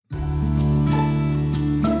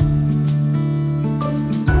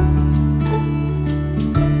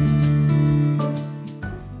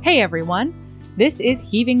Hey everyone, this is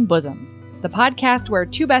Heaving Bosoms, the podcast where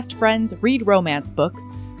two best friends read romance books,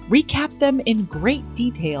 recap them in great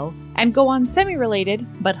detail, and go on semi-related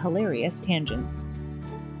but hilarious tangents.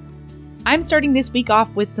 I'm starting this week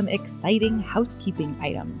off with some exciting housekeeping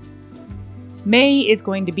items. May is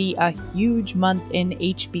going to be a huge month in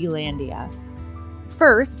HB Landia.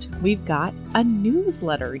 First, we've got a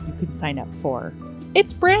newsletter you can sign up for.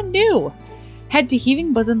 It's brand new! Head to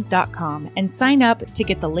heavingbosoms.com and sign up to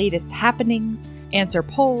get the latest happenings, answer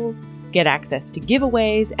polls, get access to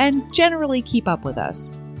giveaways, and generally keep up with us.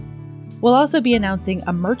 We'll also be announcing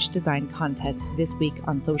a merch design contest this week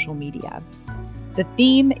on social media. The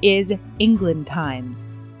theme is England Times,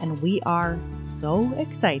 and we are so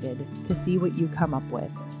excited to see what you come up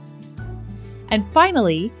with. And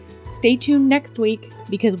finally, stay tuned next week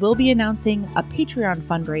because we'll be announcing a Patreon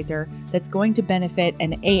fundraiser that's going to benefit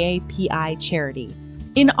an AAPI charity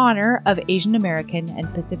in honor of Asian American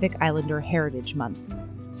and Pacific Islander Heritage Month.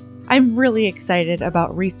 I'm really excited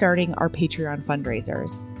about restarting our Patreon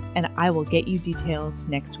fundraisers, and I will get you details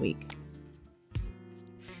next week.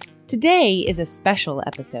 Today is a special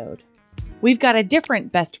episode. We've got a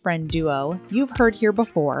different best friend duo you've heard here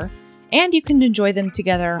before, and you can enjoy them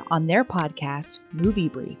together on their podcast, Movie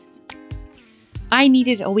Briefs. I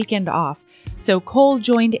needed a weekend off, so Cole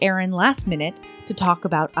joined Aaron last minute to talk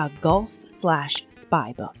about a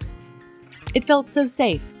golf/spy book. It felt so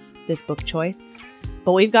safe, this book choice,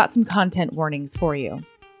 but we've got some content warnings for you.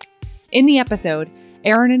 In the episode,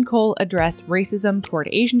 Aaron and Cole address racism toward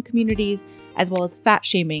Asian communities, as well as fat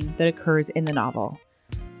shaming that occurs in the novel.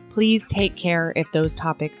 Please take care if those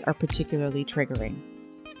topics are particularly triggering.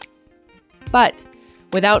 But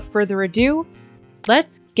without further ado,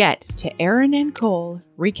 let's get to Aaron and Cole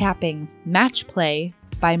recapping Match Play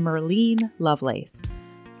by Merlene Lovelace,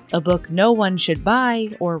 a book no one should buy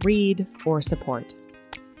or read or support.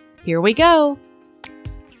 Here we go!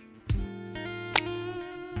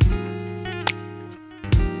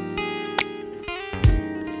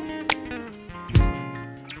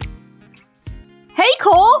 Hey,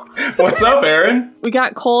 Cole! What's up, Aaron? We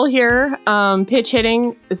got Cole here, pitch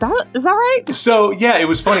hitting. Is that right? So, yeah, it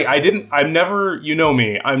was funny. I'm never, you know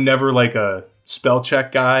me, I'm never like a spell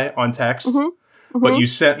check guy on text. But you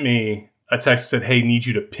sent me a text that said, hey, need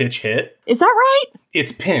you to pitch hit. Is that right?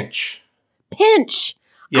 It's pinch. Pinch.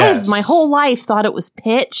 Yes. I've my whole life thought it was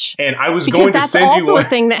pitch. And I was going to send you one. That's also a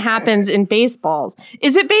thing that happens in baseballs.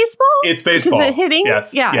 Is it baseball? It's baseball. Is it hitting?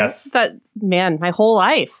 Yes. Yeah. Yes. Man, my whole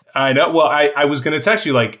life. I know. Well, I was going to text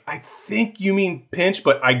you like, I think you mean pinch,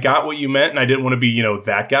 but I got what you meant, and I didn't want to be,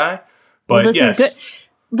 that guy. But well, this yes. is good.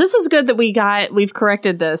 This is good that we've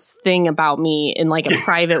corrected this thing about me in like a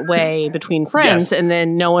private way between friends, and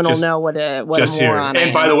then no one will know what a moron I am.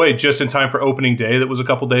 And by the way, just in time for opening day, that was a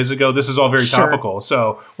couple days ago. This is all very topical,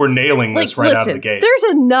 so we're nailing this out of the gate. There's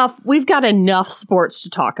enough. We've got enough sports to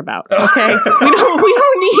talk about. Okay, we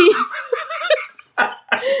don't need.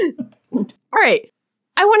 All right,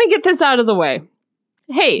 I want to get this out of the way.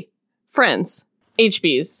 Hey, friends,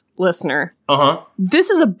 HB's listener. This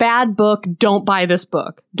is a bad book. Don't buy this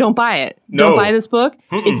book. Don't buy it. No. Don't buy this book.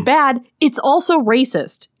 It's bad. It's also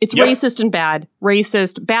racist. It's racist and bad.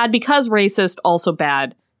 Racist, bad because racist, also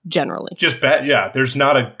bad generally. Just bad. Yeah, there's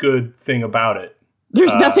not a good thing about it.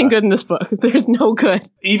 There's nothing good in this book. There's no good.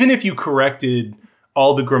 Even if you corrected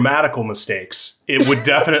all the grammatical mistakes, it would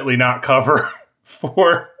definitely not cover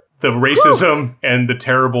for the racism and the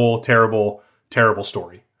terrible, terrible, terrible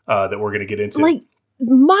story that we're going to get into. Like,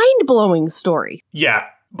 mind-blowing story. Yeah.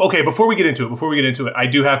 Okay, before we get into it,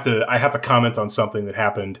 I have to comment on something that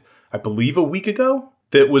happened, I believe, a week ago.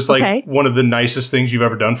 That was like one of the nicest things you've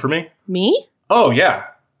ever done for me. Me? Oh, yeah.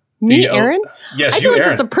 Me, Aaron? Yes, I you, feel like Aaron.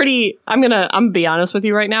 that's a pretty, I'm gonna be honest with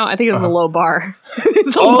you right now. I think it's a low bar.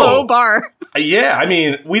 It's a low bar. Yeah, I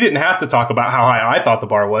mean, we didn't have to talk about how high I thought the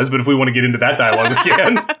bar was, but if we want to get into that dialogue, we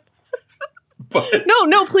can. But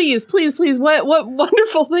no, please. What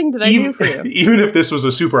wonderful thing did I do for you? Even if this was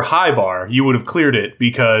a super high bar, you would have cleared it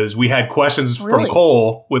because we had questions from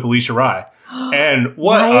Cole with Alicia Rye. And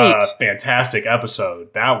what a fantastic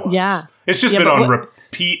episode that was. Yeah. It's just been on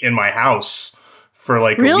repeat in my house for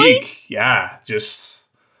like a week. Yeah. Just,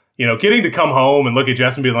 getting to come home and look at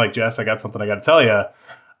Jess and being like, Jess, I got something I got to tell you.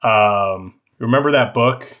 Remember that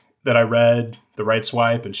book that I read, The Right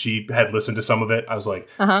Swipe, and she had listened to some of it? I was like,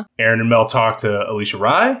 Aaron and Mel talked to Alicia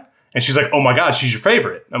Rye, and she's like, oh my God, she's your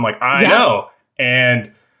favorite. I'm like, I know.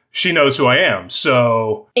 And she knows who I am.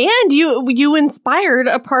 So, and you inspired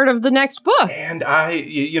a part of the next book. And I,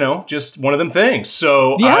 just one of them things.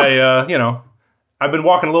 So I've been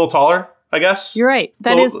walking a little taller. I guess. You're right.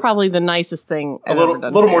 That is probably the nicest thing I've ever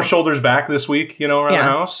done. A little more shoulders back this week, around the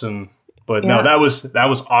house. But no, that was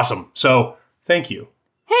awesome. So thank you.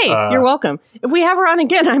 Hey, you're welcome. If we have her on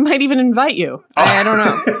again, I might even invite you. I don't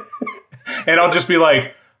know. And I'll just be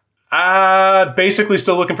like, basically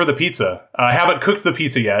still looking for the pizza. I haven't cooked the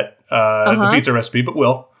pizza yet, the pizza recipe, but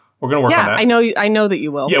will. We're going to work on that. I know that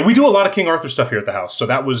you will. Yeah, we do a lot of King Arthur stuff here at the house. So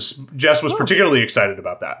Jess was particularly excited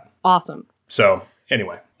about that. Awesome. So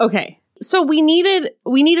anyway. Okay. So we needed a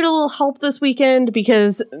little help this weekend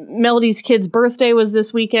because Melody's kid's birthday was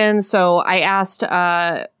this weekend. So I asked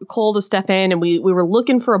Cole to step in, and we were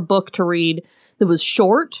looking for a book to read that was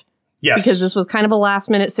short. Yes. Because this was kind of a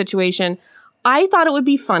last minute situation. I thought it would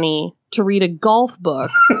be funny to read a golf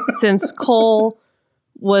book since Cole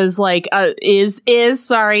was like is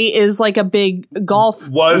like a big golf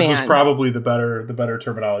man. Was probably the better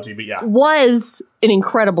terminology, but yeah. Was an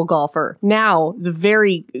incredible golfer. Now is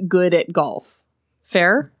very good at golf.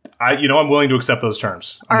 Fair? I'm willing to accept those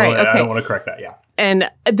terms. All right, okay. I don't want to correct that, yeah.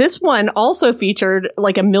 And this one also featured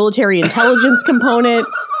like a military intelligence component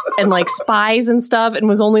and like spies and stuff, and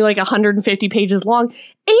was only like 150 pages long.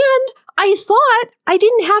 And I thought I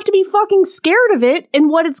didn't have to be fucking scared of it and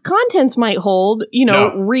what its contents might hold,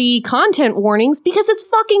 content warnings, because it's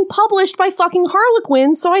fucking published by fucking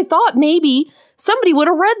Harlequin. So I thought maybe somebody would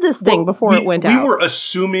have read this thing before it went out. We were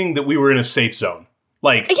assuming that we were in a safe zone.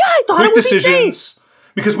 Like, yeah, I thought quick it would decisions. be safe.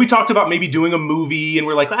 Because we talked about maybe doing a movie, and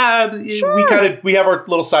we're like, sure. we have our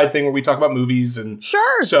little side thing where we talk about movies, and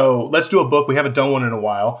sure. So let's do a book. We haven't done one in a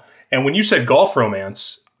while. And when you said golf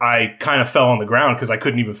romance, I kind of fell on the ground because I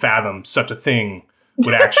couldn't even fathom such a thing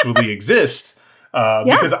would actually exist.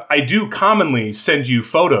 Because I do commonly send you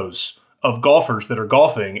photos of golfers that are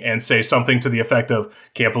golfing and say something to the effect of,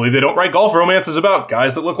 can't believe they don't write golf romances about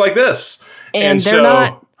guys that look like this. And they're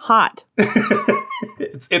not hot.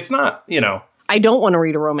 It's not, I don't want to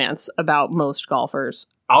read a romance about most golfers.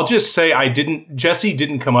 I'll just say Jesse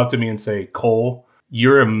didn't come up to me and say, Cole,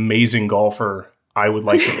 you're an amazing golfer. I would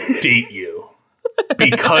like to date you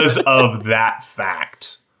because of that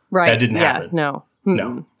fact. Right. That didn't happen. No. Mm-mm.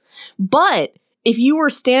 No. But if you were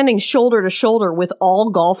standing shoulder to shoulder with all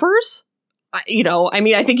golfers, I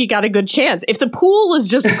think you got a good chance. If the pool is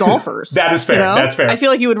just golfers. That is fair. That's fair. I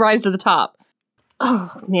feel like you would rise to the top.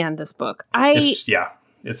 Oh, man, this book.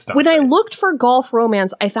 It's not when great. I looked for golf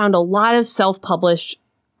romance, I found a lot of self-published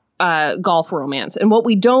golf romance. And what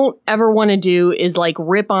we don't ever want to do is like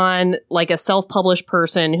rip on like a self-published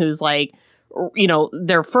person who's like,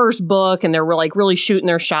 their first book and they're like really shooting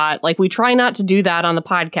their shot. Like we try not to do that on the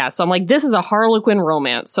podcast. So I'm like, this is a Harlequin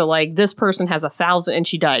romance. So like this person has 1,000, and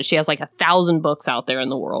she has like 1,000 books out there in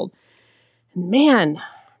the world. Man,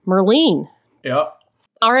 Merlene. Yeah.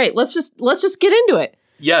 All right, let's just get into it.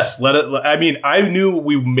 Yes, I knew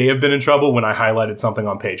we may have been in trouble when I highlighted something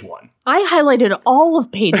on page 1. I highlighted all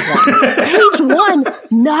of page 1. Page 1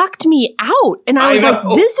 knocked me out. And I was like,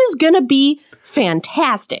 this is going to be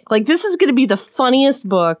fantastic. Like, this is going to be the funniest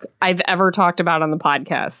book I've ever talked about on the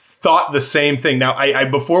podcast. Thought the same thing. Now, I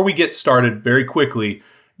before we get started, very quickly,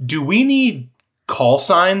 do we need call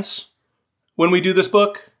signs when we do this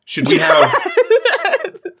book? Should we have...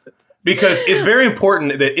 Because it's very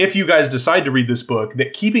important that if you guys decide to read this book,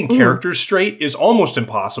 that keeping characters straight is almost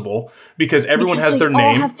impossible because everyone has their name. They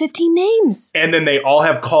all have 15 names. And then they all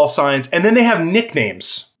have call signs, and then they have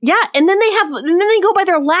nicknames. Yeah, and then they go by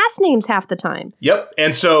their last names half the time. Yep.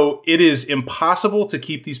 And so it is impossible to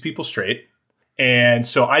keep these people straight. And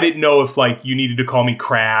so I didn't know if like you needed to call me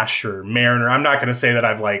Crash or Mariner. I'm not going to say that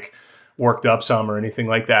I've like worked up some or anything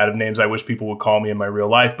like that of names I wish people would call me in my real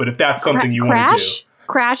life, but if that's something you want to do.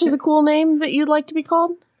 Crash is a cool name that you'd like to be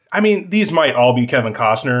called? I mean, these might all be Kevin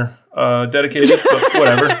Costner dedicated, but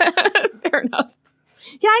whatever. Fair enough.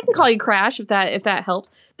 Yeah, I can call you Crash if that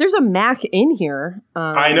helps. There's a Mac in here.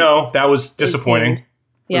 I know. That was disappointing.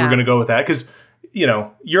 We were going to go with that because,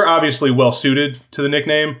 you're obviously well suited to the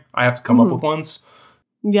nickname. I have to come up with ones.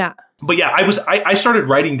 Yeah. But yeah, I started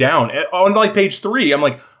writing down on like page 3. I'm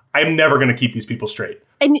like, I'm never going to keep these people straight.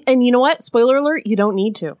 And you know what? Spoiler alert, you don't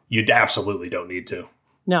need to. You absolutely don't need to.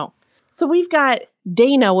 No. So we've got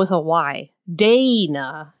Dana with a Y.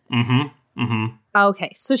 Dana. Mm-hmm. Mm-hmm.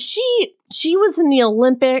 Okay. So she was in the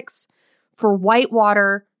Olympics for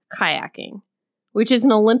whitewater kayaking, which is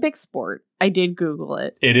an Olympic sport. I did Google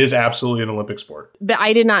it. It is absolutely an Olympic sport. But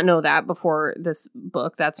I did not know that before this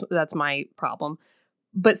book. That's my problem.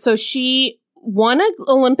 But so she won an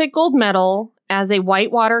Olympic gold medal as a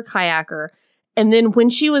whitewater kayaker. And then when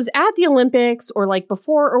she was at the Olympics or like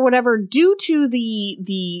before or whatever, due to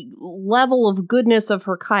the level of goodness of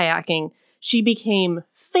her kayaking, she became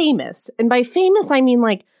famous. And by famous, I mean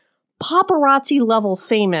like paparazzi level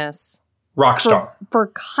famous Rock star. for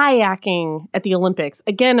kayaking at the Olympics.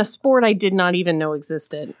 Again, a sport I did not even know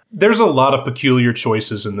existed. There's a lot of peculiar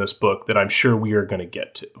choices in this book that I'm sure we are going to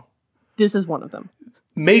get to. This is one of them.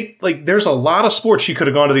 There's a lot of sports she could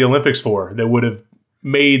have gone to the Olympics for that would have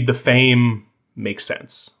made the fame make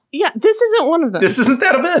sense. Yeah, this isn't one of them. This isn't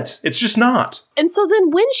that event. It's just not. And so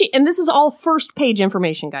then and this is all first page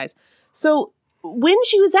information, guys. So when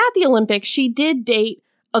she was at the Olympics, she did date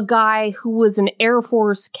a guy who was an Air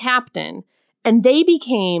Force captain, and they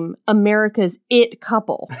became America's it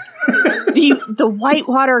couple. The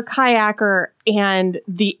whitewater kayaker and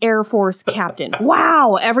the Air Force captain.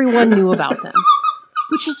 Wow, everyone knew about them.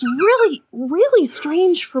 Which was really, really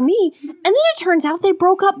strange for me. And then it turns out they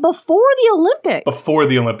broke up before the Olympics. Before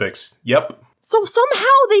the Olympics. Yep. So somehow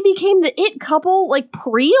they became the it couple, like,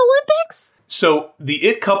 pre-Olympics? So the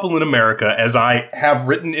it couple in America, as I have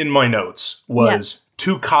written in my notes, was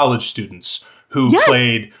two college students who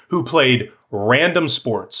played random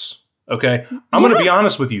sports. Okay? I'm going to be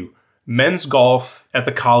honest with you. Men's golf at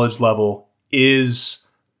the college level is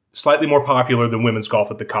slightly more popular than women's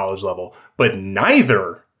golf at the college level, but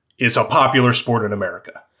neither is a popular sport in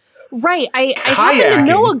America. Right. I happen to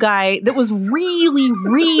know a guy that was really,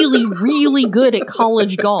 really, really good at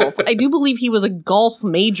college golf. I do believe he was a golf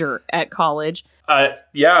major at college.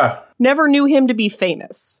 Yeah. Never knew him to be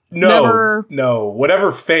famous. No.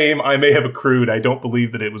 Whatever fame I may have accrued, I don't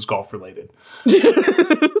believe that it was golf related.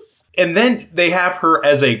 And then they have her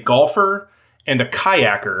as a golfer and a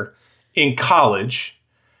kayaker in college,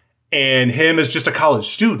 and him as just a college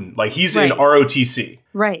student. Like, he's in ROTC.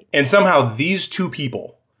 Right. And somehow these two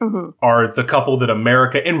people are the couple that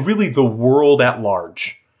America and really the world at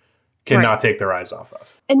large cannot take their eyes off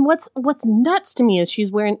of. And what's nuts to me is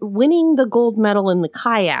she's winning the gold medal in the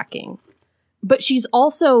kayaking, but she's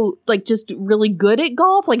also, like, just really good at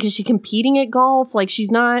golf. Like, is she competing at golf? Like,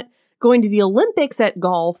 she's not going to the Olympics at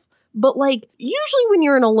golf, but, like, usually when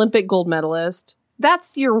you're an Olympic gold medalist,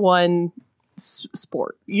 that's your one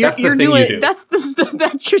sport. That's your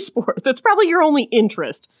sport. That's probably your only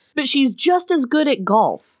interest. But she's just as good at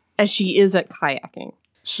golf as she is at kayaking.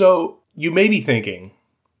 So you may be thinking,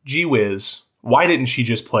 gee whiz, why didn't she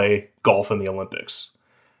just play golf in the Olympics?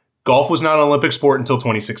 Golf was not an Olympic sport until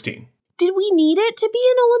 2016. Did we need it to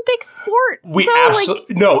be an Olympic sport? We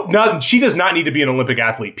absolutely no. She does not need to be an Olympic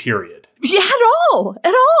athlete. Period. Yeah,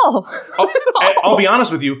 at all. I'll be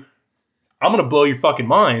honest with you. I'm going to blow your fucking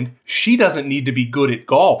mind. She doesn't need to be good at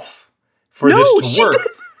golf for this to work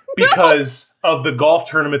because of the golf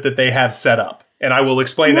tournament that they have set up. And I will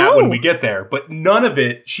explain that when we get there. But none of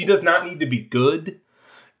it, she does not need to be good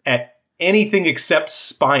at anything except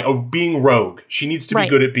spying or being rogue. She needs to be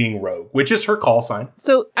good at being rogue, which is her call sign.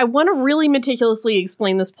 So I want to really meticulously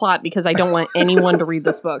explain this plot because I don't want anyone to read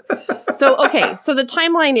this book. So, okay. So the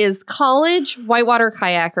timeline is college, whitewater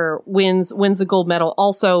kayaker, wins the gold medal.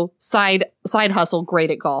 Also side hustle,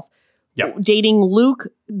 great at golf. Yep. Dating Luke,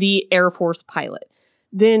 the Air Force pilot.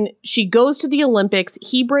 Then she goes to the Olympics.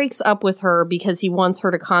 He breaks up with her because he wants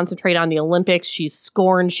her to concentrate on the Olympics. She's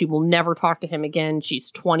scorned. She will never talk to him again.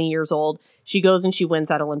 She's 20 years old. She goes and she wins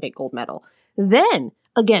that Olympic gold medal. Then,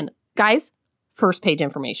 again, guys, first page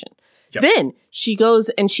information. Yep. Then she goes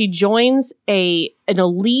and she joins an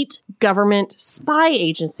elite government spy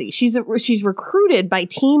agency. She's recruited by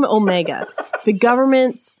Team Omega, the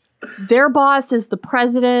government's. Their boss is the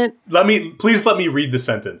president. Please let me read the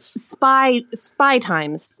sentence. Spy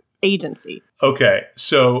Times agency. Okay,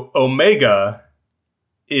 so Omega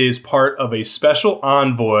is part of a special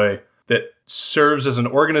envoy that serves as an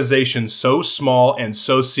organization so small and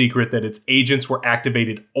so secret that its agents were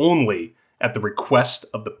activated only at the request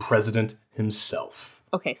of the president himself.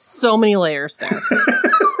 Okay, so many layers there.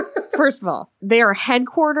 First of all, they are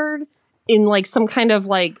headquartered in like some kind of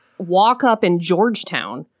like walk up in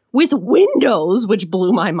Georgetown. With windows, which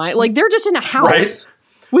blew my mind. Like, they're just in a house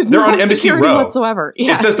with no security whatsoever.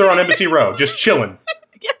 Yeah. It says they're on Embassy Row, just chilling.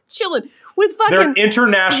 Yeah, chilling. With fucking they're an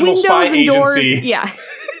international spy agency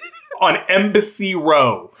on Embassy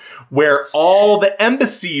Row, where all the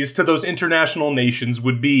embassies to those international nations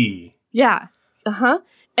would be. Yeah. Uh-huh.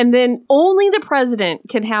 And then only the president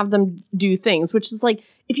can have them do things, which is like,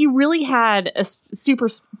 if you really had a super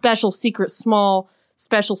special secret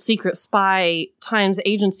special secret spy times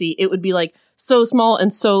agency, it would be like so small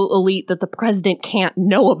and so elite that the president can't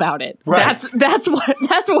know about it. Right. That's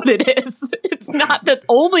what it is. It's not that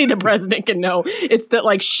only the president can know. It's that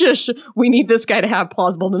like, shush, we need this guy to have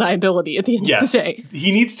plausible deniability at the end of the day.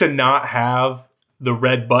 He needs to not have the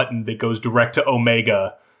red button that goes direct to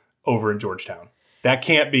Omega over in Georgetown. That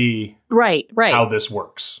can't be right how this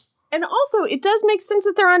works. And also, it does make sense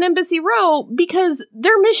that they're on Embassy Row because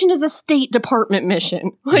their mission is a State Department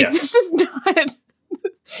mission. Like, This is not...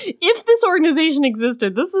 If this organization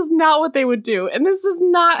existed, this is not what they would do. And this is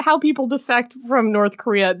not how people defect from North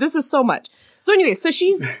Korea. This is so much. So anyway, so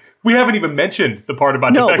she's... We haven't even mentioned the part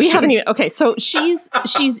about defection. No, we haven't even... Okay, so she's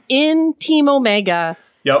in Team Omega.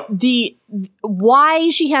 Yep. Why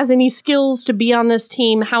she has any skills to be on this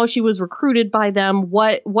team, how she was recruited by them,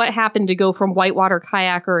 what happened to go from whitewater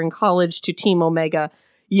kayaker in college to Team Omega,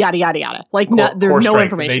 yada, yada, yada. Like, there's no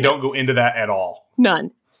information. They don't go into that at all.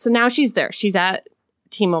 None. So now she's there. She's at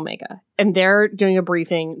Team Omega. And they're doing a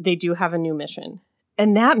briefing. They do have a new mission.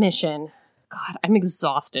 And that mission, God, I'm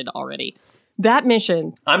exhausted already. That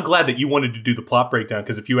mission. I'm glad that you wanted to do the plot breakdown,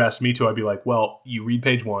 because if you asked me to, I'd be like, well, you read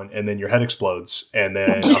page 1 and then your head explodes. And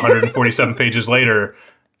then 147 pages later,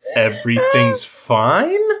 everything's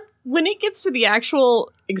fine? When it gets to the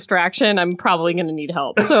actual extraction, I'm probably going to need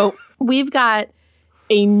help. So we've got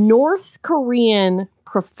a North Korean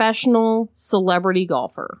professional celebrity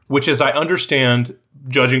golfer. Which, as I understand,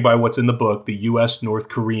 judging by what's in the book, the U.S.-North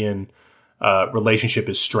Korean relationship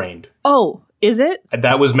is strained. Oh, is it?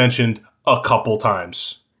 That was mentioned a couple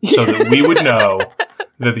times so that we would know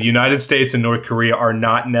that the United States and North Korea are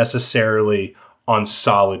not necessarily on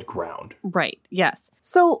solid ground. Right. Yes.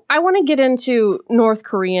 So I want to get into North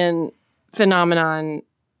Korean phenomenon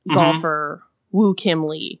golfer Woo Kim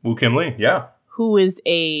Lee. Woo Kim Lee, yeah. Who is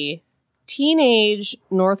a teenage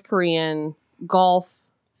North Korean golf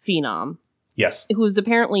phenom. Yes. Who is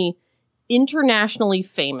apparently internationally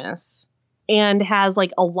famous and has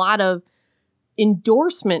like a lot of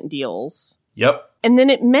endorsement deals. Yep. And then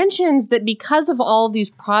it mentions that because of all of these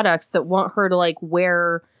products that want her to like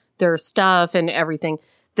wear their stuff and everything,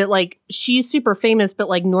 that like she's super famous, but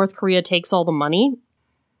like North Korea takes all the money.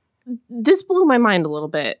 This blew my mind a little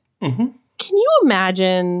bit. Mm-hmm. Can you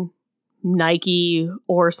imagine Nike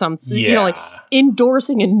or something, yeah. you know, like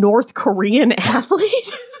endorsing a North Korean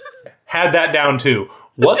athlete? Had that down too.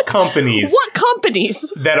 What companies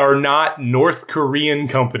that are not North Korean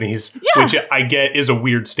companies, which I get is a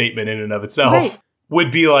weird statement in and of itself,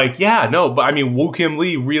 would be like, yeah, no, but I mean, Woo Kim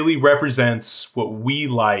Lee really represents what we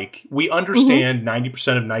like. We understand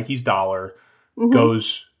 90% of Nike's dollar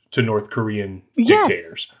goes to North Korean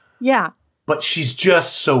dictators. Yeah. But she's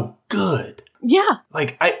just so good. Yeah.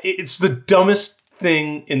 Like, it's the dumbest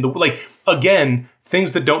thing in the... Like, again,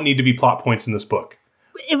 things that don't need to be plot points in this book.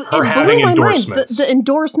 It having endorsements. The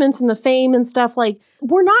endorsements and the fame and stuff, like,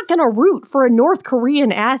 we're not going to root for a North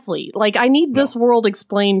Korean athlete. Like, I need this world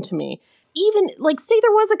explained to me. Even, like, say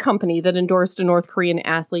there was a company that endorsed a North Korean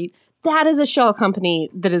athlete. That is a shell company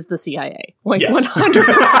that is the CIA. Like,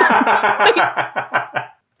 100%.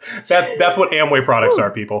 That's what Amway products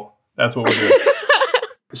are, people. That's what we're doing.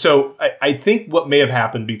 So I think what may have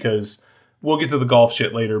happened, because we'll get to the golf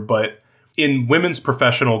shit later, but in women's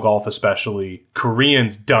professional golf especially,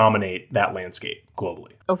 Koreans dominate that landscape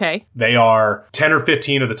globally. Okay. They are 10 or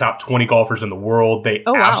 15 of the top 20 golfers in the world. They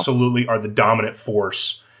absolutely are the dominant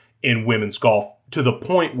force in women's golf, to the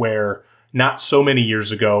point where not so many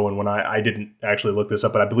years ago, and when I didn't actually look this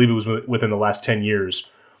up, but I believe it was within the last 10 years,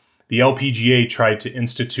 the LPGA tried to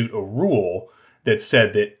institute a rule that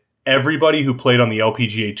said that everybody who played on the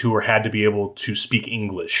LPGA tour had to be able to speak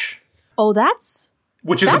English. Oh,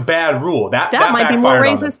 which is a bad rule. That might be more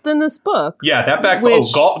racist than this book. Yeah, that backfired.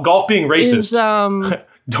 Golf being racist.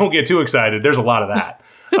 Don't get too excited. There's a lot of that.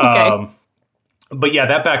 Okay. But yeah,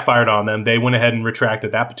 that backfired on them. They went ahead and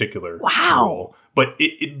retracted that particular rule. But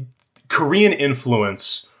Korean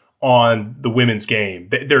influence on the women's game,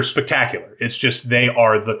 they're spectacular. It's just they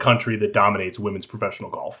are the country that dominates women's professional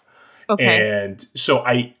golf. Okay. And so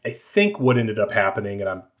I think what ended up happening, and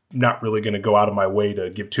I'm not really going to go out of my way to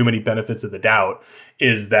give too many benefits of the doubt,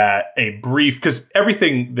 is that a brief, because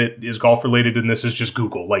everything that is golf related in this is just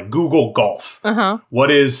Google, like Google golf.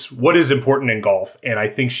 What is important in golf? And I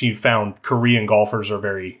think she found Korean golfers are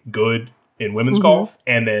very good in women's golf,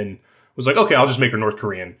 and then was like, okay, I'll just make her North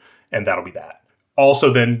Korean, and that'll be that.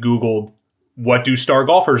 Also then Googled, what do star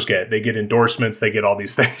golfers get? They get endorsements, they get all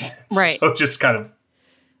these things. Right. So just kind of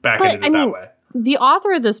into it that way. The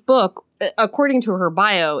author of this book, according to her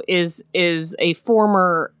bio, is a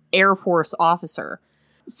former Air Force officer.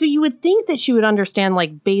 So you would think that she would understand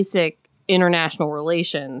like basic international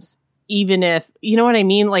relations, even if, you know what I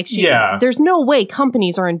mean? Like there's no way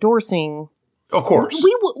companies are endorsing. Of course.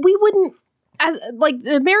 We wouldn't, as like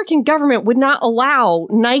the American government would not allow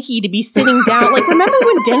Nike to be sitting down. Like, remember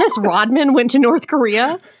when Dennis Rodman went to North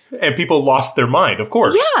Korea? And people lost their mind, of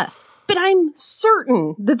course. Yeah. But I'm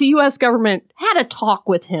certain that the U.S. government had a talk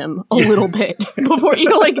with him a little bit before, you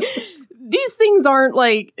know, like, these things aren't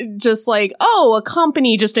like just like, oh, a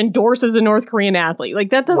company just endorses a North Korean athlete. Like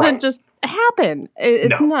that doesn't just happen.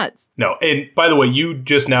 It's nuts. No. And by the way, you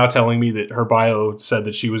just now telling me that her bio said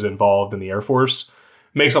that she was involved in the Air Force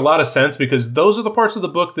makes a lot of sense because those are the parts of the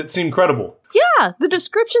book that seem credible. Yeah. The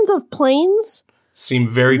descriptions of planes seem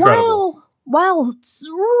very credible. While it's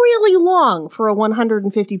really long for a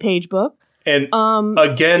 150-page book. And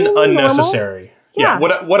again, unnecessary. Yeah.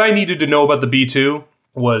 What I needed to know about the B-2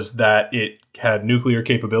 was that it had nuclear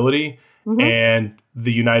capability and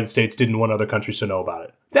the United States didn't want other countries to know about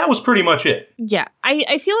it. That was pretty much it. Yeah.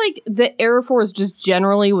 I feel like the Air Force just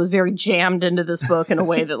generally was very jammed into this book in a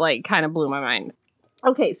way that like kind of blew my mind.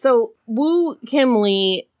 Okay, so Woo Kim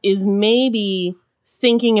Lee is maybe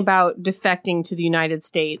thinking about defecting to the United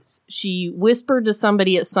States. She whispered to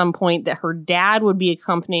somebody at some point that her dad would be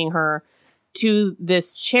accompanying her to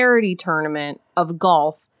this charity tournament of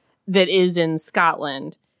golf that is in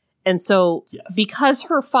Scotland. And so because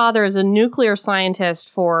her father is a nuclear scientist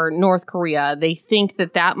for North Korea, they think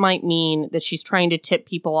that that might mean that she's trying to tip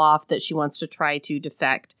people off that she wants to try to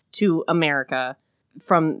defect to America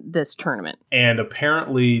from this tournament. And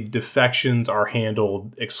apparently defections are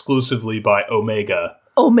handled exclusively by Omega.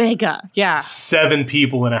 Yeah. 7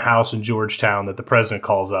 people in a house in Georgetown that the president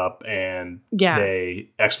calls up and they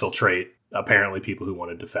exfiltrate apparently people who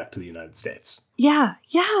want to defect to the United States. Yeah.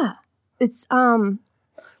 It's,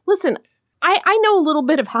 listen, I know a little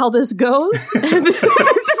bit of how this goes. This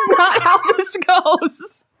is not how this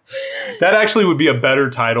goes. That actually would be a better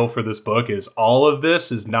title for this book is All of This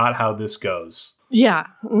Is Not How This Goes. Yeah.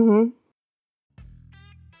 Mm-hmm.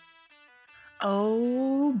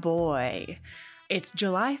 Oh boy. It's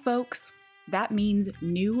July, folks. That means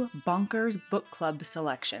new Bonkers Book Club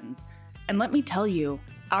selections. And let me tell you,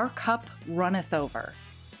 our cup runneth over.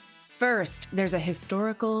 First, there's a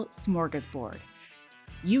historical smorgasbord.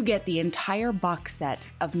 You get the entire box set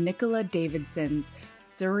of Nicola Davidson's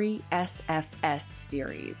Surrey SFS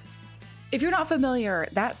series. If you're not familiar,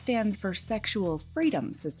 that stands for Sexual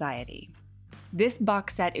Freedom Society. This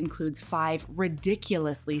box set includes 5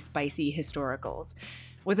 ridiculously spicy historicals,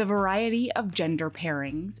 with a variety of gender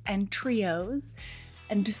pairings and trios,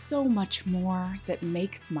 and so much more that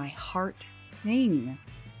makes my heart sing.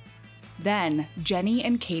 Then, Jenny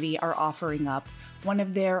and Katie are offering up one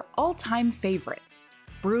of their all-time favorites,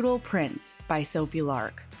 Brutal Prince by Sophie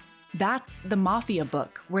Lark. That's the mafia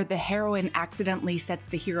book where the heroine accidentally sets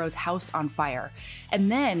the hero's house on fire, and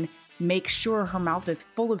then makes sure her mouth is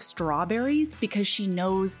full of strawberries because she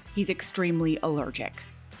knows he's extremely allergic.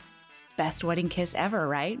 Best wedding kiss ever,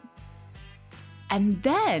 right? And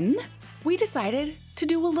then we decided to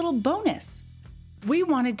do a little bonus. We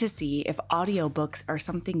wanted to see if audiobooks are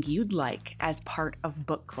something you'd like as part of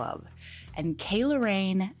book club. And Kay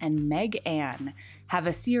Lorraine and Meg Ann have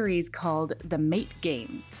a series called The Mate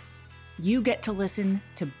Games. You get to listen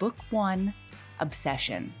to Book 1,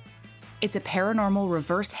 Obsession. It's a paranormal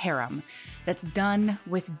reverse harem that's done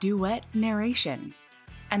with duet narration.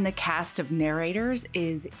 And the cast of narrators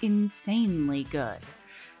is insanely good.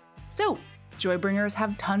 So, Joybringers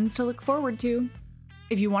have tons to look forward to.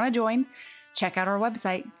 If you want to join, check out our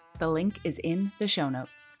website. The link is in the show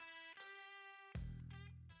notes.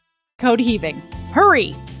 Code heaving.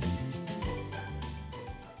 Hurry!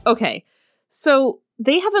 Okay, so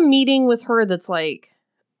they have a meeting with her that's like,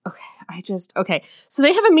 so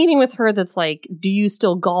they have a meeting with her that's like, do you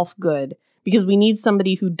still golf good? Because we need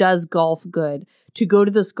somebody who does golf good to go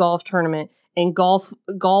to this golf tournament and golf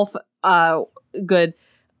good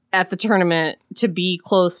at the tournament to be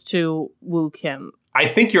close to Woo Kim. I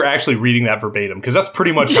think you're actually reading that verbatim because that's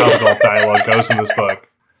pretty much how the golf dialogue goes in this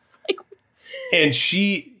book. And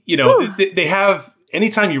she, they have,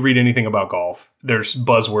 anytime you read anything about golf, there's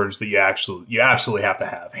buzzwords that you absolutely have to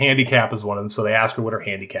have. Handicap is one of them. So they ask her what her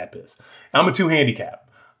handicap is. I'm a 2 handicap.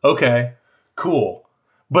 Okay, cool.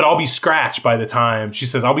 But I'll be scratched by the time, she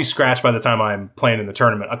says, I'll be scratched by the time I'm playing in the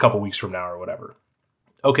tournament a couple weeks from now or whatever.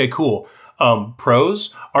 Okay, cool.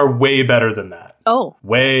 Pros are way better than that. Oh.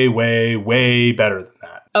 Way, way, way better than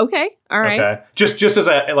that. Okay, all right. Okay, just as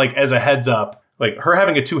a heads up, like her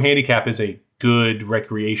having a 2 handicap is a good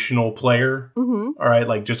recreational player. Mm-hmm. All right,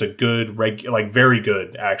 like just a good, very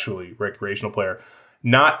good, actually, recreational player.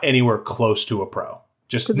 Not anywhere close to a pro.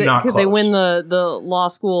 Just not close. Could they win the law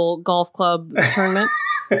school golf club tournament?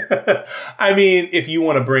 I mean, if you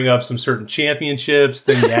want to bring up some certain championships,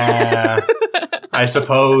 then yeah, I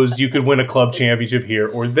suppose you could win a club championship here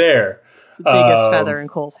or there. The biggest feather in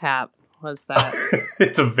Cole's hat was that.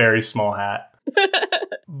 It's a very small hat.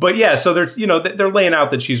 But yeah, so they're laying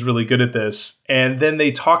out that she's really good at this, and then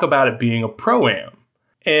they talk about it being a pro-am.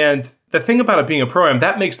 And the thing about it being a pro-am,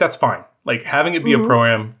 that's fine. Like having it be a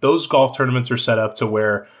pro-am, those golf tournaments are set up to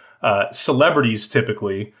where celebrities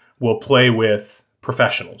typically will play with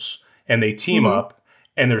professionals and they team up.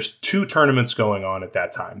 And there's 2 tournaments going on at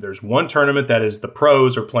that time. There's one tournament that is the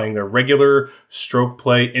pros are playing their regular stroke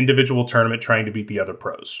play individual tournament trying to beat the other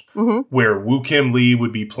pros, where Woo Kim Lee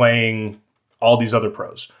would be playing all these other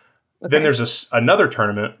pros. Okay. Then there's another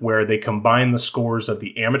tournament where they combine the scores of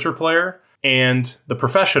the amateur player and the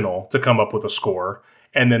professional to come up with a score.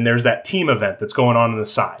 And then there's that team event that's going on the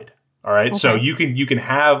side. All right. Okay. So you can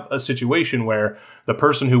have a situation where the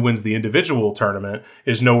person who wins the individual tournament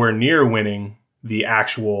is nowhere near winning the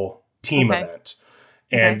actual team event.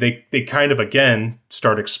 And they kind of, again,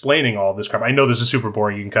 start explaining all this crap. I know this is super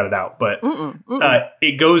boring. You can cut it out. But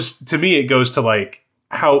it goes to like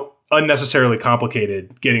how unnecessarily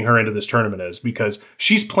complicated getting her into this tournament is because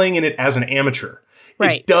she's playing in it as an amateur.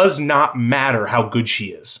 Right. It does not matter how good she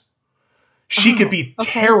is. She could be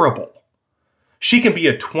terrible. She can be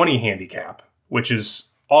a 20 handicap, which is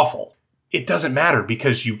awful. It doesn't matter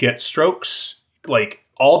because you get strokes. Like,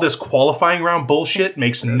 all this qualifying round bullshit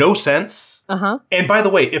makes no sense. And by the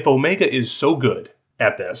way, if Omega is so good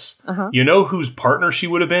at this, you know whose partner she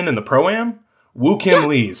would have been in the Pro-Am? Woo Kim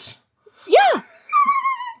Lee's. Yeah.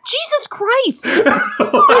 Jesus Christ.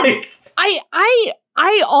 Like,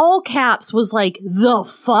 I all caps was like, the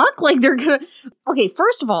fuck? Like they're gonna... Okay,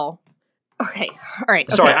 first of all, okay, all right.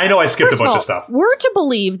 Okay. Sorry, I know I skipped a bunch of stuff. We're to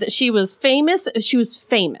believe that she was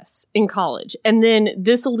famous in college. And then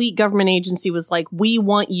this elite government agency was like, we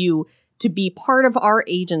want you to be part of our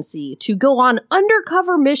agency, to go on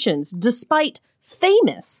undercover missions despite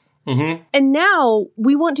famous. And now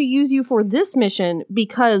we want to use you for this mission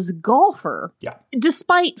because golfer,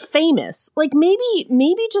 despite famous. Like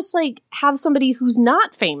maybe just like have somebody who's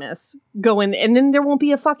not famous go in, and then there won't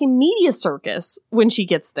be a fucking media circus when she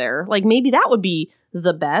gets there. Like maybe that would be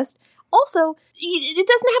the best. Also, it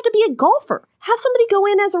doesn't have to be a golfer. Have somebody go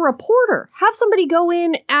in as a reporter. Have somebody go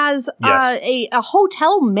in as a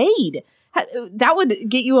hotel maid. That would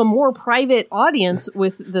get you a more private audience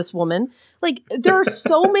with this woman. Like, there are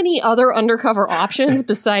so many other undercover options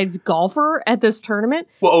besides golfer at this tournament.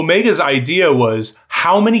 Well, Omega's idea was,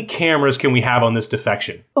 how many cameras can we have on this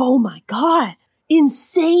defection? Oh my God.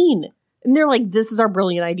 Insane. And they're like, this is our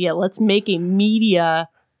brilliant idea. Let's make a media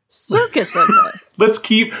circus of this. Let's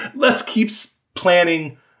keep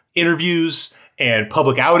planning interviews and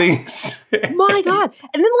public outings. My God.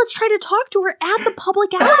 And then let's try to talk to her at the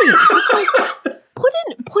public outings. It's like, put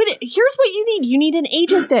it, here's what you need. You need an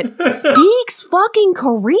agent that speaks fucking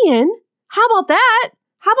Korean. How about that?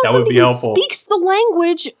 How about somebody who speaks the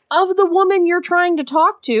language of the woman you're trying to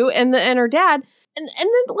talk to and her dad? And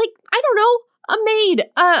then, like, I don't know, a maid,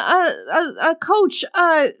 a coach,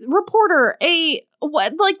 a reporter,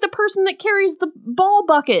 like the person that carries the ball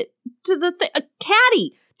bucket to a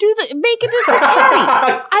caddy. Make it a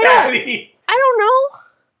caddy. I don't know.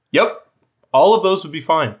 Yep. All of those would be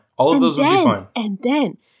fine. All of those would be fine. And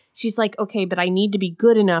then she's like, okay, but I need to be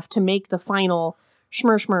good enough to make the final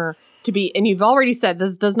schmur to be, and you've already said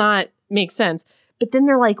this does not make sense. But then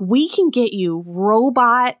they're like, we can get you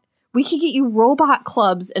robot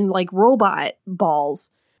clubs and like robot balls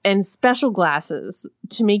and special glasses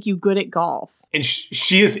to make you good at golf. And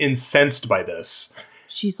she is incensed by this.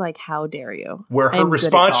 She's like, how dare you? Where her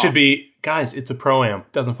response should be, guys, it's a pro-am.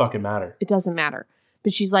 Doesn't fucking matter. It doesn't matter.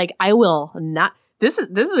 But she's like, I will not. This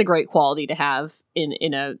is a great quality to have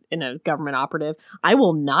in a government operative. I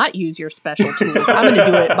will not use your special tools. I'm going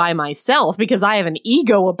to do it by myself because I have an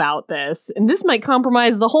ego about this. And this might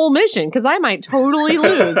compromise the whole mission because I might totally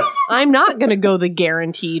lose. I'm not going to go the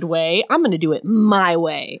guaranteed way. I'm going to do it my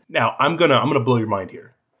way. Now, I'm going to blow your mind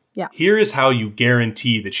here. Yeah. Here is how you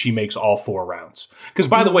guarantee that she makes all 4 rounds. Because,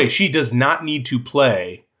 by the way, she does not need to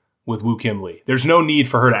play with Woo Kim Lee. There's no need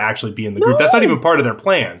for her to actually be in the group. That's not even part of their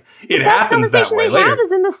plan. It happens that way later. The conversation they have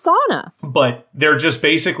is in the sauna. But they're just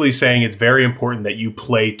basically saying it's very important that you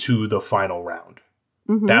play to the final round.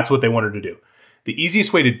 That's what they want her to do. The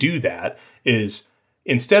easiest way to do that is,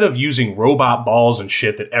 instead of using robot balls and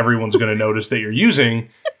shit that everyone's going to notice that you're using,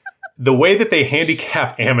 the way that they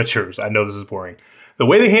handicap amateurs, I know this is boring, the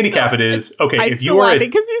way they handicap it is, okay, I'm if you are...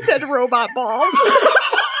 because you said robot balls.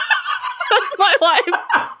 That's my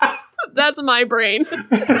life. That's my brain.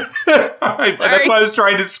 That's why I was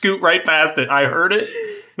trying to scoot right past it. I heard it,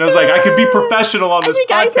 and I was like, I could be professional on this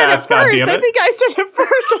podcast, goddammit. I think I said it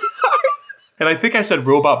first. I'm sorry. And I think I said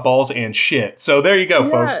robot balls and shit. So there you go,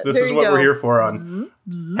 folks. This is what we're here for on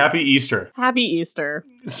Happy Easter. Happy Easter.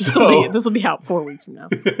 So, this will be out 4 weeks from now.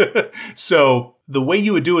 So the way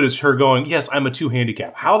you would do it is her going, yes, I'm a 2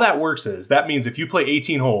 handicap. How that works is, that means if you play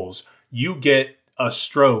 18 holes, you get a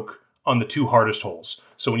stroke on the 2 hardest holes.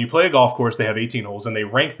 So when you play a golf course, they have 18 holes and they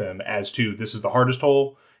rank them as to this is the hardest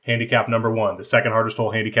hole, handicap number 1, the second hardest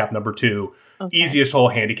hole, handicap number 2, easiest hole,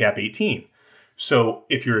 handicap 18. So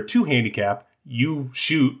if you're a 2 handicap, you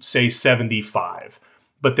shoot, say, 75,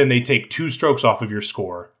 but then they take 2 strokes off of your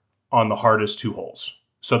score on the hardest 2 holes.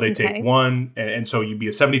 So they take 1, and so you'd be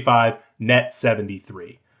a 75, net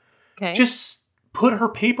 73. Okay. Just put her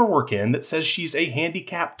paperwork in that says she's a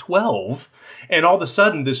handicap 12, and all of a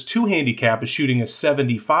sudden this 2 handicap is shooting a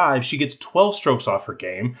 75. She gets 12 strokes off her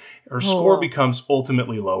game. Her score becomes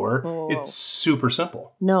ultimately lower. It's super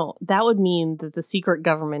simple. No, that would mean that the secret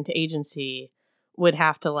government agency would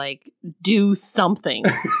have to, like, do something.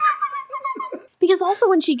 Because also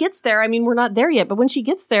when she gets there, I mean, we're not there yet, but when she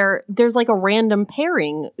gets there, there's like a random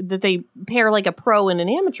pairing that they pair like a pro and an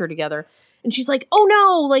amateur together. And she's like, oh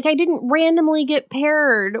no, like I didn't randomly get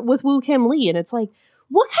paired with Woo Kim Lee. And it's like,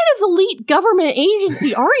 what kind of elite government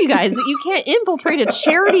agency are you guys that you can't infiltrate a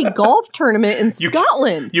charity golf tournament in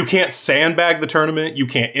Scotland? You can't sandbag the tournament. You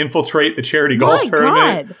can't infiltrate the charity golf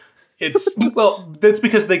tournament. God. That's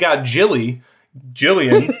because they got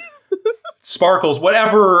Jillian, Sparkles,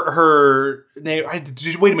 whatever her name.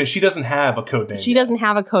 Wait a minute, she doesn't have a code name. She doesn't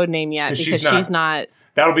have a code name yet because she's not.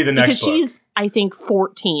 That'll be the next book. Because she's, I think,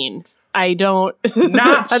 14. I don't.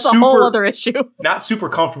 That's a whole other issue. Not super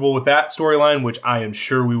comfortable with that storyline, which I am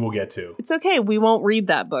sure we will get to. It's okay. We won't read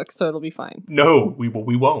that book, so it'll be fine. No, we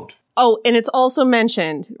won't. Oh, and it's also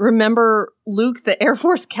mentioned. Remember Luke, the Air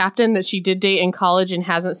Force captain that she did date in college and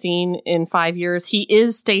hasn't seen in 5 years? He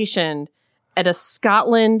is stationed at a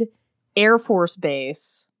Scotland Air Force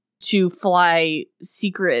base to fly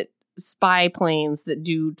secret spy planes that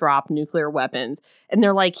do drop nuclear weapons. And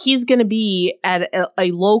they're like, he's going to be at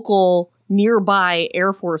a local nearby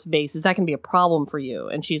Air Force base. Is that going to be a problem for you?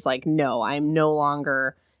 And she's like, no, I'm no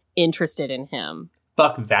longer interested in him.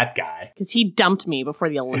 Fuck that guy. Because he dumped me before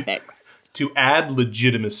the Olympics. To add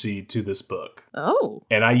legitimacy to this book. Oh.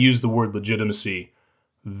 And I use the word legitimacy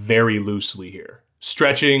very loosely here,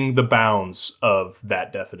 stretching the bounds of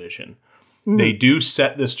that definition. Mm-hmm. They do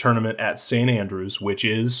set this tournament at St. Andrews, which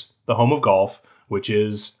is the home of golf, which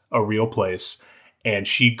is a real place. And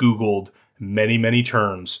she Googled many, many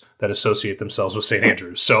terms that associate themselves with St.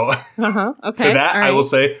 Andrews. So okay. To that, right. I will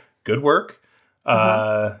say, good work.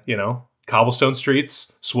 Cobblestone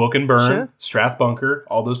Streets, Swoke and Burn, Strathbunker,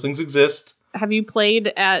 all those things exist. Have you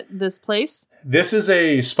played at this place? This is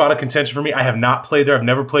a spot of contention for me. I have not played there. I've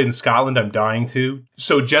never played in Scotland. I'm dying to.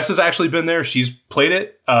 So Jess has actually been there. She's played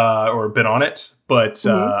it or been on it, but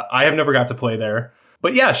I have never got to play there.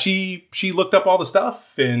 But yeah, she looked up all the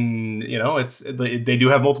stuff, and they do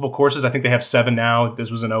have multiple courses. I think they have 7 now.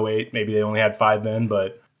 This was in 2008. Maybe they only had 5 then,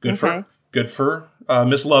 but good for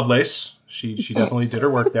Miss Lovelace. She definitely did her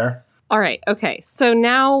work there. All right. Okay. So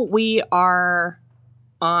now we are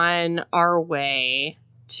on our way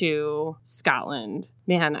to Scotland.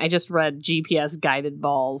 Man, I just read GPS guided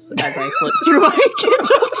balls as I flipped through my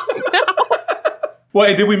Kindle just now.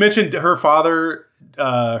 Well, did we mention her father?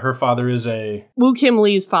 Her father is a... Woo Kim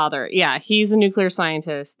Lee's father. Yeah, he's a nuclear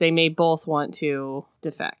scientist. They may both want to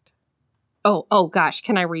defect. Oh gosh,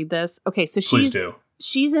 can I read this? Okay, so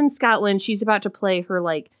she's in Scotland. She's about to play her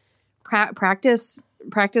like practice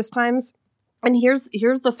times. And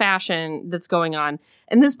here's the fashion that's going on.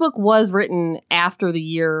 And this book was written after the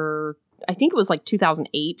year, I think it was like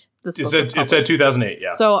 2008. It said 2008, yeah.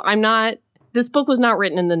 So this book was not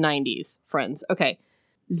written in the 90s, friends. Okay.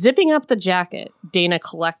 Zipping up the jacket, Dana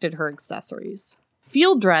collected her accessories.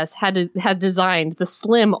 Field Dress had designed the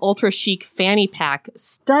slim, ultra-chic fanny pack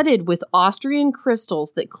studded with Austrian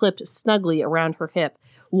crystals that clipped snugly around her hip.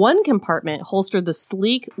 One compartment holstered the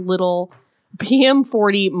sleek little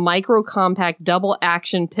PM40 micro-compact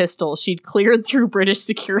double-action pistol she'd cleared through British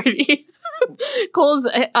security. Cole's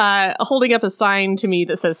holding up a sign to me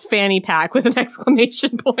that says fanny pack with an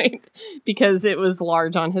exclamation point because it was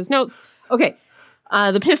large on his notes. Okay.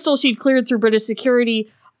 The pistol she'd cleared through British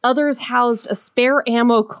security. Others housed a spare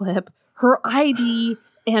ammo clip, her ID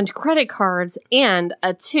and credit cards, and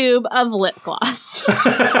a tube of lip gloss.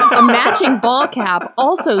 A matching ball cap,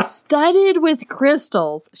 also studded with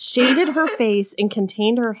crystals, shaded her face and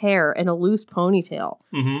contained her hair in a loose ponytail.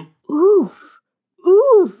 Mm-hmm. Oof.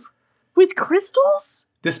 With crystals?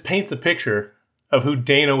 This paints a picture of who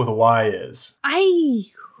Dana with a Y is.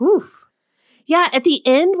 Oof. Yeah, at the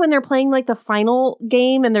end when they're playing like the final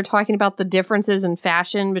game and they're talking about the differences in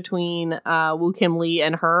fashion between Woo Kim Lee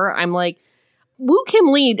and her, I'm like, Woo Kim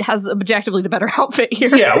Lee has objectively the better outfit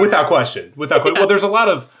here. Yeah, without question. Yeah. Well, there's a lot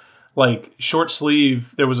of like short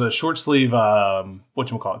sleeve. There was a short sleeve,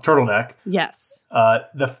 whatchamacallit, turtleneck. Yes.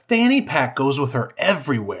 The fanny pack goes with her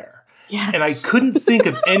everywhere. Yes. And I couldn't think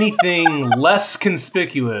of anything less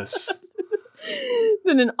conspicuous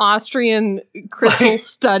than an Austrian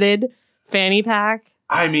crystal-studded fanny pack.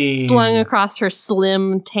 I mean, slung across her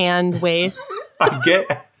slim, tanned waist. I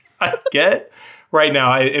get right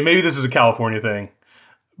now, and maybe this is a California thing,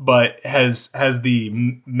 but has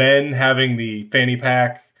the men having the fanny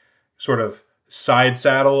pack sort of side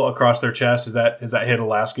saddle across their chest, has that hit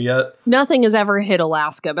Alaska yet? Nothing has ever hit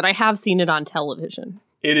Alaska, but I have seen it on television.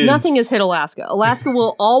 It is. Nothing has hit Alaska. Alaska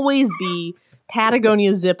will always be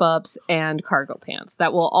Patagonia zip-ups and cargo pants.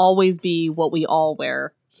 That will always be what we all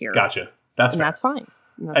wear here. Gotcha. That's fine.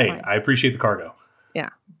 Hey, I appreciate the cargo. Yeah.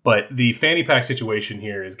 But the fanny pack situation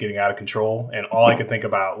here is getting out of control. And all I could think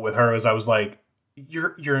about with her is I was like,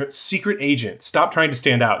 you're a secret agent. Stop trying to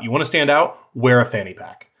stand out. You want to stand out? Wear a fanny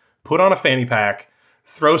pack. Put on a fanny pack.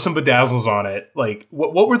 Throw some bedazzles on it. Like,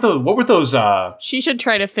 what were those? She should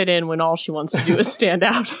try to fit in when all she wants to do is stand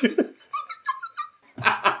out.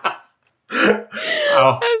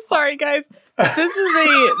 Oh. I'm sorry, guys. This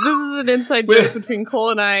is an inside joke between Cole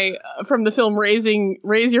and I from the film Raise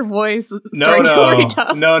Your Voice, starring Hilary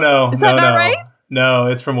Duff. No. Is that not right? No,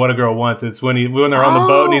 it's from What a Girl Wants. It's when they're on the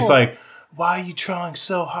boat and he's like, "Why are you trying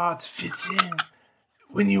so hard to fit in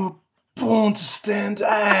when you were born to stand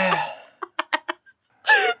out?"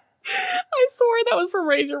 I swore that was from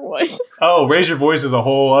Raise Your Voice. Oh, Raise Your Voice is a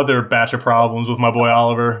whole other batch of problems with my boy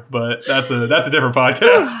Oliver, but that's a different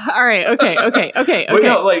podcast. All right, okay. But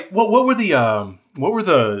no, like what were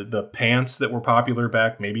the pants that were popular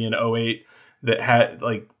back maybe in 2008 that had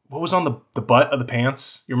like what was on the butt of the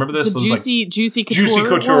pants? You remember this? The juicy couture. Juicy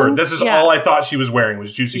couture. Ones? This is all I thought she was wearing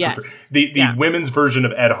was juicy couture. The Yeah. women's version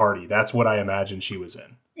of Ed Hardy. That's what I imagined she was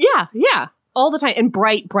in. Yeah. All the time. And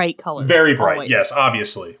bright colors. Very bright. Always. Yes,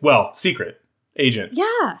 obviously. Well, secret. Agent.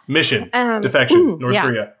 Yeah. Mission. Defection. North yeah.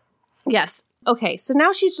 Korea. Yes. Okay, so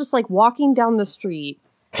now she's just like walking down the street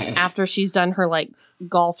after she's done her like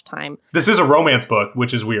golf time. This is a romance book,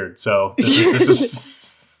 which is weird. So this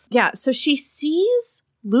is Yeah, so she sees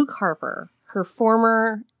Luke Harper, her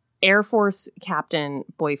former Air Force captain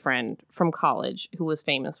boyfriend from college who was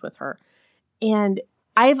famous with her. And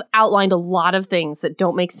I've outlined a lot of things that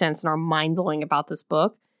don't make sense and are mind-blowing about this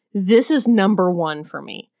book. This is number one for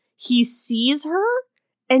me. He sees her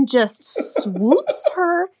and just swoops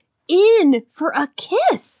her in for a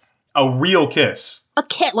kiss. a real kiss. A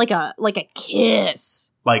kiss, like a kiss.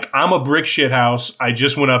 Like, I'm a brick shit house. I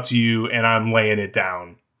just went up to you and I'm laying it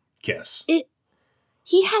down. Kiss.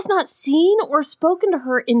 He has not seen or spoken to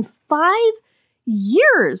her in 5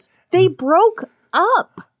 years. They broke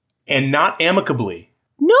up. And not amicably.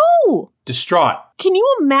 No. Distraught. Can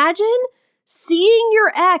you imagine seeing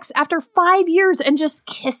your ex after 5 years and just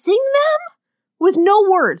kissing them? With no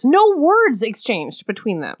words exchanged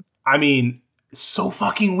between them. I mean, so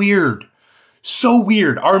fucking weird. So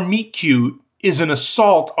weird. Our meet cute is an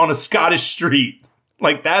assault on a Scottish street.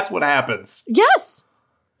 Like, that's what happens. Yes.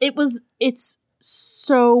 It's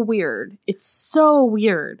so weird. It's so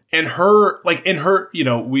weird. And her, like, in her, you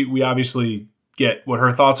know, we obviously get what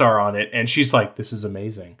her thoughts are on it. And she's like, this is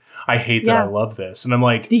amazing. I hate that I love this. And I'm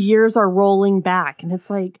like, the years are rolling back. And it's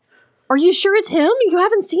like, are you sure it's him? You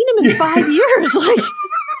haven't seen him in 5 years. Like,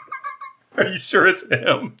 are you sure it's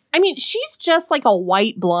him? I mean, she's just like a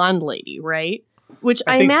white blonde lady, right? Which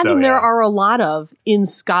I think imagine so, there yeah. are a lot of in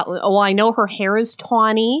Scotland. Oh, I know her hair is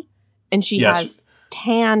tawny, and she has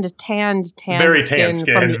tanned Very skin tan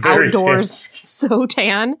skin. from the Very outdoors. tan. So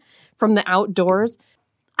tan from the outdoors.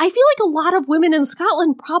 I feel like a lot of women in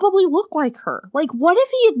Scotland probably look like her. Like, what if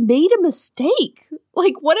he had made a mistake?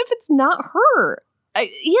 Like, what if it's not her?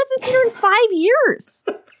 He hasn't seen her in 5 years.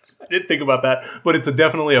 I didn't think about that, but it's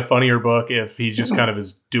definitely a funnier book if he just kind of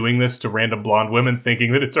is doing this to random blonde women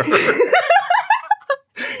thinking that it's her.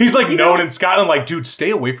 He's like known in Scotland, like, dude, stay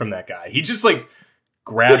away from that guy. He just like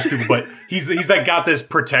grabs people, but he's like got this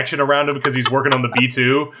protection around him because he's working on the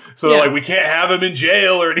B2. So they're like, we can't have him in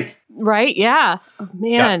jail or anything. Right? Yeah. Oh,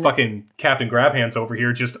 man. Got fucking Captain Grabhands over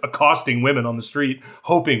here just accosting women on the street,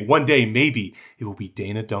 hoping one day maybe it will be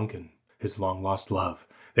Dana Duncan, his long lost love,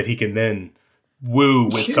 that he can then woo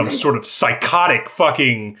with some sort of psychotic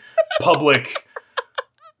fucking public,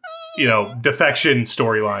 defection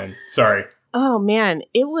storyline. Sorry. Oh man,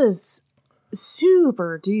 it was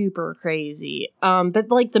super duper crazy. But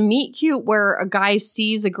like the meet cute where a guy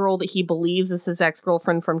sees a girl that he believes is his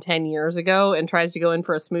ex-girlfriend from 10 years ago and tries to go in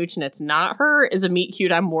for a smooch and it's not her is a meet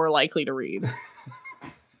cute I'm more likely to read.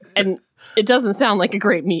 And it doesn't sound like a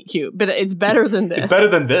great meet cute, but it's better than this. It's better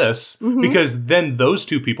than this because then those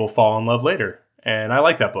two people fall in love later. And I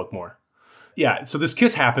like that book more. Yeah, so this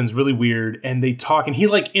kiss happens really weird and they talk and he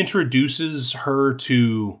like introduces her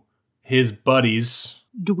to his buddies,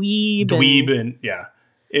 Dweeb, and yeah.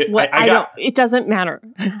 It doesn't matter.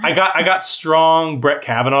 I got strong Brett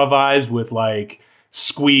Kavanaugh vibes with like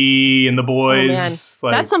Squee and the boys. Oh, man.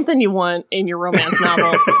 Like, that's something you want in your romance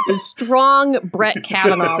novel. Is strong Brett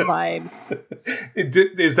Kavanaugh vibes.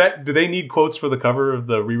 Do they need quotes for the cover of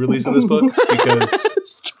the re-release of this book? Because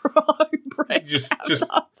strong Brett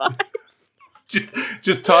Kavanaugh vibes.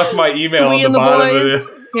 Just toss my email Squee on the bottom of it.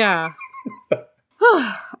 Yeah.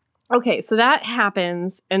 Okay, so that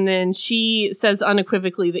happens, and then she says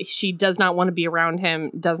unequivocally that she does not want to be around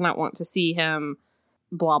him, does not want to see him,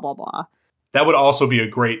 blah, blah, blah. That would also be a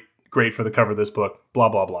great for the cover of this book, blah,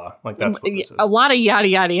 blah, blah. Like, that's what this is. A lot of yada,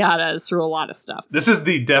 yada, yadas through a lot of stuff. This is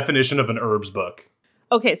the definition of an herbs book.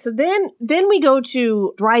 Okay, so then we go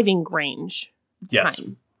to driving range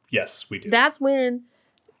time. Yes, we do. That's when,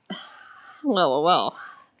 well.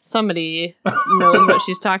 Somebody knows what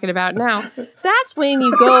she's talking about now. That's when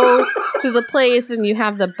you go to the place and you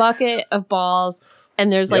have the bucket of balls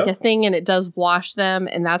and there's like a thing and it does wash them.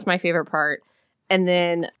 And that's my favorite part. And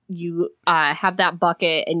then you have that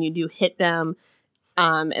bucket and you do hit them.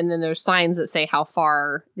 And then there's signs that say how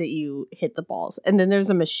far that you hit the balls. And then there's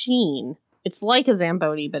a machine. It's like a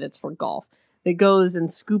Zamboni, but it's for golf. That goes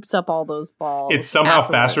and scoops up all those balls. It's somehow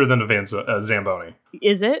faster than a Zamboni.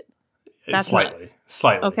 Is it? That's slightly.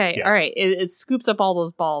 Okay, yes. All right. It scoops up all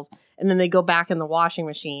those balls, and then they go back in the washing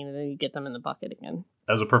machine, and then you get them in the bucket again.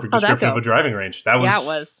 That was a perfect description of a driving range. That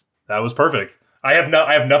was perfect. I have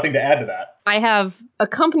nothing to add to that. I have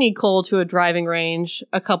accompanied Cole to a driving range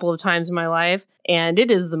a couple of times in my life, and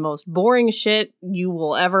it is the most boring shit you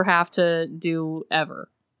will ever have to do ever.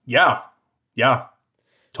 Yeah.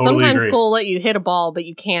 Totally Sometimes agree. Cole will let you hit a ball, but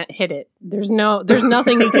you can't hit it. There's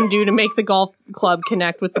nothing you can do to make the golf club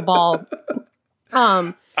connect with the ball.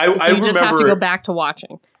 So you just have to go back to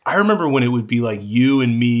watching. I remember when it would be like you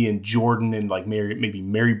and me and Jordan and like maybe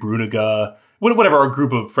Mary Bruniga, whatever our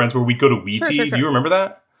group of friends where we'd go to Wee Tea. Sure. Do you remember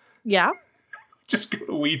that? Yeah. Just go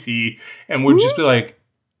to Wee Tea and we'd just be like,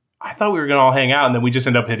 I thought we were going to all hang out, and then we just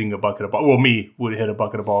end up hitting a bucket of balls. Well, me would hit a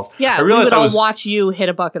bucket of balls. Yeah, I realized we would all watch you hit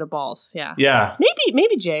a bucket of balls. Yeah. Yeah.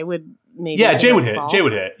 Maybe Jay would. Yeah, Jay would hit. Jay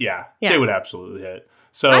would hit. Yeah. Jay would absolutely hit.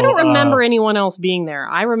 So I don't remember anyone else being there.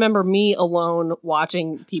 I remember me alone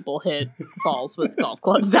watching people hit balls with golf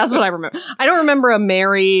clubs. That's what I remember. I don't remember a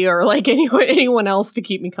Mary or like anyone else to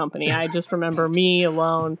keep me company. I just remember me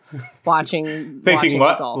alone watching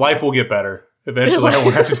golf. Life will get better. Eventually, I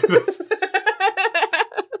won't have to do this.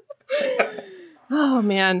 Oh,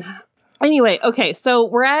 man. Anyway, okay, so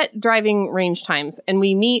we're at driving range times, and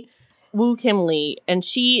we meet Woo Kim Lee, and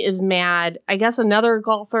she is mad. I guess another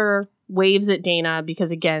golfer waves at Dana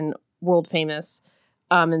because, again, world famous,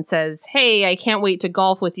 and says, hey, I can't wait to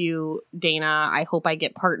golf with you, Dana. I hope I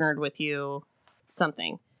get partnered with you,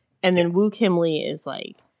 something. And then Woo Kim Lee is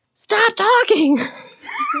like, stop talking! we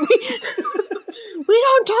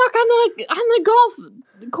don't talk on the golf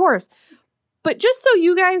course. But just so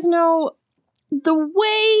you guys know, the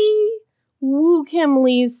way Woo Kim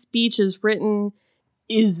Lee's speech is written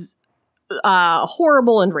is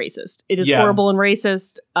horrible and racist. It is horrible and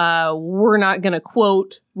racist. We're not going to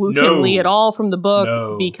quote Woo Kim Lee at all from the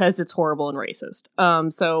book because it's horrible and racist.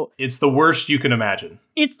 So it's the worst you can imagine.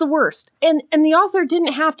 It's the worst. And the author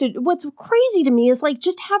didn't have to. What's crazy to me is like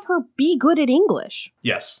just have her be good at English.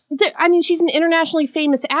 Yes. I mean, she's an internationally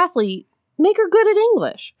famous athlete. Make her good at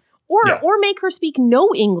English. Or make her speak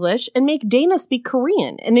no English and make Dana speak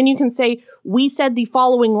Korean. And then you can say, we said the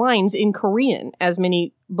following lines in Korean, as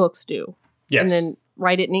many books do. Yes. And then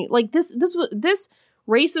write it in like this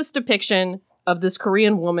racist depiction of this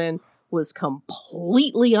Korean woman was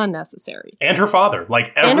completely unnecessary. And her father.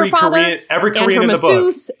 Like every Korean in the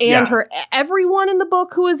masseuse, book. And her everyone in the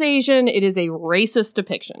book who is Asian, it is a racist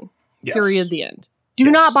depiction. Yes. Period. The end. Do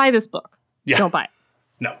not buy this book. Yeah. Don't buy it.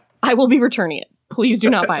 No. I will be returning it. Please do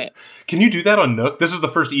not buy it. Can you do that on Nook? This is the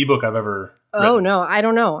first ebook I've ever written. Oh, no. I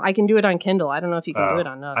don't know. I can do it on Kindle. I don't know if you can do it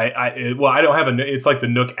on Nook. I don't have it's like the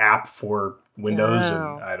Nook app for Windows,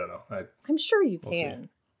 and I don't know. I'm sure you can.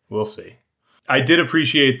 We'll see. I did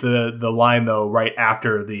appreciate the line, though, right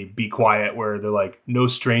after the be quiet, where they're like, no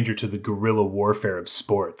stranger to the guerrilla warfare of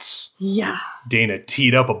sports. Yeah. Dana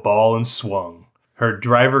teed up a ball and swung. Her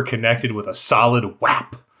driver connected with a solid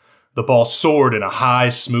whap. The ball soared in a high,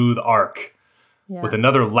 smooth arc. Yeah. With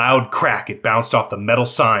another loud crack, it bounced off the metal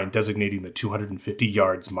sign designating the 250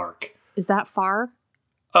 yards mark. Is that far?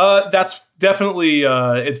 That's definitely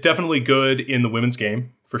it's definitely good in the women's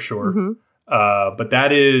game for sure. Mm-hmm. But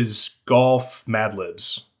that is golf Mad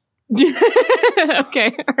Libs.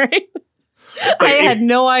 Okay, all right. I had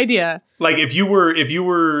no idea. Like if you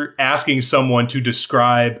were asking someone to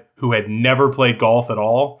describe who had never played golf at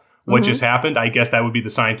all, what just happened, I guess that would be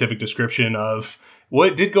the scientific description of, well,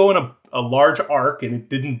 it did go in a large arc and it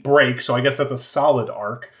didn't break, so I guess that's a solid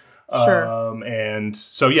arc. Sure. And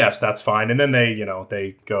so, yes, that's fine. And then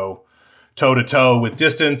they go toe-to-toe with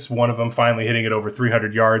distance, one of them finally hitting it over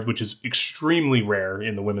 300 yards, which is extremely rare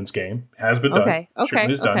in the women's game. Has been done. Okay.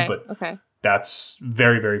 Certainly is done, but that's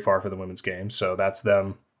very, very far for the women's game. So that's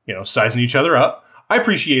them, sizing each other up. I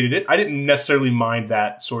appreciated it. I didn't necessarily mind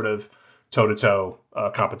that sort of toe-to-toe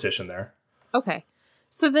competition there. Okay.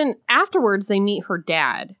 So then afterwards, they meet her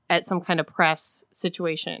dad at some kind of press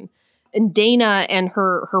situation. And Dana and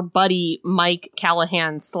her buddy, Mike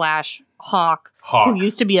Callahan / Hawk, who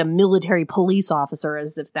used to be a military police officer,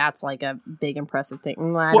 as if that's like a big impressive thing.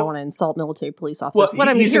 I don't want to insult military police officers. But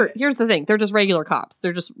I mean, here's the thing. They're just regular cops.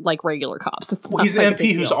 They're just like regular cops. It's not he's an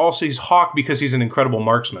MP he's Hawk because he's an incredible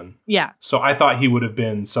marksman. Yeah. So I thought he would have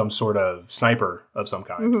been some sort of sniper of some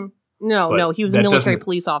kind. Mm-hmm. No, he was a military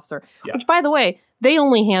police officer. Yeah. Which, by the way, they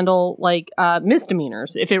only handle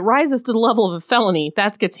misdemeanors. If it rises to the level of a felony,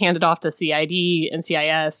 that gets handed off to CID and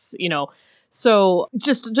CIS. So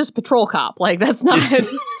just patrol cop. Like that's not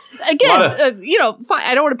again. Fine,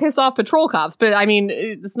 I don't want to piss off patrol cops, but I mean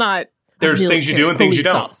it's not. There's things you do and things you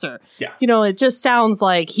don't. Officer. Yeah. It just sounds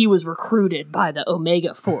like he was recruited by the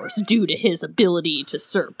Omega Force due to his ability to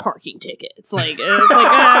serve parking tickets.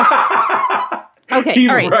 Okay, he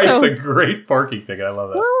all right. writes a great parking ticket. I love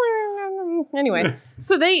that. Well, anyway,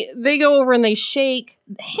 so they go over and they shake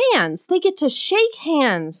hands. They get to shake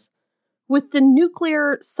hands with the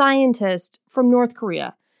nuclear scientist from North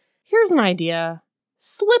Korea. Here's an idea.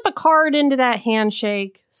 Slip a card into that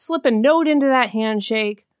handshake. Slip a note into that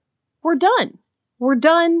handshake. We're done. We're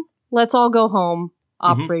done. Let's all go home.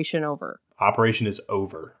 Operation over. Operation is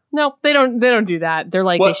over. No, they don't do that. They're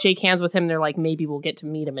like, they shake hands with him. They're like, maybe we'll get to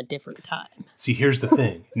meet him a different time. See, here's the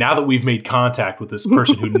thing. Now that we've made contact with this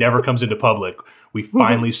person who never comes into public, we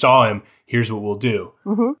finally saw him. Here's what we'll do.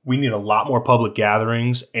 We need a lot more public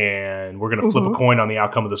gatherings, and we're going to flip a coin on the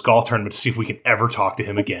outcome of this golf tournament to see if we can ever talk to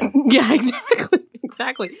him again. Yeah, exactly.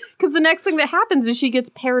 Exactly. Because the next thing that happens is she gets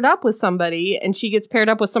paired up with somebody, and she gets paired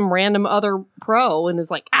up with some random other pro, and is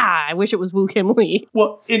like, I wish it was Woo Kim Lee.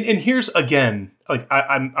 Well, and here's again, like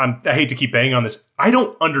I hate to keep banging on this. I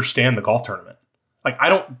don't understand the golf tournament. Like I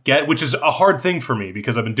don't get, which is a hard thing for me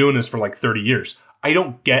because I've been doing this for like 30 years. I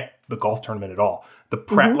don't get the golf tournament at all.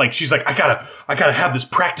 Like she's like, I gotta have this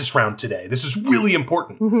practice round today. This is really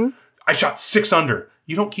important. I shot 6 under.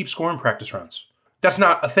 You don't keep scoring practice rounds. That's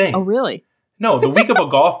not a thing. Oh, really? No, the week of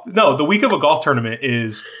a golf tournament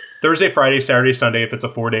is Thursday, Friday, Saturday, Sunday if it's a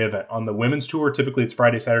 4-day event. On the women's tour, typically it's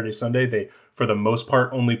Friday, Saturday, Sunday. They, for the most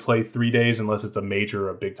part, only play 3 days unless it's a major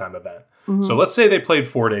or big time event. So let's say they played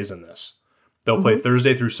 4 days in this. They'll play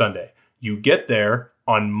Thursday through Sunday. You get there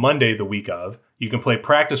on Monday the week of. You can play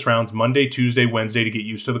practice rounds Monday, Tuesday, Wednesday to get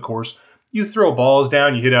used to the course. You throw balls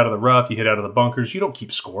down, you hit out of the rough, you hit out of the bunkers. You don't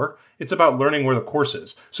keep score. It's about learning where the course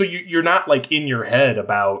is. So you're not like in your head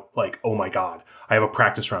about like, oh my God, I have a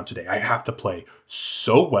practice round today. I have to play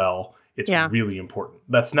so well. It's really important.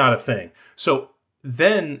 That's not a thing. So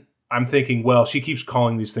then I'm thinking, well, she keeps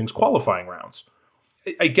calling these things qualifying rounds.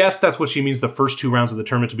 I guess that's what she means, the first 2 rounds of the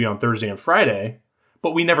tournament to be on Thursday and Friday,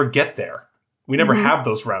 but we never get there. We never have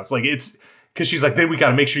those rounds. Like it's because she's like, then we got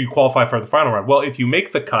to make sure you qualify for the final round. Well, if you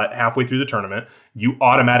make the cut halfway through the tournament, you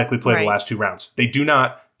automatically play the last 2 rounds. They do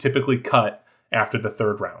not typically cut after the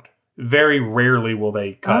 3rd round. Very rarely will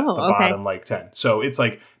they cut the bottom like 10. So it's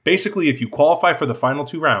like basically if you qualify for the final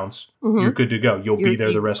 2 rounds, you're good to go. You'll be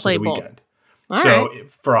there the rest of the weekend.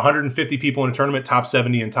 For 150 people in a tournament, top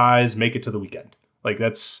 70 in ties, make it to the weekend. Like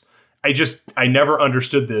that's, I never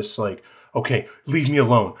understood this. Like, okay, leave me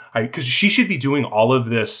alone. Because she should be doing all of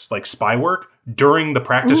this like spy work during the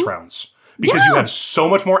practice rounds because you have so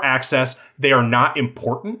much more access. They are not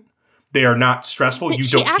important. They are not stressful. But you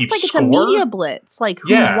don't keep score. It's a media blitz. Like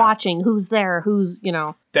who's watching, who's there, who's,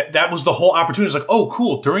 That was the whole opportunity. It's like, oh,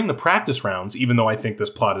 cool. During the practice rounds, even though I think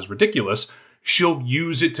this plot is ridiculous, she'll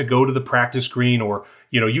use it to go to the practice green or,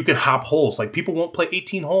 you can hop holes. Like people won't play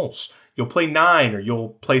 18 holes. You'll play 9 or you'll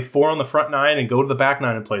play 4 on the front 9 and go to the back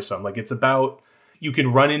 9 and play some. Like it's about, you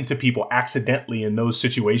can run into people accidentally in those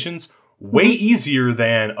situations way easier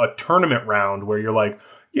than a tournament round where you're like,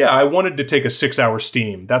 yeah, I wanted to take a 6-hour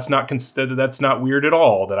steam. That's not weird at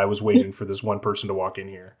all that I was waiting for this one person to walk in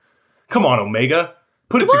here. Come on, Omega.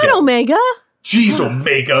 Put it together. Come on, Omega. Jeez,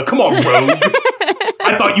 Omega. Come on, Rogue.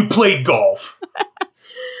 I thought you played golf.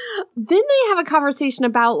 Then they have a conversation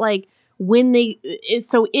about like, when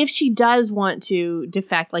so if she does want to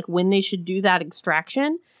defect, like when they should do that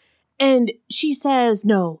extraction. And she says,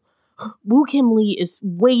 no, Woo Kim Lee is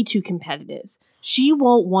way too competitive. She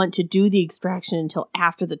won't want to do the extraction until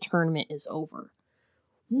after the tournament is over.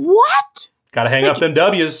 What? Gotta hang up them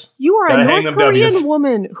W's. You are Gotta a North Korean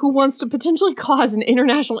woman who wants to potentially cause an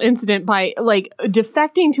international incident by, like,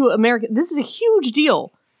 defecting to America. This is a huge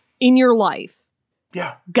deal in your life.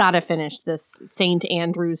 Yeah. Gotta finish this St.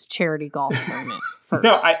 Andrews charity golf tournament first.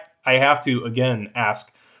 No, I have to, again,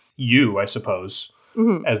 ask you, I suppose,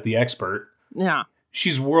 as the expert. Yeah.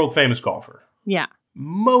 She's a world famous golfer. Yeah.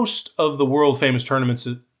 Most of the world famous tournaments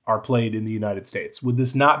are played in the United States. Would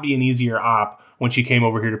this not be an easier op when she came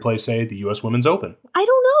over here to play, say, the U.S. Women's Open? I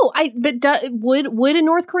don't know. Would a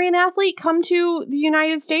North Korean athlete come to the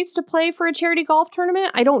United States to play for a charity golf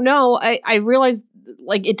tournament? I don't know. I realize,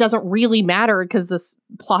 like, it doesn't really matter because this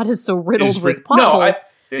plot is so riddled with plot holes.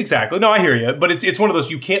 Exactly. No, I hear you. But it's one of those,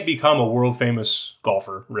 you can't become a world famous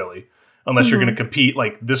golfer, really, unless you're going to compete.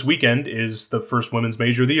 Like, this weekend is the first women's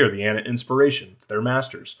major of the year, the Anna Inspiration. It's their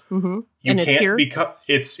Masters. You and can't it's here?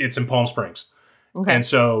 It's in Palm Springs. Okay. And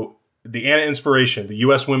so the Anna Inspiration, the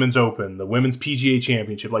U.S. Women's Open, the Women's PGA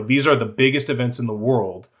Championship, like, these are the biggest events in the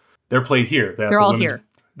world. They're played here. They're all here.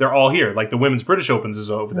 They're all here. Like, the Women's British Opens is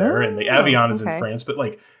over there, and the Evian is in France. But,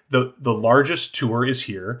 like, the largest tour is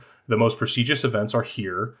here. The most prestigious events are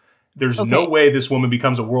here. There's no way this woman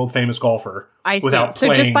becomes a world famous golfer without playing golf.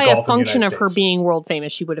 So just by a function of her being world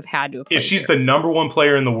famous, she would have had to have played If she's the number one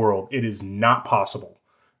player in the world, it is not possible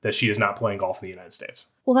that she is not playing golf in the United States.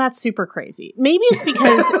 Well, that's super crazy. Maybe it's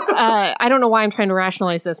because, I don't know why I'm trying to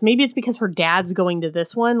rationalize this. Maybe it's because her dad's going to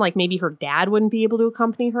this one. Like, maybe her dad wouldn't be able to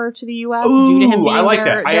accompany her to the U.S. due to him being I like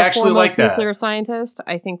that. I actually like that. Nuclear scientist.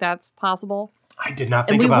 I think that's possible. I did not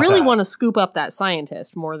think about that. And we really want to scoop up that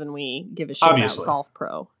scientist more than we give a shit about golf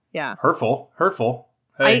pro. Yeah. Hurtful.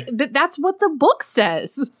 Hey. But that's what the book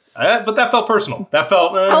says. But that felt personal. That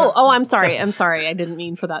felt. I'm sorry. I didn't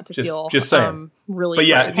mean for that to feel. Just saying. Really. But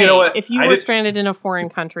yeah, you know what? If you were stranded in a foreign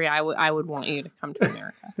country, I would want you to come to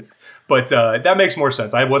America. But that makes more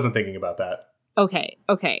sense. I wasn't thinking about that.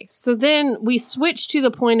 Okay. So then we switch to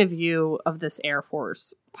the point of view of this Air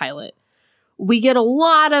Force pilot. We get a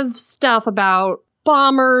lot of stuff about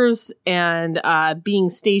bombers and being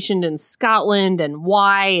stationed in Scotland and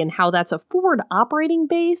why and how that's a forward operating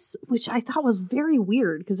base, which I thought was very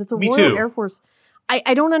weird because it's a Royal Air Force.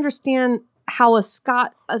 I don't understand how a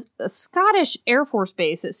Scottish Air Force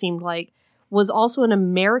base, it seemed like, was also an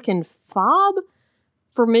American FOB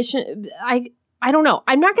for mission. I don't know.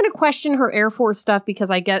 I'm not going to question her Air Force stuff because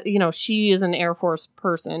I get, she is an Air Force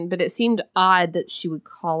person, but it seemed odd that she would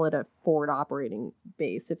call it a forward operating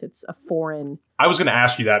base if it's a foreign. I was going to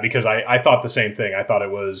ask you that because I thought the same thing. I thought it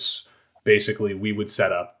was basically we would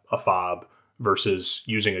set up a FOB versus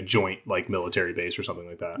using a joint like military base or something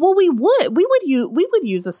like that. Well, we would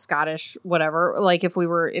use a Scottish whatever. Like if we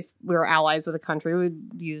were allies with a country, we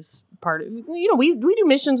would use part of, we do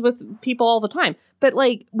missions with people all the time, but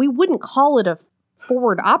like we wouldn't call it a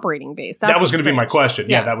forward operating base. That was going to be my question.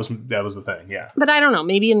 Yeah, that was the thing. Yeah. But I don't know.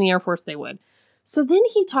 Maybe in the Air Force they would. So then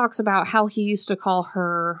he talks about how he used to call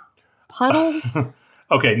her Puddles.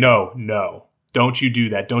 Okay, no. Don't you do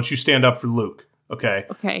that. Don't you stand up for Luke. Okay.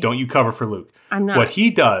 Don't you cover for Luke. I'm not. What he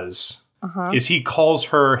does is he calls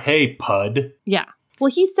her, "Hey, Pud." Yeah.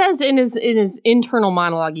 Well, he says in his internal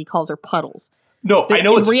monologue he calls her Puddles. No, but I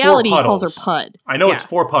know it's in reality for he calls Puddles. her Pud. I know it's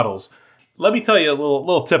for Puddles. Let me tell you a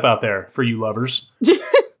little tip out there for you lovers.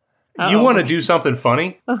 You want to do something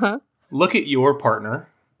funny? Look at your partner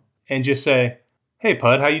and just say, "Hey,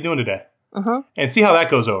 Pud, how you doing today?" And see how that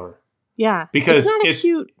goes over. Yeah. Because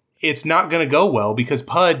cute. It's not going to go well because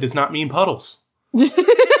Pud does not mean puddles.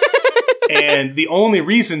 And the only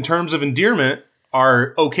reason terms of endearment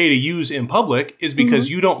are okay to use in public is because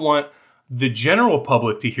you don't want the general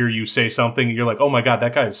public to hear you say something and you're like, "Oh my God,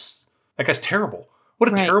 that guy's terrible.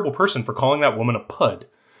 What a terrible person for calling that woman a Pud."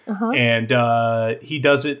 And he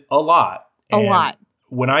does it a lot.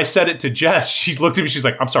 When I said it to Jess, she looked at me, she's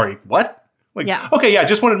like, "I'm sorry, what?" Like, okay, yeah,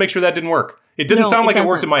 just wanted to make sure that didn't work. It didn't sound like it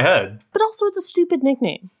worked in my head. But also it's a stupid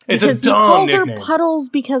nickname. It's a dumb nickname. He calls her Puddles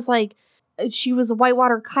because like she was a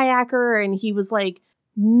whitewater kayaker and he was like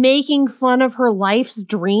making fun of her life's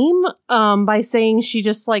dream by saying she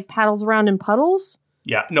just like paddles around in puddles.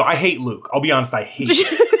 Yeah. No, I hate Luke. I'll be honest, I hate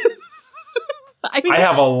him. I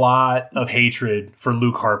have a lot of hatred for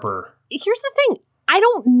Luke Harper. Here's the thing. I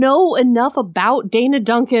don't know enough about Dana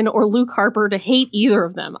Duncan or Luke Harper to hate either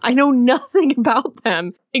of them. I know nothing about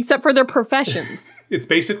them except for their professions. It's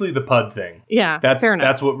basically the Pud thing. Yeah, fair enough.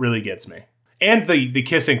 That's what really gets me. And the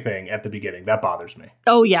kissing thing at the beginning, that bothers me.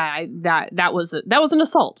 Oh yeah, that was an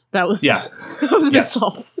assault. That was that was an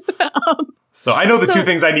assault. So I know the two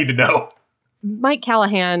things I need to know. Mike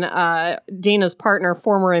Callahan, Dana's partner,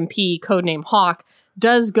 former MP, codename Hawk,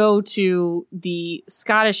 does go to the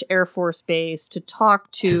Scottish Air Force Base to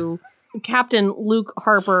talk to Captain Luke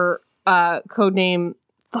Harper, codename,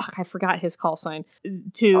 I forgot his call sign,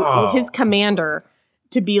 to his commander,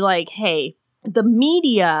 to be like, hey, the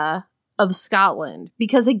media of Scotland,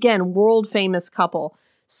 because again, world famous couple,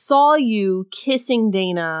 saw you kissing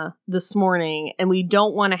Dana this morning, and we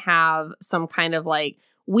don't want to have some kind of like,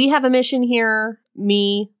 we have a mission here,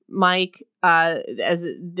 me, Mike, I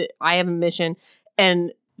have a mission,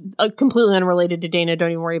 and completely unrelated to Dana,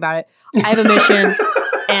 don't even worry about it. I have a mission,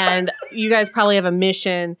 and you guys probably have a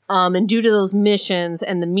mission, and due to those missions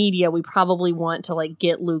and the media, we probably want to like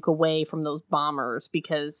get Luke away from those bombers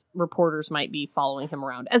because reporters might be following him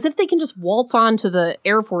around. As if they can just waltz onto the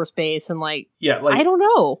Air Force Base and like I don't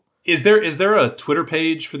know. Is there a Twitter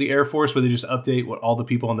page for the Air Force where they just update what all the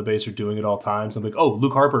people on the base are doing at all times? I'm like, oh,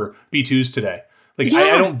 Luke Harper, B2s today. Like,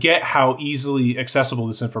 I don't get how easily accessible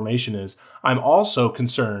this information is. I'm also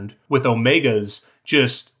concerned with Omegas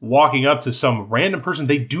just walking up to some random person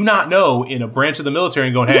they do not know in a branch of the military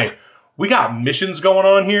and going, hey, we got missions going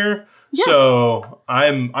on here. Yeah. So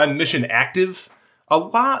I'm mission active. A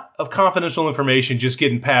lot of confidential information just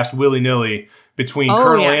getting passed willy-nilly between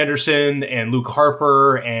Colonel Anderson and Luke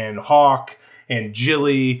Harper and Hawk and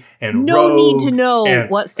Jilly and no need to know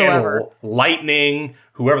whatsoever. And Lightning,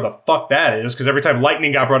 whoever the fuck that is, because every time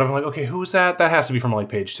Lightning got brought up, I'm like, okay, who is that? That has to be from like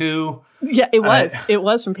page 2. Yeah, it was. It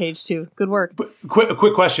was from page 2. Good work. But a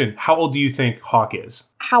quick question. How old do you think Hawk is?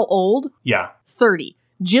 How old? Yeah. 30.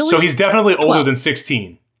 Jilly, so he's definitely 12. older than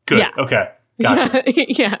 16. Good. Yeah. Okay. Gotcha.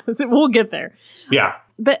 Yeah, we'll get there. Yeah.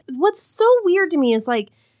 But what's so weird to me is like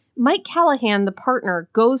Mike Callahan, the partner,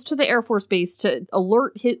 goes to the Air Force Base to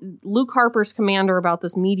alert Luke Harper's commander about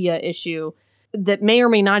this media issue that may or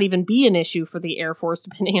may not even be an issue for the Air Force,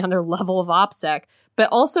 depending on their level of OPSEC. But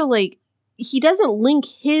also, like, he doesn't link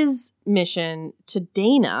his mission to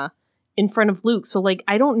Dana in front of Luke. So, like,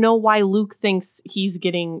 I don't know why Luke thinks he's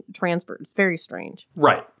getting transferred. It's very strange.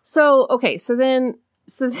 Right. So, okay, so then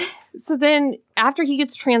after he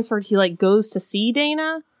gets transferred, he like goes to see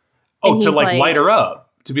Dana. Oh, to like light her up.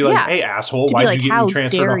 To be like, hey, asshole, why'd you get me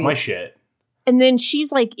transferred off my shit? And then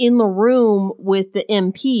she's like in the room with the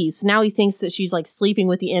MP. So now he thinks that she's like sleeping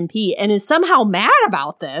with the MP and is somehow mad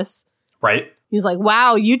about this. Right. He's like,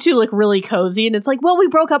 wow, you two look really cozy. And it's like, well, we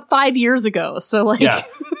broke up 5 years ago. So like, yeah,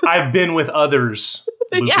 I've been with others.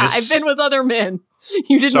 Lucas. Yeah, I've been with other men.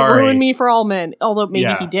 You didn't ruin me for all men. Although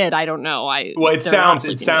maybe he did. I don't know. It sounds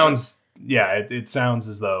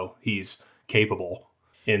as though he's capable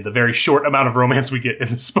in the very short amount of romance we get in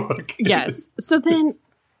this book. Yes. So then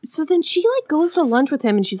she like goes to lunch with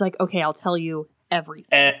him and she's like, okay, I'll tell you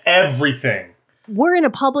everything. Everything. We're in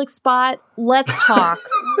a public spot. Let's talk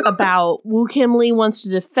about Woo Kim Lee wants to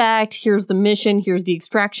defect. Here's the mission. Here's the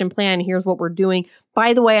extraction plan. Here's what we're doing.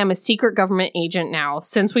 By the way, I'm a secret government agent now.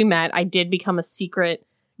 Since we met, I did become a secret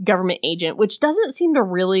government agent, which doesn't seem to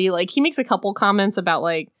really, like, he makes a couple comments about,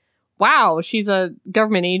 like, wow, she's a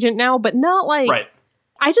government agent now, but not like, right.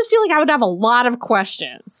 I just feel like I would have a lot of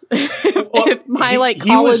questions if my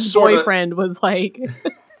college boyfriend was like,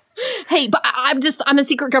 hey, but I'm a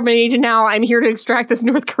secret government agent now. I'm here to extract this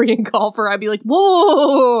North Korean golfer. I'd be like,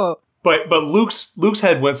 whoa. But Luke's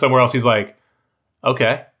head went somewhere else. He's like,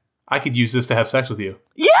 okay, I could use this to have sex with you.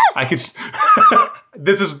 Yes. I could.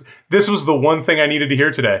 This was the one thing I needed to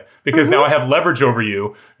hear today, because now I have leverage over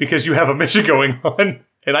you because you have a mission going on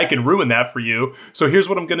and I can ruin that for you. So here's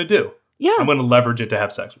what I'm going to do. Yeah. I'm going to leverage it to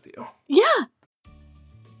have sex with you. Yeah.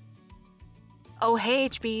 Oh, hey,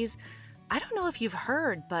 HBs. I don't know if you've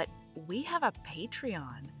heard, but we have a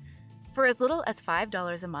Patreon. For as little as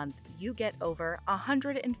 $5 a month, you get over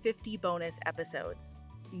 150 bonus episodes,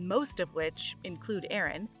 most of which include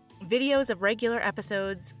Aaron, videos of regular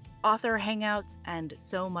episodes, author hangouts, and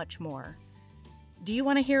so much more. Do you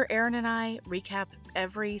want to hear Aaron and I recap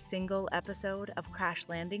every single episode of Crash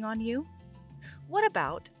Landing on You? What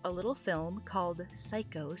about a little film called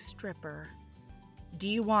Psycho Stripper? Do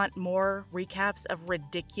you want more recaps of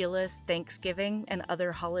ridiculous Thanksgiving and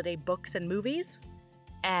other holiday books and movies?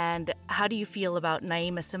 And how do you feel about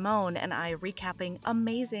Naima Simone and I recapping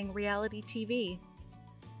amazing reality TV?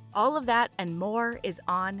 All of that and more is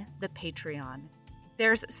on the Patreon.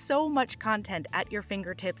 There's so much content at your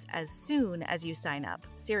fingertips as soon as you sign up.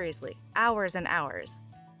 Seriously, hours and hours.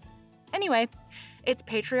 Anyway, it's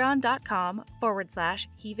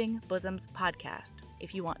patreon.com/Heaving Bosoms Podcast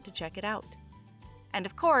if you want to check it out. And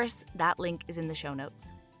of course, that link is in the show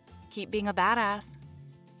notes. Keep being a badass.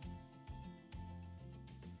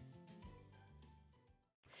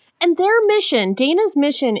 And their mission, Dana's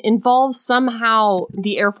mission, involves somehow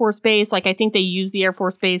the Air Force Base. Like, I think they use the Air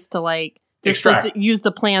Force Base to, like, they're supposed to use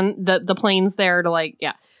the planes there to, like,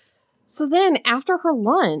 yeah. So then, after her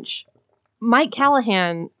lunch, Mike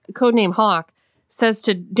Callahan, codename Hawk, says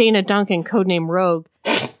to Dana Duncan, codename Rogue,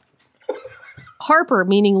 Harper,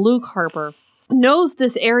 meaning Luke Harper, knows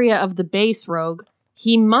this area of the base, Rogue.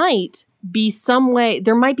 He might be some way,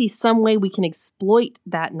 there might be some way we can exploit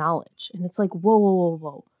that knowledge. And it's like,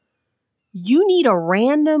 whoa. You need a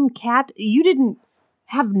random you didn't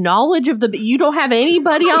have knowledge of you don't have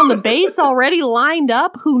anybody on the base already lined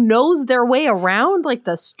up who knows their way around, like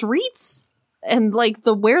the streets and like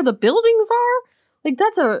where the buildings are? Like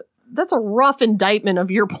that's a rough indictment of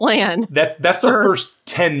your plan. That's the first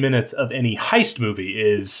 10 minutes of any heist movie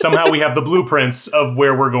is somehow we have the blueprints of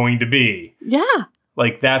where we're going to be. Yeah.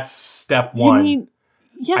 Like that's step one.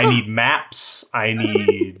 I need maps. I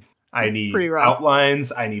need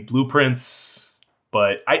outlines. I need blueprints.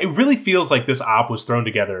 But it really feels like this op was thrown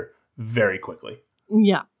together very quickly.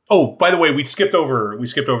 Yeah. Oh, by the way, we skipped over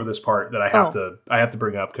this part that I have to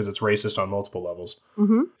bring up because it's racist on multiple levels.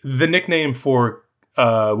 Mm-hmm. The nickname for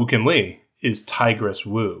Woo-Kim Lee is Tigress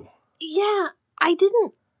Wu. Yeah,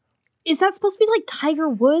 is that supposed to be like Tiger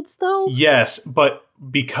Woods though? Yes, but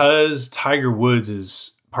because Tiger Woods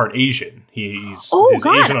is part Asian, he's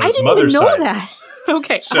Asian on his mother's side. I didn't even know that.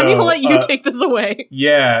 Okay, so, I'm gonna let you take this away.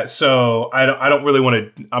 Yeah, so I don't really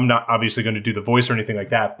want to. I'm not obviously going to do the voice or anything like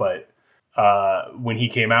that, but when he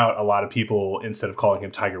came out, a lot of people, instead of calling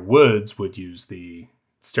him Tiger Woods, would use the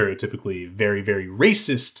stereotypically very, very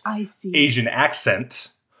racist Asian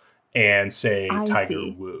accent and say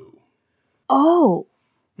Tiger Wu. Oh.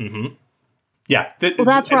 Mm-hmm. Yeah. Well,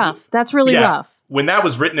 that's rough. That's really rough. When that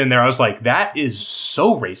was written in there, I was like, that is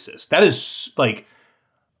so racist. That is like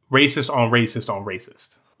racist on racist on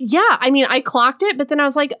racist. Yeah. I mean, I clocked it, but then I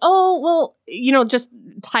was like, oh, well, just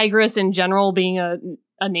Tigress in general being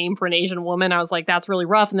a name for an Asian woman, I was like, that's really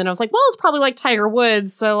rough. And then I was like, well, it's probably like Tiger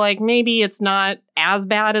Woods, so like maybe it's not as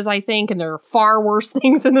bad as I think, and there are far worse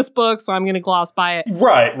things in this book, so I'm going to gloss by it.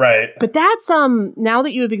 Right. But that's now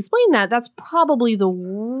that you have explained that, that's probably the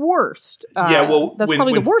worst. That's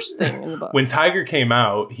probably the worst thing in the book. When Tiger came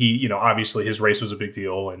out, he, obviously his race was a big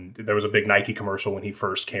deal, and there was a big Nike commercial when he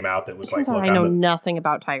first came out that was like, look, I know nothing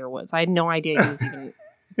about Tiger Woods. I had no idea he was even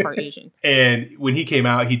part Asian. And when he came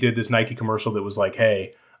out, he did this Nike commercial that was like,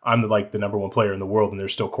 hey, I'm the number one player in the world, and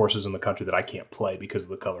there's still courses in the country that I can't play because of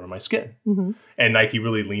the color of my skin. Mm-hmm. And Nike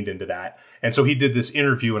really leaned into that. And so he did this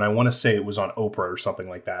interview, and I want to say it was on Oprah or something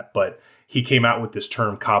like that, but he came out with this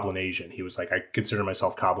term Coblinasian. He was like, I consider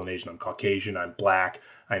myself Coblinasian. I'm Caucasian, I'm Black,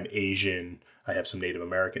 I'm Asian, I have some Native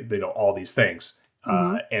American, all these things.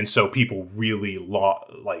 Mm-hmm. And so people really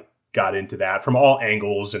got into that from all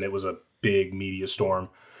angles, and it was a big media storm.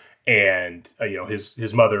 And,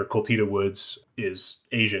 his mother, Coltita Woods, is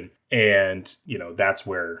Asian. And, that's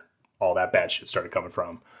where all that bad shit started coming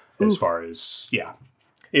from. As far as,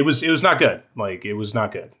 it was not good. Like, it was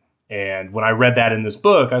not good. And when I read that in this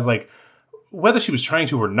book, I was like, whether she was trying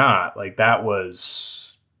to or not, like, that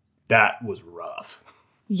was rough.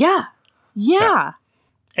 Yeah.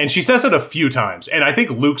 And she says it a few times. And I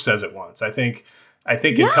think Luke says it once. I think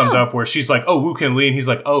it comes up where she's like, oh, Woo-Kim Lee. And he's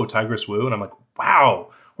like, oh, Tigress Wu. And I'm like,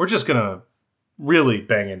 wow. We're just gonna really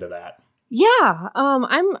bang into that. Yeah,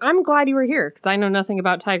 I'm glad you were here because I know nothing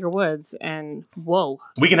about Tiger Woods, and whoa,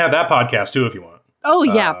 we can have that podcast too if you want. Oh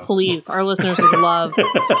yeah, please. Our listeners would love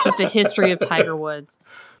just a history of Tiger Woods.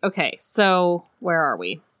 Okay, so where are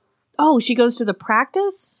we? Oh, she goes to the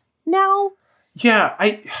practice now? Yeah,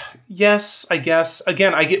 I guess.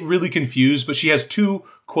 Again, I get really confused, but she has 2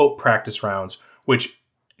 quote practice rounds, which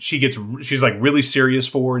she's like really serious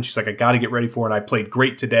for, and she's like, I got to get ready for it. And I played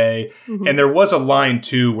great today. Mm-hmm. And there was a line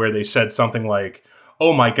too where they said something like,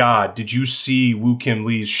 oh my God, did you see Woo-Kim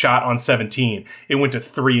Lee's shot on 17? It went to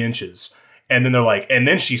 3 inches. And then they're like, and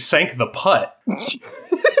then she sank the putt.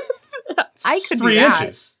 I could 3 do that.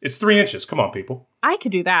 inches. It's 3 inches. Come on, people. I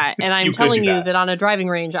could do that. And I'm telling you that on a driving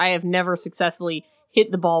range, I have never successfully hit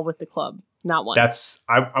the ball with the club. Not once.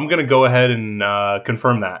 I'm going to go ahead and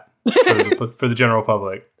confirm that. For the general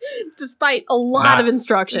public, despite a lot of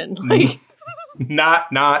instruction, like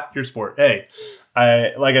not your sport. Hey,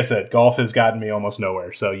 like I said, golf has gotten me almost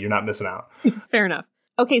nowhere, so you're not missing out. Fair enough.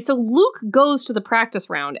 Okay, so Luke goes to the practice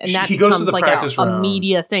round, and that becomes like a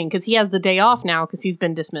media thing because he has the day off now because he's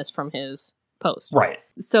been dismissed from his post. Right.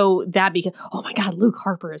 So that became, oh my God, Luke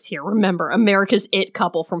Harper is here. Remember, America's It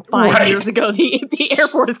couple from 5 years ago, the Air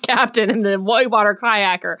Force captain and the whitewater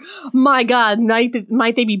kayaker. My God,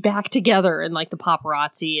 might they be back together? And like the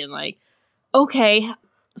paparazzi and like, okay.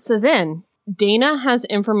 So then Dana has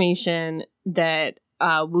information that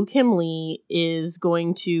Woo Kim Lee is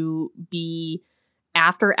going to be,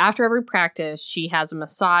 after every practice, she has a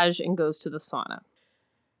massage and goes to the sauna.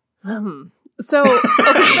 So,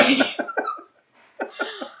 okay.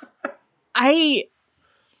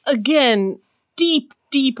 Again, deep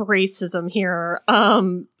racism here.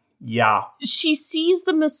 Yeah. She sees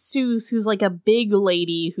the masseuse, who's like a big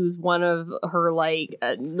lady, who's one of her like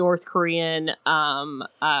North Korean,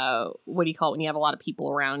 what do you call it when you have a lot of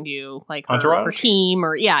people around you? Like her team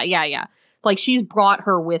or yeah. Like she's brought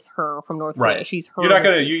her with her from North Korea. She's her.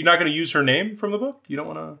 You're not gonna use her name from the book? You don't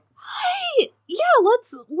wanna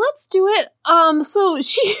let's do it. So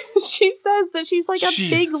she says that she's like a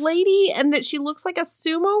big lady and that she looks like a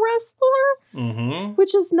sumo wrestler,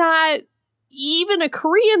 which is not even a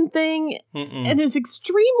Korean thing and is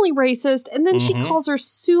extremely racist. And then she calls her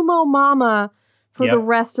sumo mama for the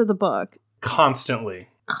rest of the book. Constantly.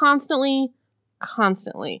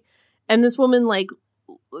 And this woman like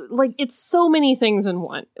it's so many things in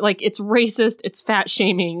one. Like it's racist, it's fat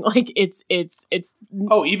shaming, like it's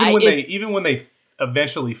even when they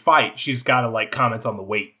eventually fight, she's got to like comment on the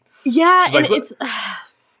weight. Yeah, she's and like, it's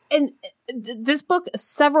and this book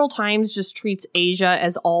several times just treats Asia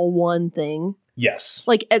as all one thing. Yes.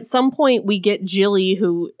 Like at some point we get Jilly,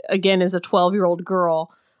 who again is a 12-year-old girl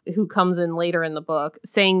who comes in later in the book,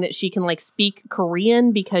 saying that she can like speak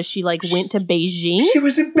Korean because she like went to Beijing. She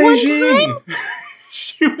was in Beijing.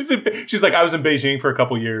 She's like, I was in Beijing for a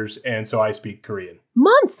couple years, and so I speak Korean.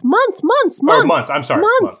 Months. I'm sorry.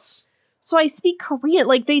 Months. So I speak Korean.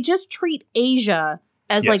 Like, they just treat Asia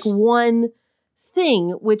as, like, one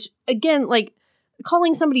thing, which, again, like,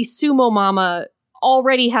 calling somebody sumo mama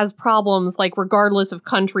already has problems, like, regardless of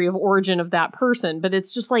country of origin of that person. But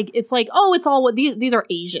it's just, like, oh, it's all what these are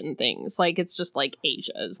Asian things. Like, it's just, like,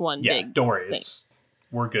 Asia is one big don't worry. thing.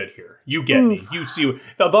 We're good here. You get me. You see.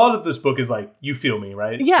 The thought of this book is like, you feel me,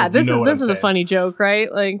 right? Yeah, like, this is a funny joke,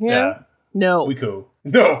 right? Like, yeah. No. We cool.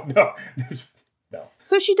 No.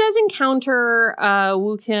 So she does encounter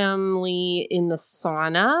Woo Kim Lee in the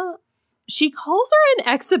sauna. She calls her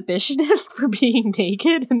an exhibitionist for being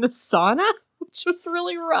naked in the sauna, which was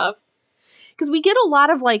really rough. Because we get a lot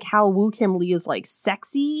of like how Woo Kim Lee is like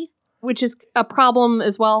sexy, which is a problem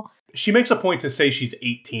as well. She makes a point to say she's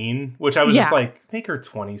 18, which I was just like, make her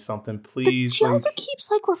 20-something, please. But she also keeps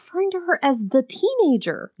like referring to her as the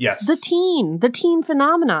teenager. Yes. The teen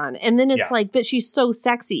phenomenon. And then it's like, but she's so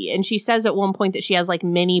sexy. And she says at one point that she has like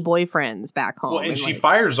many boyfriends back home. Well, and she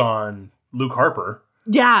fires on Luke Harper.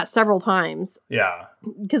 Yeah, several times. Yeah.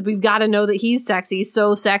 Because we've got to know that he's sexy,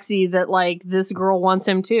 so sexy that like this girl wants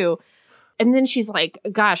him too. And then she's like,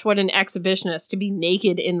 gosh, what an exhibitionist to be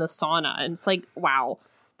naked in the sauna. And it's like, wow.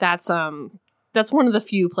 That's one of the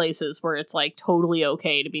few places where it's like totally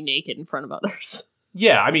okay to be naked in front of others.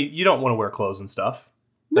 Yeah, I mean, you don't want to wear clothes and stuff.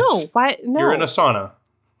 No, why? No, you're in a sauna.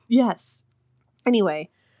 Yes. Anyway,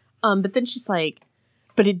 but then she's like,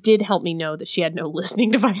 but it did help me know that she had no listening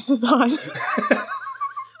devices on.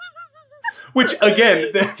 Which again,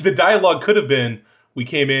 the dialogue could have been, we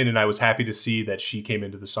came in and I was happy to see that she came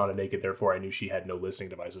into the sauna naked, therefore I knew she had no listening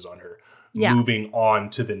devices on her. Yeah. Moving on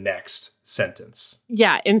to the next sentence.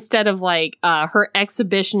 Yeah, instead of like her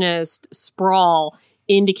exhibitionist sprawl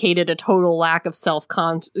indicated a total lack of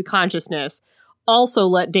self-consciousness. Also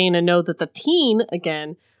let Dana know that the teen,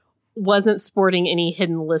 again, wasn't sporting any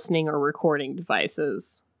hidden listening or recording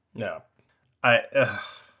devices. No.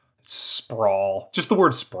 Sprawl. Just the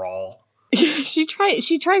word sprawl. She tries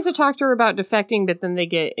to talk to her about defecting, but then they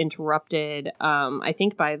get interrupted, I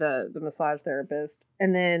think by the massage therapist.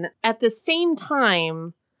 And then at the same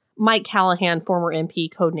time, Mike Callahan, former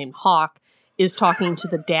MP, codenamed Hawk, is talking to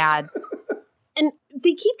the dad. And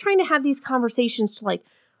they keep trying to have these conversations to like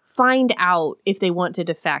find out if they want to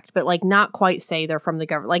defect, but like not quite say they're from the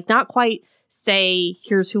government, like not quite say,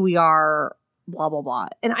 here's who we are, blah, blah, blah.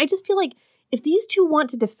 And I just feel like if these two want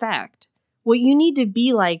to defect, what you need to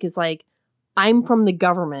be like is like, I'm from the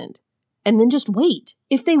government, and then just wait.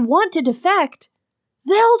 If they want to defect,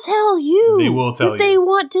 they'll tell you. They will tell you. If they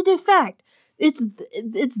want to defect. It's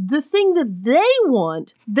the thing that they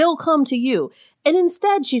want, they'll come to you. And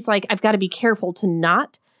instead, she's like, I've got to be careful to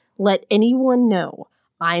not let anyone know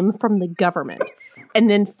I'm from the government, and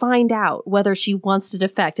then find out whether she wants to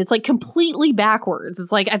defect. It's like completely backwards.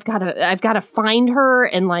 It's like I've got to find her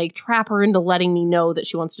and like trap her into letting me know that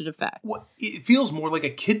she wants to defect. Well, it feels more like a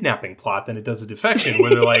kidnapping plot than it does a defection,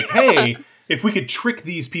 where they're like, hey, if we could trick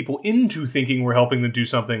these people into thinking we're helping them do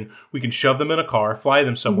something, we can shove them in a car, fly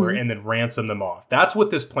them somewhere, and then ransom them off. That's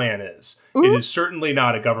what this plan is. It is certainly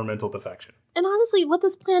not a governmental defection. And honestly, what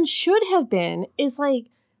this plan should have been is like,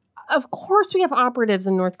 of course we have operatives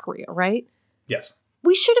in North Korea, right? Yes.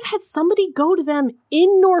 We should have had somebody go to them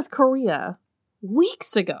in North Korea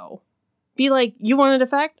weeks ago. Be like, you want to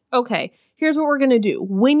defect? Okay, here's what we're going to do.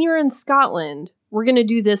 When you're in Scotland, we're going to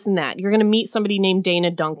do this and that. You're going to meet somebody named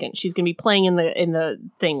Dana Duncan. She's going to be playing in the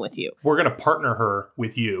thing with you. We're going to partner her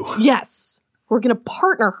with you. Yes. We're going to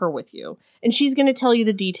partner her with you. And she's going to tell you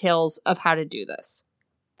the details of how to do this.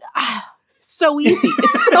 So easy.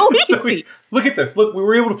 It's so easy. Look at this. Look, we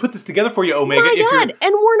were able to put this together for you, Omega. My God,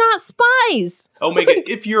 and we're not spies.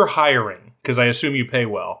 Omega, if you're hiring, because I assume you pay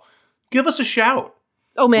well, give us a shout.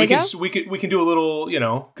 Omega? We can do a little,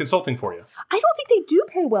 consulting for you. I don't think they do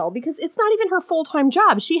pay well because it's not even her full-time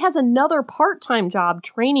job. She has another part-time job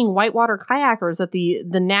training whitewater kayakers at the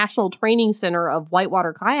National Training Center of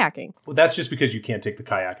Whitewater Kayaking. Well, that's just because you can't take the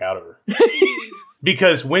kayak out of her.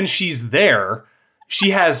 Because when she's there,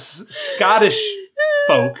 she has Scottish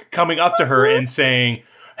folk coming up to her and saying,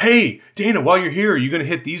 hey, Dana, while you're here, are you going to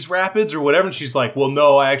hit these rapids or whatever? And she's like, well,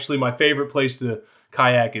 no, actually, my favorite place to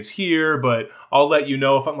kayak is here, but I'll let you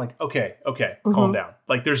know if I'm like, okay, calm down.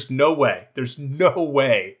 Like, there's no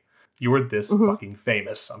way you're this fucking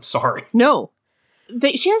famous. I'm sorry. No.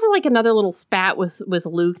 She has like another little spat with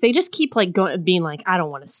Luke. They just keep like being like, I don't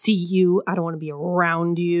want to see you. I don't want to be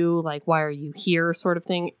around you. Like, why are you here? Sort of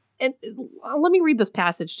thing. And let me read this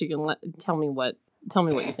passage to you and tell me what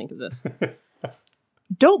you think of this.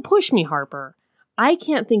 Don't push me, Harper. I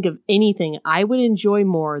can't think of anything I would enjoy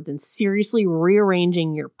more than seriously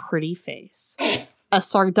rearranging your pretty face. A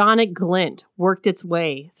sardonic glint worked its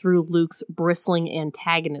way through Luke's bristling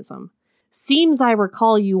antagonism. Seems I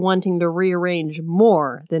recall you wanting to rearrange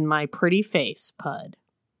more than my pretty face, Pud.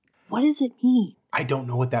 What does it mean? I don't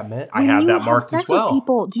know what that meant. I have that marked as well. With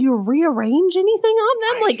people, do you rearrange anything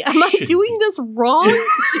on them? Am I doing this wrong?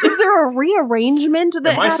 Is there a rearrangement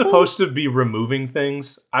that happens? Am I supposed to be removing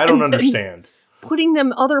things? I don't understand. Putting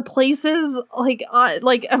them other places?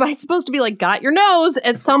 Am I supposed to be like, got your nose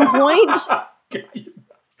at some point?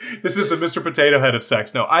 This is the Mr. Potato Head of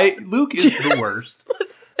sex. No, Luke is the worst.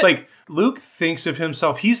 Luke thinks of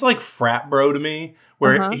himself, he's like frat bro to me,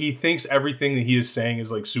 where he thinks everything that he is saying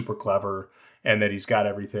is like super clever and that he's got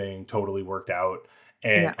everything totally worked out.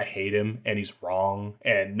 And I hate him and he's wrong.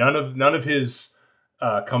 And none of his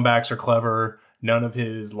comebacks are clever. None of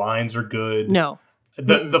his lines are good. No.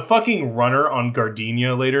 The fucking runner on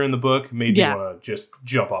Gardenia later in the book made me want to just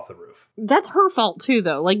jump off the roof. That's her fault too,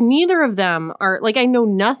 though. Like, neither of them are, like, I know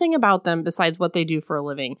nothing about them besides what they do for a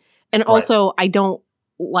living. And also, I don't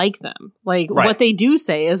like them. Like, what they do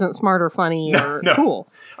say isn't smart or funny or cool.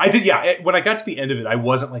 I did, when I got to the end of it, I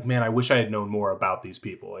wasn't like, man, I wish I had known more about these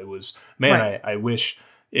people. It was, man, I wish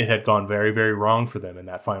it had gone very, very wrong for them in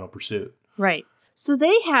that final pursuit. Right. So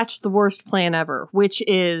they hatched the worst plan ever, which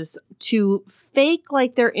is to fake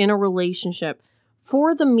like they're in a relationship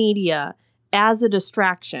for the media as a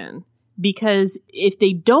distraction. Because if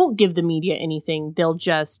they don't give the media anything, they'll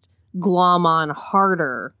just glom on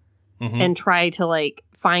harder and try to like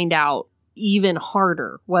find out even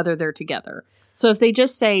harder whether they're together. So if they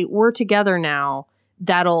just say, we're together now,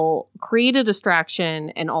 that'll create a distraction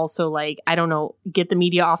and also like, I don't know, get the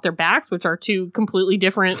media off their backs, which are two completely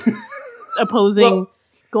different opposing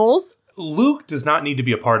goals. Luke does not need to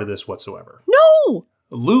be a part of this whatsoever. No!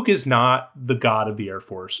 Luke is not the god of the Air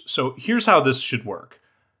Force. So here's how this should work.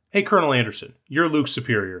 Hey, Colonel Anderson, you're Luke's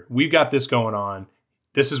superior. We've got this going on.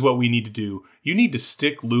 This is what we need to do. You need to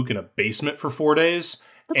stick Luke in a basement for 4 days.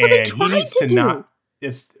 That's what they tried to do.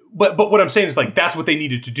 But what I'm saying is like that's what they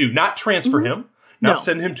needed to do. Not transfer him, not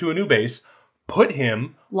send him to a new base. Put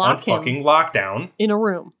him on fucking lockdown. In a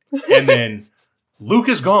room. And then Luke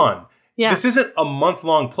is gone. Yeah. This isn't a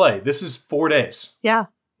month-long play. This is 4 days. Yeah.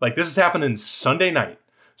 Like this is happening Sunday night.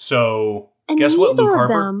 So guess what, Luke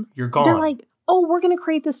Harper? You're gone. They're like, oh, we're going to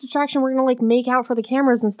create this distraction. We're going to like make out for the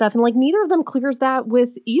cameras and stuff. And like neither of them clears that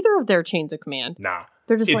with either of their chains of command. Nah.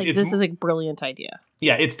 They're just this is a brilliant idea.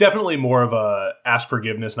 Yeah, it's definitely more of a ask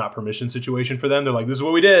forgiveness, not permission situation for them. They're like, this is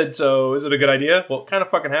what we did. So is it a good idea? Well, it kind of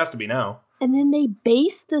fucking has to be now. And then they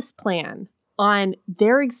base this plan on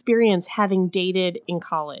their experience having dated in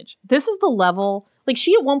college. This is the level. Like,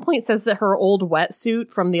 she at one point says that her old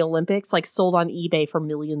wetsuit from the Olympics, like, sold on eBay for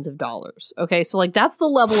millions of dollars. Okay, so, like, that's the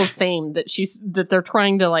level of fame that they're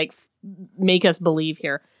trying to, like, make us believe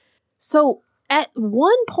here. So, at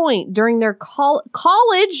one point during their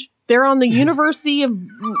college, they're on the University of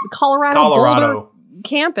Colorado Boulder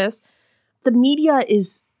campus, the media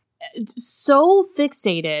is so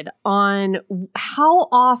fixated on how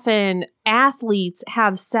often athletes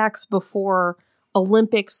have sex before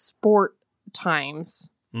Olympic sport times.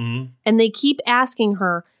 Mm-hmm. And they keep asking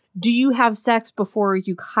her, do you have sex before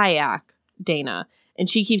you kayak, Dana? And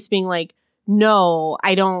she keeps being like, no,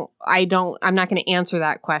 I'm not going to answer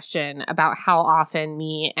that question about how often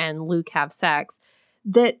me and Luke have sex.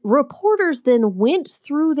 That reporters then went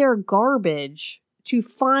through their garbage to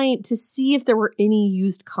see if there were any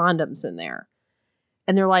used condoms in there.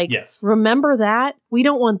 And they're like, yes. Remember that? We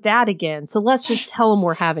don't want that again. So let's just tell them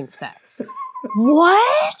we're having sex.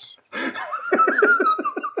 What?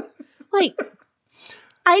 Like,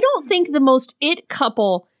 I don't think the most it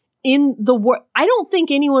couple in the world, I don't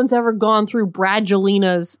think anyone's ever gone through Brad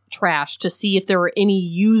Jelina's trash to see if there were any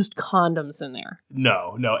used condoms in there.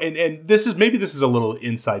 No. And this is a little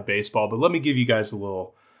inside baseball, but let me give you guys a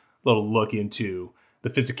little look into the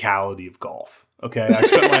physicality of golf. Okay. I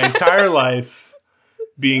spent my entire life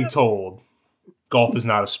being told golf is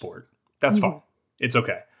not a sport. That's fine. It's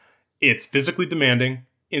okay. It's physically demanding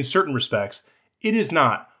in certain respects. It is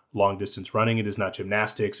not long distance running. It is not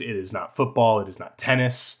gymnastics. It is not football. It is not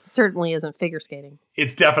tennis. Certainly isn't figure skating.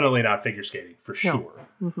 It's definitely not figure skating for sure.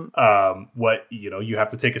 No. Mm-hmm. You have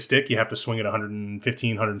to take a stick, you have to swing at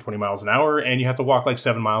 115, 120 miles an hour, and you have to walk like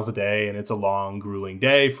 7 miles a day, and it's a long, grueling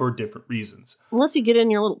day for different reasons. Unless you get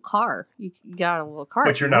in your little car. You got a little car.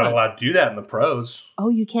 But you're not allowed to do that in the pros. Oh,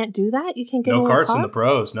 you can't do that? You can't get in a little car? No carts in the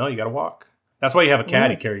pros. No, you got to walk. That's why you have a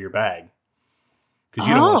caddy carry your bag. Because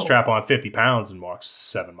you don't want to strap on 50 pounds and walk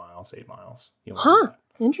 7 miles, 8 miles.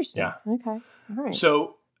 Interesting. Yeah. Okay. All right.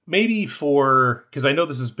 So maybe because I know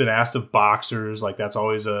this has been asked of boxers, like that's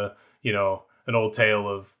always an old tale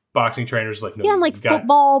of boxing trainers, like, no, yeah, and like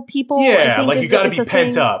football people. Yeah, like you got to be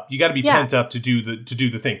pent up. You got to be pent up to do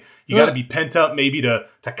the thing. You got to be pent up maybe to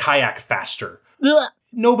kayak faster.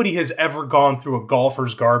 Nobody has ever gone through a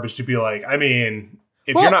golfer's garbage to be like, I mean,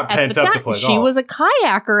 if you're not pent up to play golf. She was a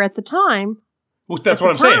kayaker at the time. Well, that's what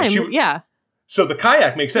I'm saying. Yeah. So the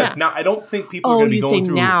kayak makes sense. Yeah. Now, I don't think people are going to be going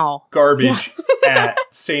through garbage at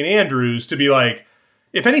St. Andrews to be like,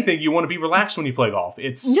 if anything, you want to be relaxed when you play golf.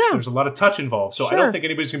 There's a lot of touch involved. So I don't think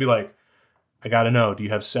anybody's going to be like, I got to know, do you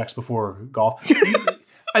have sex before golf?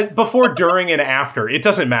 Before, during, and after. It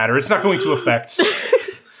doesn't matter. It's not going to affect.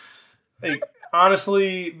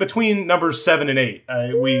 Honestly, between numbers 7 and 8,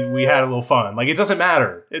 we had a little fun. Like, it doesn't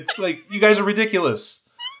matter. It's like, you guys are ridiculous.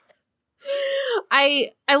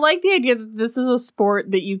 I like the idea that this is a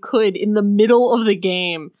sport that you could, in the middle of the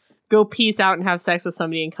game, go peace out and have sex with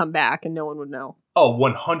somebody and come back and no one would know. Oh,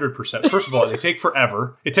 100%. First of all, they take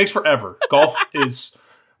forever. It takes forever. Golf is,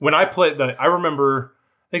 when I played, I remember,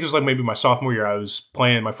 I think it was like maybe my sophomore year, I was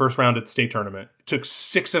playing my first round at the state tournament. It took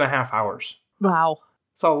 6.5 hours. Wow.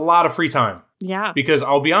 It's a lot of free time. Yeah. Because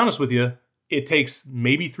I'll be honest with you, it takes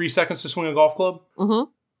maybe 3 seconds to swing a golf club.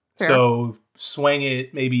 Mm-hmm. Fair. So swing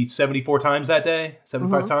it maybe 74 times that day,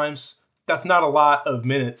 75 times. That's not a lot of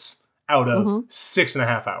minutes out of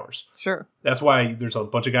 6.5 hours. Sure. That's why there's a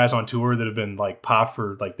bunch of guys on tour that have been like popped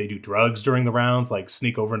for, like, they do drugs during the rounds, like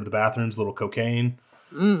sneak over into the bathrooms, little cocaine.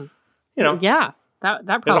 You know. Yeah. That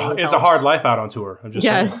probably it's a hard life out on tour. I'm just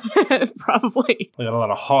saying. Probably. We got a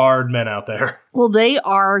lot of hard men out there. Well, they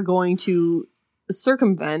are going to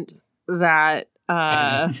circumvent that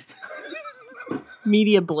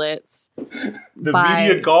media blitz.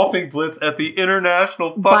 Media golfing blitz at the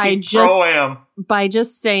international fucking Pro-Am. By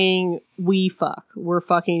just saying, we fuck. We're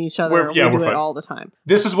fucking each other. We do it all the time.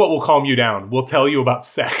 This is what will calm you down. We'll tell you about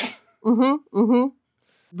sex.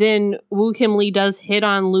 Then Woo Kim Lee does hit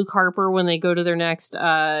on Luke Harper when they go to their next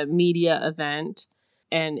media event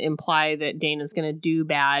and imply that Dana's going to do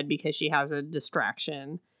bad because she has a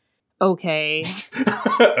distraction. Okay.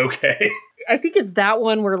 Okay. I think it's that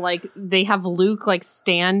one where, like, they have Luke, like,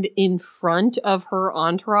 stand in front of her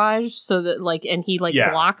entourage so that, like, and he, like,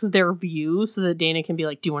 blocks their view so that Dana can be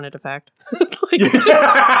like, do you want to defect?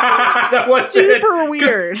 Super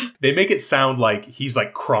weird. They make it sound like he's,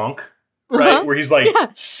 like, Kronk, right? Where he's, like,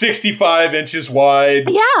 65 inches wide.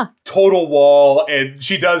 Yeah. Total wall. And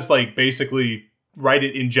she does, like, basically write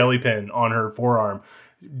it in jelly pen on her forearm.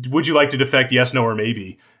 Would you like to defect? Yes, no, or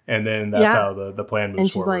maybe. And then that's how the plan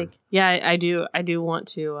moves forward. And she's like, yeah, I do want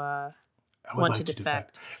to. want to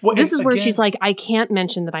defect. Well, this is where she's like, I can't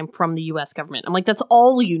mention that I'm from the U.S. government. I'm like, that's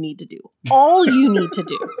all you need to do. All you need to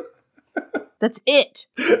do. That's it.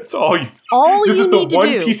 That's all you. All this you is need the to one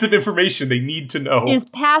do piece of information they need to know. is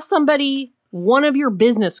pass somebody one of your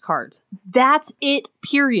business cards. That's it.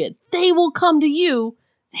 Period. They will come to you.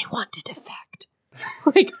 They want to defect.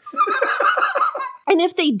 Like, and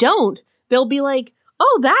if they don't, they'll be like,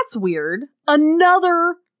 oh, that's weird.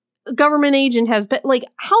 Another government agent has been like,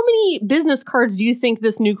 how many business cards do you think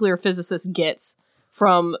this nuclear physicist gets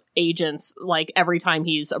from agents like every time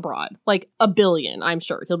he's abroad? Like 1 billion, I'm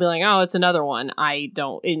sure. He'll be like, oh, it's another one. I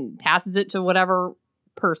don't, and passes it to whatever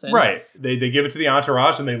person. Right. They give it to the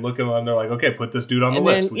entourage and they look at them and they're like, okay, put this dude on the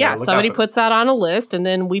list. Somebody puts that on a list and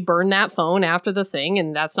then we burn that phone after the thing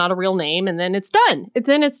and that's not a real name and then it's done.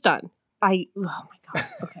 It's done. Oh my God.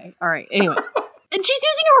 Okay. All right. Anyway. And she's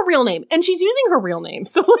using her real name.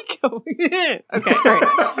 So like, okay. All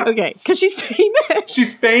right. Okay. Because she's famous.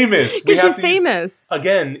 She's famous. Because she's famous.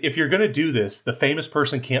 Again, if you're going to do this, the famous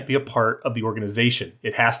person can't be a part of the organization.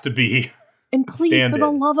 It has to be. And please, for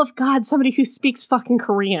the love of God, somebody who speaks fucking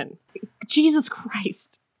Korean. Jesus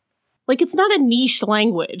Christ. Like, it's not a niche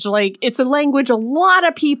language. Like, it's a language a lot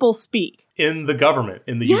of people speak. In the government.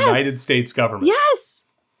 In the United States government. Yes.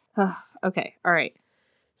 Okay. All right.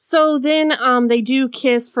 So then they do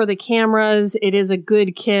kiss for the cameras. It is a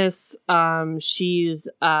good kiss. Her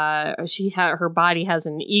body has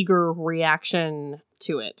an eager reaction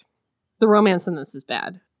to it. The romance in this is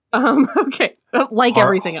bad. Okay. Like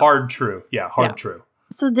everything else. Hard true. Yeah, true.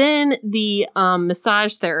 So then the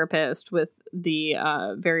massage therapist with the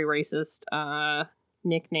very racist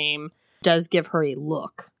nickname does give her a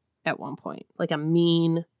look at one point. Like a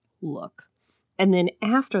mean look. And then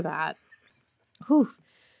after that,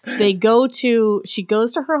 she goes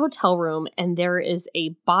to her hotel room and there is a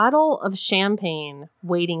bottle of champagne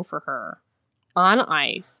waiting for her on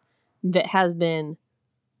ice that has been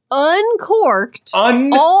uncorked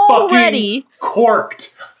already.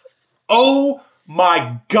 Corked. Oh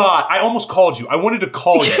my God. I almost called you. I wanted to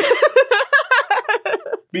call you.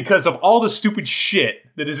 Because of all the stupid shit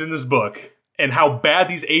that is in this book and how bad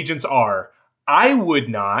these agents are, I would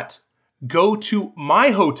not go to my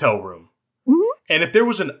hotel room. Mm-hmm. And if there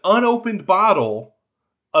was an unopened bottle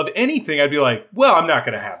of anything, I'd be like, well, I'm not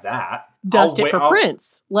going to have that. Dust it for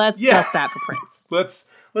Prince. Let's dust that for Prince. Let's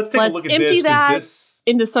take a look at this. Empty that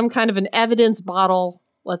into some kind of an evidence bottle.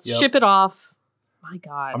 Let's ship it off. My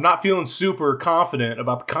God. I'm not feeling super confident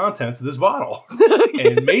about the contents of this bottle.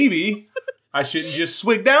 And maybe I shouldn't just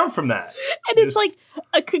swig down from that. And it's like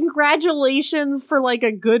a congratulations for like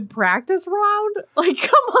a good practice round. Like,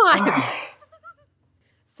 come on.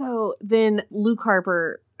 So then Luke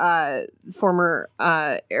Harper, current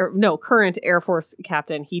Air Force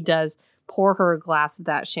captain, he does pour her a glass of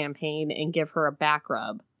that champagne and give her a back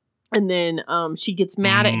rub. And then she gets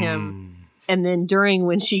mad at him. And then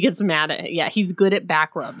when she gets mad at him, he's good at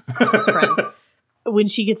back rubs, friends. When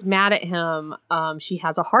she gets mad at him, she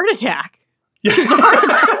has a heart attack. Yeah. She has a heart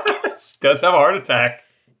attack. She does have a heart attack.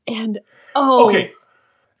 And, okay.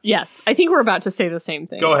 Yes, I think we're about to say the same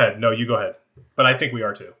thing. Go ahead. No, you go ahead. But I think we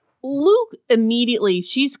are too. Luke immediately,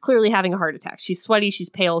 she's clearly having a heart attack. She's sweaty, she's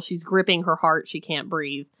pale, she's gripping her heart, she can't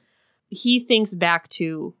breathe. He thinks back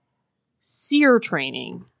to SEER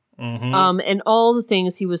training. Mm-hmm. And all the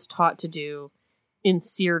things he was taught to do in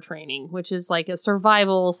SEER training, which is like a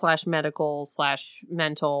survival / medical /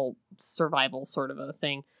 mental survival sort of a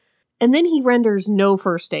thing. And then he renders no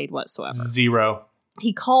first aid whatsoever. Zero.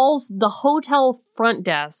 He calls the hotel front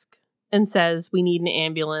desk and says, we need an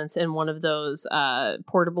ambulance and one of those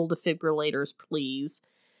portable defibrillators, please.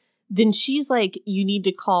 Then she's like, you need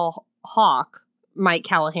to call Hawk, Mike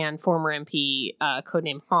Callahan, former MP,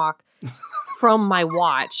 codename Hawk, from my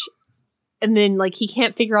watch. And then like he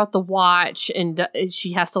can't figure out the watch and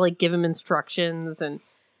she has to like give him instructions and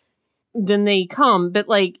then they come. But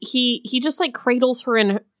like he just like cradles her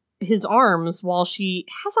in his arms while she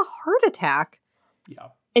has a heart attack. Yeah.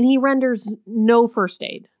 And he renders no first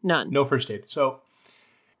aid. None. No first aid. So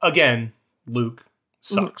again, Luke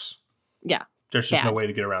sucks. Mm-hmm. Yeah. There's just no way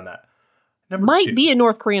to get around that. Might be a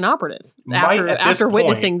North Korean operative after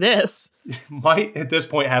witnessing this. Might at this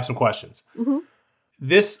point have some questions. Mm-hmm.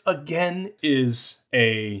 This, again, is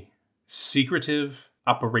a secretive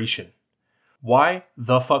operation. Why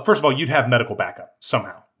the fuck? First of all, you'd have medical backup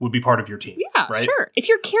somehow. Would be part of your team. Yeah, right? Sure. If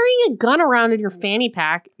you're carrying a gun around in your fanny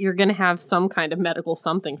pack, you're going to have some kind of medical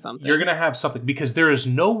something. You're going to have something because there is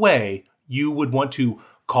no way you would want to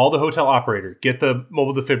call the hotel operator, get the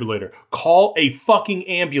mobile defibrillator, call a fucking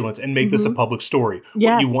ambulance and make this a public story.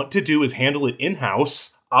 Yes. What you want to do is handle it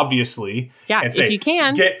in-house, obviously. Yeah, and say, if you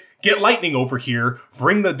can. get Lightning over here,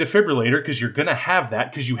 bring the defibrillator because you're going to have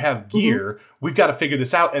that because you have gear. We've got to figure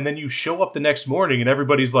this out. And then you show up the next morning and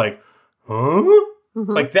everybody's like, huh?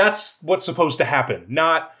 Like, that's what's supposed to happen.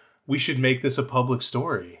 Not, we should make this a public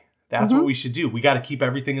story. That's what we should do. We got to keep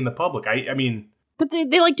everything in the public. I mean... But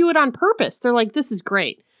they like do it on purpose. They're like, this is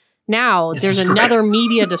great. Now there's another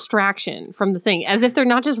media distraction from the thing, as if they're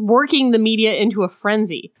not just working the media into a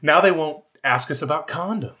frenzy. Now they won't ask us about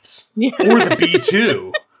condoms or the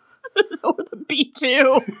B2. Or the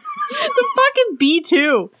B2. The fucking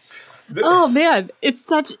B2. Oh man, it's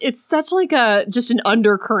such like just an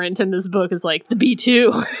undercurrent in this book is like the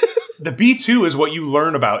B2. The B2 is what you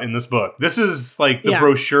learn about in this book. This is like the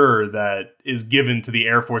brochure that is given to the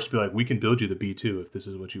Air Force to be like, we can build you the B2 if this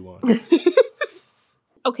is what you want.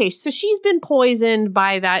 Okay, so she's been poisoned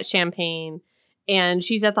by that champagne and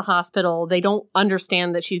she's at the hospital. They don't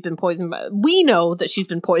understand that she's been poisoned by... We know that she's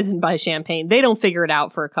been poisoned by champagne. They don't figure it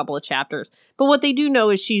out for a couple of chapters. But what they do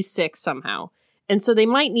know is she's sick somehow. And so they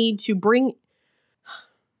might need to bring...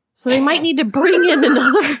 in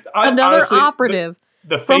another honestly, operative.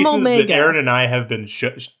 The faces that Aaron and I have been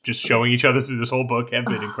just showing each other through this whole book have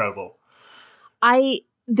been incredible.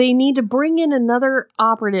 They need to bring in another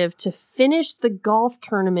operative to finish the golf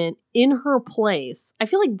tournament in her place. I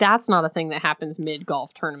feel like that's not a thing that happens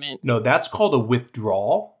mid-golf tournament. No, that's called a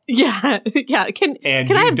withdrawal. Yeah, yeah. Can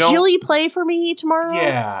I have Jilly play for me tomorrow?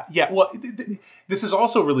 Yeah. Well, this is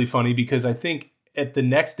also really funny because I think at the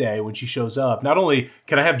next day when she shows up, not only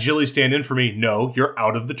can I have Jilly stand in for me, no, you're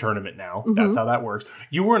out of the tournament now. That's how that works.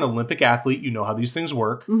 You were an Olympic athlete. You know how these things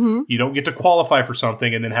work. You don't get to qualify for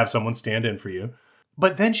something and then have someone stand in for you.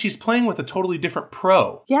 But then she's playing with a totally different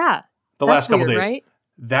pro. Yeah. The last couple days. Right?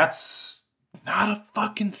 That's not a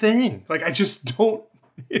fucking thing. Like, I just don't.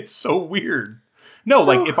 It's so weird. No,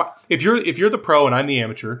 like if you're the pro and I'm the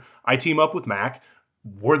amateur, I team up with Mac.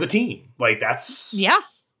 We're the team. Like that's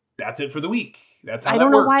it for the week. That's how I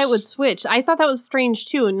don't know why it would switch. I thought that was strange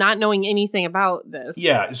too, not knowing anything about this.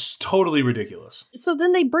 Yeah, it's totally ridiculous. So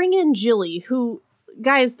then they bring in Jilly, who,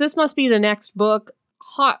 guys, this must be the next book.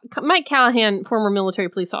 Mike Callahan, former military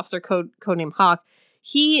police officer, codename Hawk,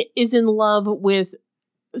 he is in love with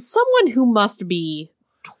someone who must be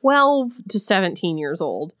 12 to 17 years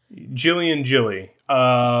old. Jilly.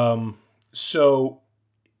 So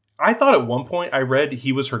I thought at one point I read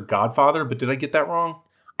he was her godfather, but did I get that wrong?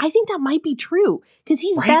 I think that might be true because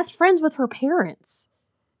he's best friends with her parents.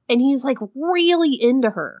 And he's like really into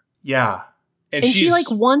her. Yeah. And she like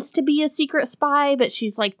wants to be a secret spy, but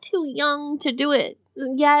she's like too young to do it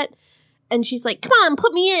yet. And she's like, come on,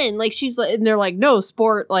 put me in. Like and they're like, no,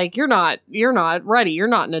 sport, like you're not ready. You're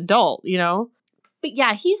not an adult, you know? But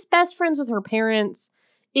yeah, he's best friends with her parents.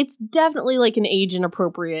 It's definitely like an age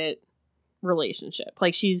inappropriate relationship.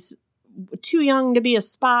 Like she's too young to be a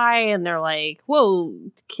spy. And they're like, whoa,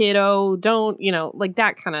 kiddo, don't, like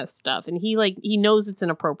that kind of stuff. And he knows it's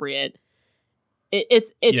inappropriate.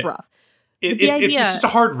 It's rough. It's just a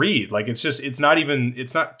hard read. Like it's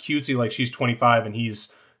not cutesy like she's 25 and he's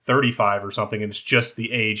 35 or something, and it's just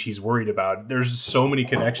the age he's worried about. There's so many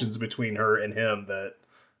connections between her and him that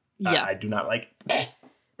I do not like.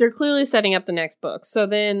 They're clearly setting up the next book. So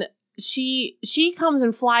then she comes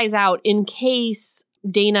and flies out in case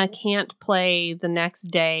Dana can't play the next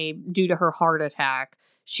day due to her heart attack.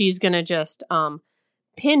 She's gonna just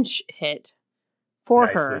pinch hit for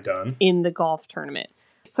her in the golf tournament.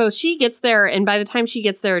 So she gets there, and by the time she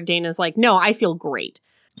gets there, Dana's like, no, I feel great.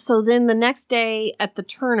 So then the next day at the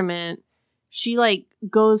tournament, she like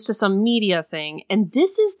goes to some media thing, and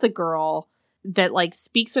this is the girl that like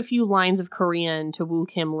speaks a few lines of Korean to Woo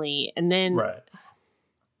Kim Lee, and then all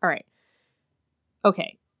right.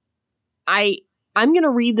 Okay. I'm going to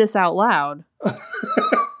read this out loud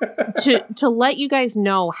to let you guys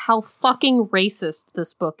know how fucking racist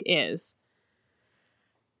this book is.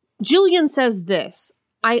 Jillian says this: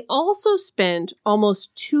 I also spent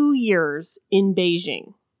almost 2 years in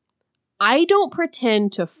Beijing. I don't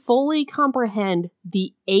pretend to fully comprehend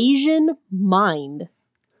the Asian mind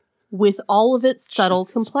with all of its subtle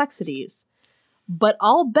complexities, but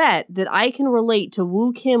I'll bet that I can relate to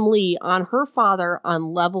Woo Kim Lee on her father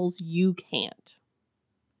on levels you can't.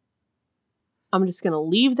 I'm just going to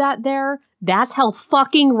leave that there. That's how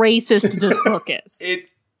fucking racist this book is.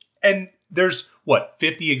 And there's,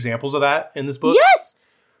 50 examples of that in this book?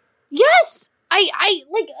 Yes!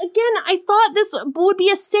 I thought this would be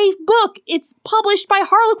a safe book. It's published by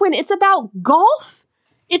Harlequin. It's about golf.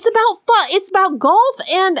 It's about golf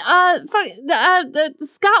and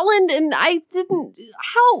Scotland, and I didn't.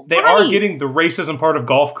 How they are getting the racism part of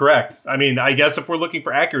golf correct. I mean, I guess if we're looking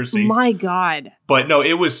for accuracy, my God. But no,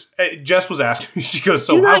 it was Jess was asking me. She goes,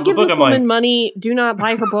 "So do how's not give the book?" this I'm woman like, money. Do not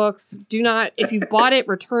buy her books. Do not. If you've bought it,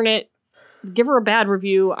 return it. Give her a bad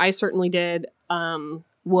review. I certainly did.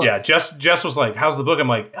 Woof. Yeah, Jess was like, "How's the book?" I'm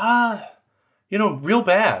like, real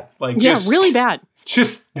bad. Like, really bad.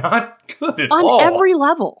 Just not good at all. On every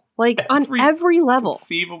level. Like, on every level.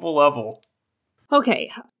 Conceivable level.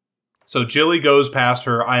 Okay. So Jilly goes past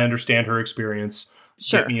her. I understand her experience.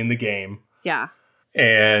 Sure. Get me in the game. Yeah.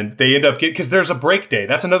 And they end up because there's a break day.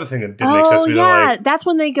 That's another thing that didn't make sense to me. Yeah. Like, that's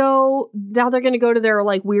when they go. Now they're going to go to their,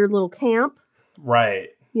 like, weird little camp. Right.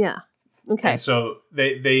 Yeah. Okay. And so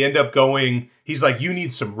they end up going. He's like, you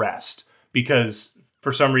need some rest because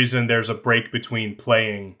for some reason there's a break between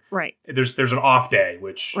playing. Right. There's an off day,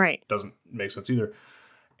 which doesn't make sense either.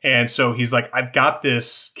 And so he's like, I've got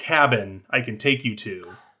this cabin I can take you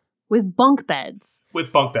to. With bunk beds.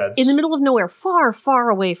 In the middle of nowhere, far, far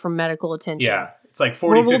away from medical attention. Yeah. It's like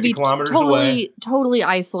 40, 50 kilometers away. Totally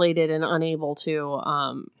isolated and unable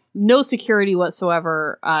to. No security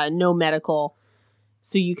whatsoever. No medical.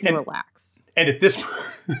 So you can relax. And at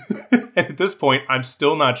this point, I'm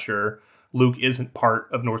still not sure Luke isn't part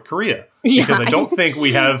of North Korea. Because I don't think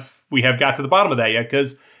we have got to the bottom of that yet.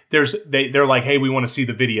 Because they're like, hey, we want to see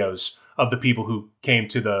the videos of the people who came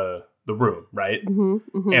to the room, right?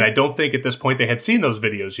 Mm-hmm, mm-hmm. And I don't think at this point they had seen those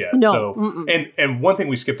videos yet. No. So, and one thing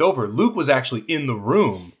we skipped over, Luke was actually in the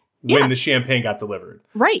room when the champagne got delivered.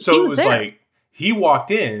 Right. So it was there. Like he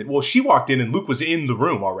walked in. Well, she walked in and Luke was in the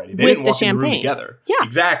room already. They didn't walk in the room together. Yeah.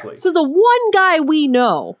 Exactly. So the one guy we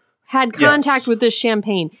know had contact with this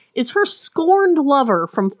champagne is her scorned lover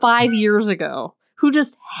from 5 years ago, who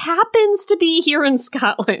just happens to be here in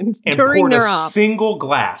Scotland and during poured their a single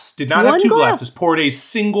glass. Did not have two glasses. Poured a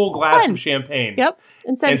single glass of champagne. Yep.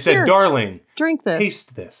 And said, darling, drink this.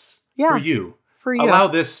 Taste this for you. For you. Allow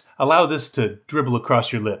this to dribble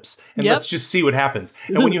across your lips. And let's just see what happens.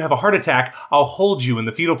 And when you have a heart attack, I'll hold you in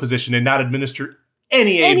the fetal position and not administer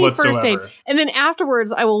any aid whatsoever. First aid. And then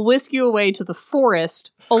afterwards, I will whisk you away to the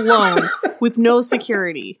forest alone with no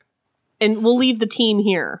security. And we'll leave the team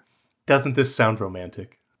here. Doesn't this sound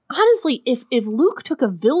romantic? Honestly, if Luke took a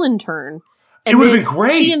villain turn, and it would have been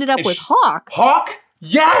great. She ended up with Hawk. Hawk?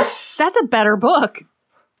 Yes! That's a better book.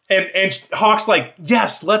 And Hawk's like,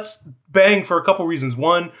 yes, let's bang for a couple reasons.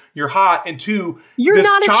 One, you're hot, and two, you're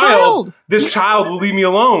not a child. This child will leave me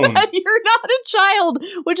alone. You're not a child,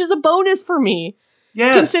 which is a bonus for me.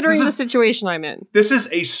 Yes. Considering the situation I'm in. This is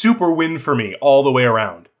a super win for me all the way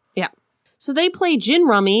around. Yeah. So they play gin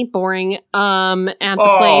rummy, boring, at the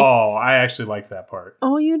place. Oh, I actually liked that part.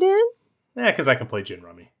 Oh, you did? Yeah, because I can play gin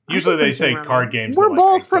rummy. Usually they say card games. We're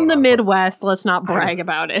both from the Midwest. Let's not brag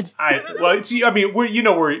about it.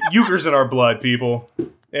 We're euchre's in our blood, people.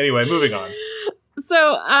 Anyway, moving on.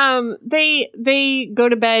 So, they go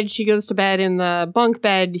to bed. She goes to bed in the bunk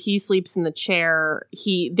bed. He sleeps in the chair.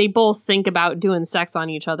 They both think about doing sex on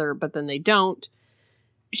each other, but then they don't.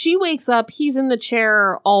 She wakes up. He's in the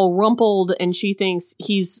chair, all rumpled, and she thinks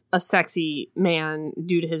he's a sexy man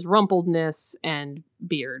due to his rumpledness and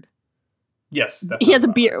beard. Yes, he has a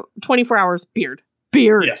beard. 24 hours beard.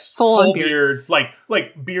 Beard. Yes, full on beard. Like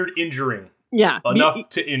beard injuring. Yeah, enough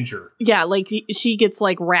to injure. Yeah, like she gets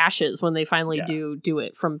like rashes when they finally do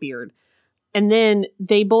it from beard. And then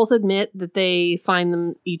they both admit that they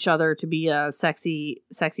find each other to be a sexy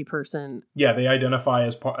person. Yeah, they identify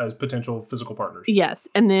as potential physical partners. Yes,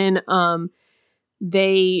 and then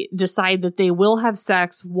they decide that they will have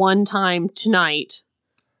sex one time tonight.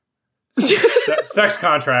 Sex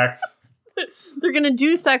contracts. They're going to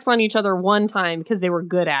do sex on each other one time because they were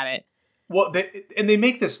good at it. Well, they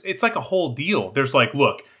make this, it's like a whole deal. There's like,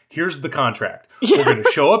 look, here's the contract. Yeah. We're going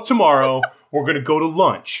to show up tomorrow. We're going to go to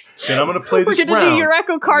lunch. Then I'm going to play this round. We're going to do your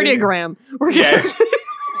echocardiogram.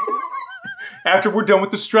 After we're done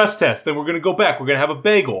with the stress test, then we're going to go back. We're going to have a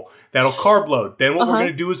bagel. That'll carb load. Then what we're going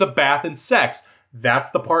to do is a bath and sex. That's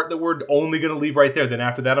the part that we're only going to leave right there. Then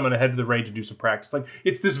after that, I'm going to head to the range and do some practice. Like,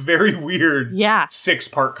 it's this very weird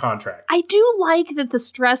 6-part contract. I do like that the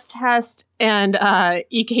stress test and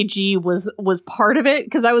EKG was part of it,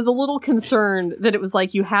 because I was a little concerned that it was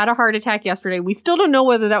like, you had a heart attack yesterday. We still don't know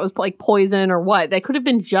whether that was like poison or what. That could have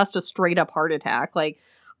been just a straight up heart attack. Like,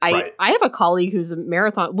 I have a colleague who's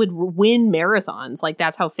would win marathons. Like,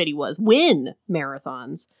 that's how fit he was. Win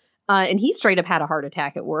marathons. And he straight up had a heart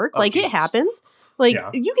attack at work. Jesus. It happens. Like,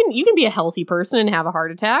 you can be a healthy person and have a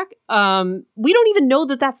heart attack. We don't even know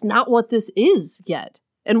that that's not what this is yet.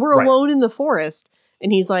 And we're alone in the forest.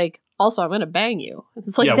 And he's like, also, I'm going to bang you.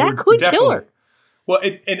 It's like, Yeah, that could kill her. Well,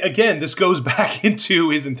 and again, this goes back into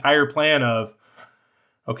his entire plan of,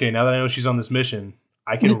 okay, now that I know she's on this mission,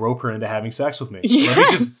 I can rope her into having sex with me.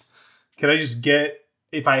 Yes. Can I just get,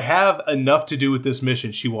 if I have enough to do with this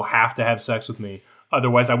mission, she will have to have sex with me.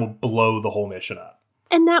 Otherwise, I will blow the whole mission up.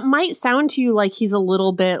 And that might sound to you like he's a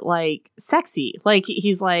little bit like sexy. Like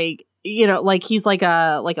he's like, you know, like he's like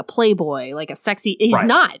a playboy, like a sexy. He's Right.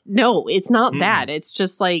 not. No, it's not that. It's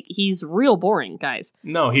just like he's real boring, guys.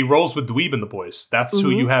 No, he rolls with dweeb and the boys. That's who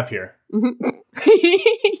you have here.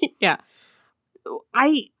 Yeah.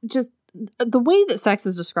 The way that sex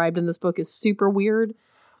is described in this book is super weird.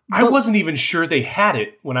 I wasn't even sure they had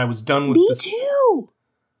it when I was done with Me this. too.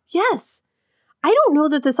 Yes. I don't know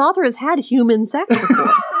that this author has had human sex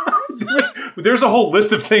before. There's a whole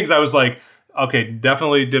list of things I was like, okay,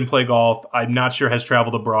 definitely didn't play golf. I'm not sure has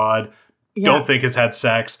traveled abroad. Yeah. Don't think has had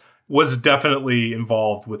sex. Was definitely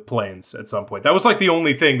involved with planes at some point. That was like the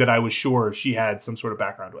only thing that I was sure she had some sort of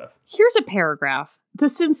background with. Here's a paragraph. The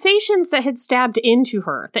sensations that had stabbed into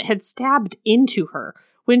her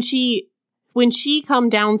when she come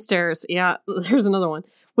downstairs. Yeah, there's another one.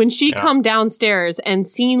 When she come downstairs and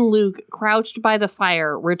seen Luke crouched by the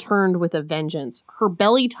fire, returned with a vengeance. Her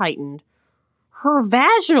belly tightened. Her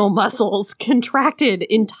vaginal muscles contracted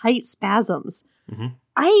in tight spasms. Mm-hmm.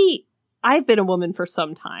 I've been a woman for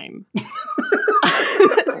some time.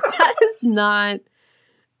 That is not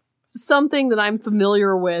something that I'm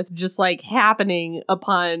familiar with, just like happening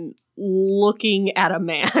upon looking at a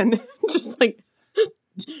man. Just like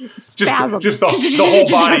spasms. Just the whole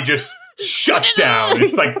body just shuts down.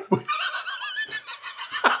 It's like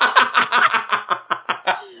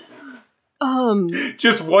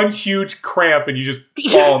just one huge cramp and you just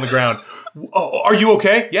fall on the ground. Oh, are you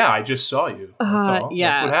okay? Yeah, I just saw you. That's all.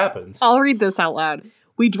 Yeah. That's what happens. I'll read this out loud.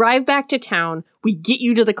 We drive back to town. We get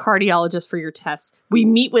you to the cardiologist for your tests. We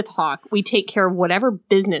meet with Hawk. We take care of whatever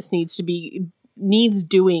business needs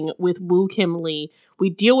doing with Woo Kim Lee. We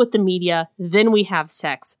deal with the media. Then we have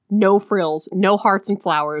sex. No frills, no hearts and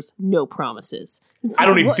flowers, no promises. I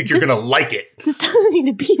don't even think you're going to like it. This doesn't need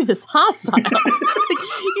to be this hostile. Like,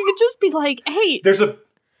 you could just be like, hey, Here's a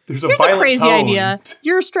here's violent a crazy tone. idea.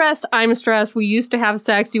 You're stressed. I'm stressed. We used to have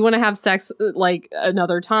sex. You want to have sex like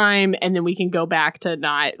another time, and then we can go back to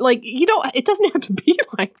not like you don't. It doesn't have to be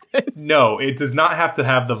like this. No, it does not have to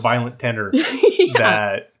have the violent tenor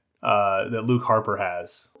that Luke Harper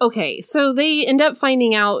has. Okay, so they end up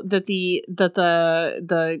finding out that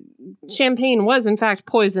the champagne was in fact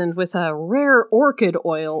poisoned with a rare orchid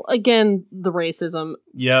oil. Again, the racism.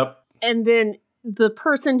 Yep. And then the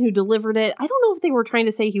person who delivered it, I don't know if they were trying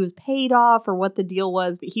to say he was paid off or what the deal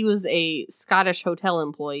was, but he was a Scottish hotel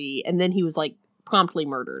employee, and then he was like promptly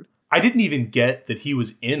murdered. I didn't even get that he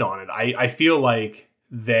was in on it. I feel like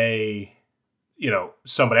they,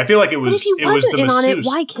 somebody. I feel like it was. But if he wasn't in on it,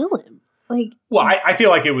 why kill him? Like, well, I feel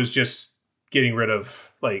like it was just getting rid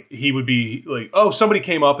of. Like he would be like, oh, somebody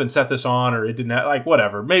came up and set this on, or it didn't. Like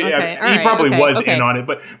whatever. Maybe he probably was in on it,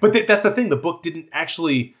 but that's the thing. The book didn't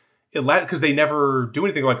actually. Because they never do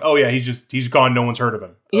anything like, oh yeah, he's gone. No one's heard of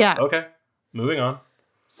him. Yeah. Okay. Moving on.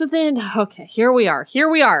 So then, here we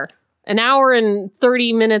are. An hour and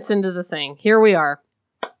 30 minutes into the thing. Here we are.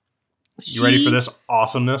 You ready for this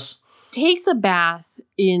awesomeness? Takes a bath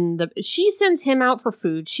she sends him out for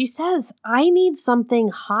food. She says, I need something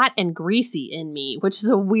hot and greasy in me, which is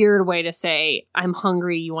a weird way to say, I'm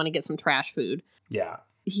hungry. You want to get some trash food. Yeah.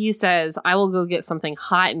 He says, I will go get something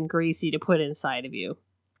hot and greasy to put inside of you.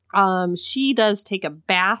 She does take a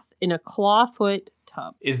bath in a clawfoot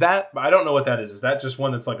tub. Is that? I don't know what that is. Is that just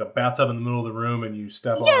one that's like a bathtub in the middle of the room and you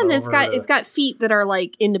step on? Yeah, and it's got feet that are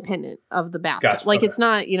like independent of the bathtub. Gotcha. Like it's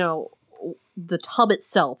not, the tub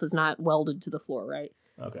itself is not welded to the floor, right?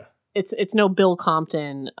 Okay. It's no Bill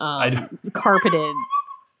Compton carpeted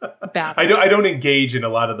bath. I don't engage in a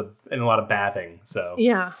lot of bathing. So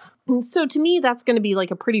yeah. So to me, that's going to be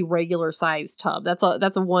like a pretty regular sized tub. That's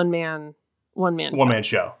a one man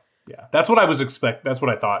show. Yeah, that's what I was That's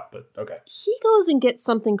what I thought. But okay. He goes and gets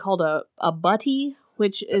something called a butty,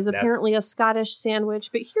 which is apparently a Scottish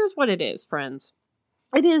sandwich. But here's what it is, friends.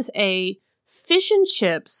 It is a fish and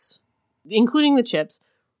chips, including the chips,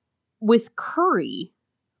 with curry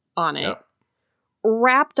on it,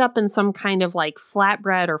 wrapped up in some kind of like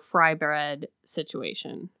flatbread or fry bread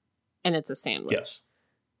situation, and it's a sandwich. Yes.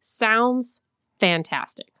 Sounds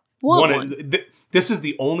fantastic. This is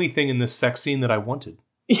the only thing in this sex scene that I wanted.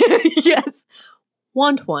 Yes.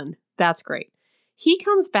 Want one. That's great. He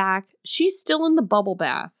comes back. She's still in the bubble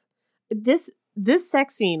bath. This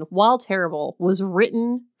sex scene, while terrible, was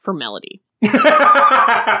written for Melody.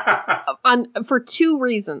 For two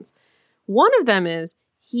reasons. One of them is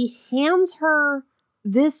he hands her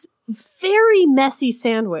this very messy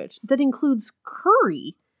sandwich that includes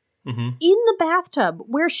curry in the bathtub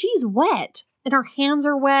where she's wet and her hands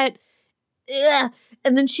are wet. Ugh.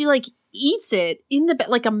 And then she like eats it in the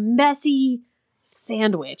like a messy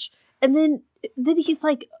sandwich. And then he's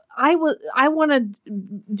like, I want to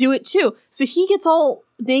do it too. So he gets all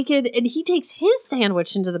naked and he takes his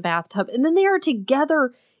sandwich into the bathtub. And then they are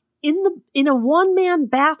together in a one-man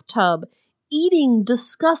bathtub eating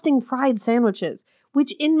disgusting fried sandwiches,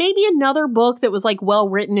 which in maybe another book that was like well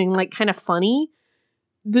written and like kind of funny,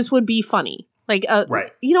 this would be funny. Like,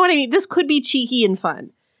 right. You know what I mean? This could be cheeky and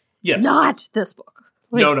fun. Yes. Not this book.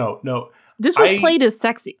 Like, No. This was played as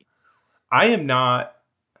sexy. I am not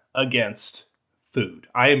against food.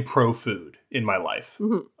 I am pro food in my life.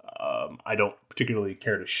 I don't particularly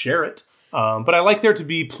care to share it, but I like there to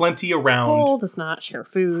be plenty around. Cole does not share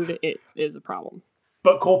food. It is a problem.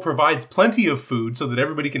 But Cole provides plenty of food so that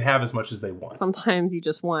everybody can have as much as they want. Sometimes you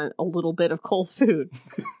just want a little bit of Cole's food.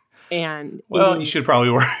 And well, you should probably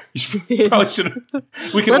order. We can Let's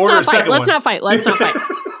order a second one. Let's not fight.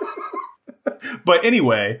 But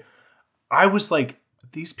anyway, I was like,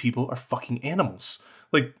 these people are fucking animals.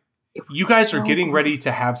 Like, you guys are getting ready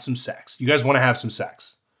to have some sex. You guys want to have some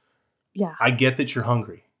sex. Yeah. I get that you're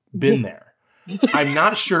hungry. Been there. I'm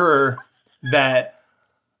not sure that,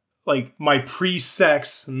 like, my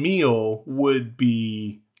pre-sex meal would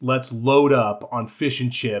be, let's load up on fish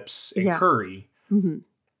and chips and curry and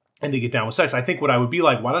to get down with sex. I think what I would be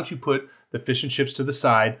like, why don't you put the fish and chips to the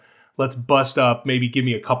side? Let's bust up, maybe give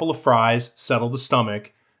me a couple of fries, settle the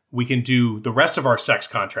stomach. We can do the rest of our sex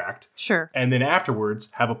contract. Sure. And then afterwards,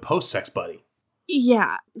 have a post-sex buddy.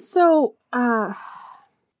 Yeah. So,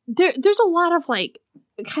 there's a lot of, like,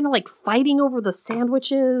 kind of, like, fighting over the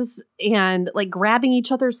sandwiches and, like, grabbing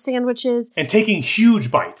each other's sandwiches. And taking huge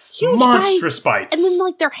bites. Monstrous bites. And then,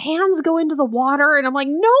 like, their hands go into the water. And I'm like,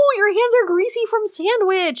 no, your hands are greasy from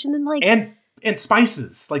sandwich. And then, like... And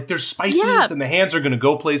spices. Like, there's spices and the hands are going to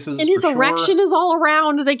go places. And his erection is all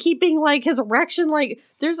around. They keep being like, his erection, like,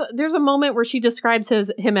 there's a moment where she describes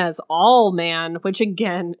him as all man, which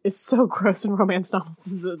again is so gross in romance novels.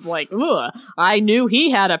 It's like, ugh, I knew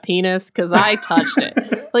he had a penis because I touched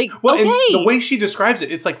it. Like, well, okay. And the way she describes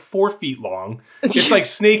it, it's like 4 feet long. It's like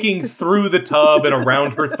snaking through the tub and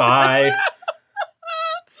around her thigh.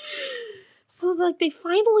 So, like, they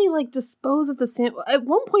finally, like, dispose of the sandwich. At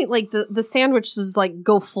one point, like, the sandwiches, like,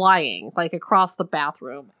 go flying, like, across the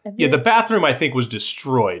bathroom. Yeah, the bathroom, I think, was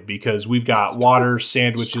destroyed because we've got water,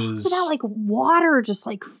 sandwiches. She talks about, like, water just,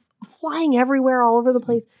 like, flying everywhere all over the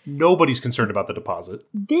place. Nobody's concerned about the deposit.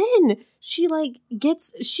 Then she, like,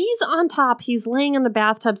 she's on top. He's laying in the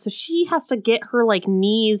bathtub, so she has to get her, like,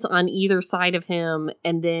 knees on either side of him,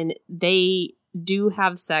 and then they do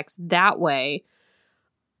have sex that way.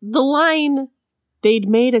 The line, they'd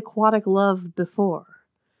made aquatic love before,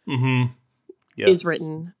 yes. is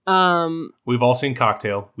written. We've all seen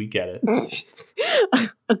Cocktail. We get it.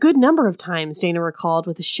 A good number of times, Dana recalled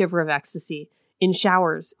with a shiver of ecstasy. In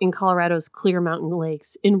showers, in Colorado's clear mountain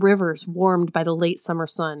lakes, in rivers warmed by the late summer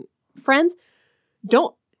sun. Friends,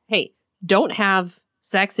 don't have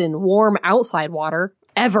sex in warm outside water.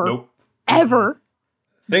 Ever. Nope. Ever.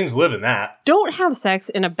 Things live in that. Don't have sex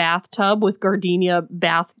in a bathtub with gardenia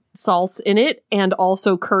bath salts in it and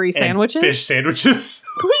also curry sandwiches. Fish sandwiches.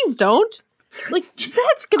 Please don't. Like,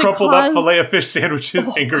 that's going to cause... Crumpled up filet of fish sandwiches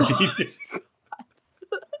and gardenias.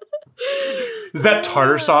 Is that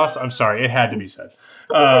tartar sauce? I'm sorry. It had to be said.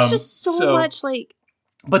 There's just so much, like...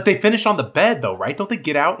 But they finish on the bed, though, right? Don't they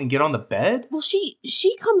get out and get on the bed? Well, she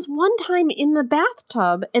comes one time in the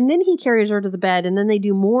bathtub, and then he carries her to the bed, and then they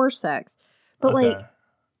do more sex. But, like...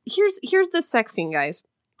 Here's the sex scene, guys.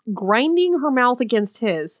 Grinding her mouth against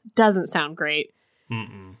his doesn't sound great.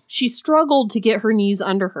 She struggled to get her knees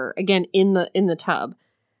under her, again, in the tub.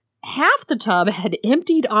 Half the tub had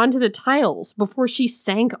emptied onto the tiles before she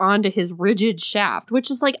sank onto his rigid shaft, which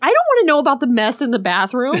is like, I don't want to know about the mess in the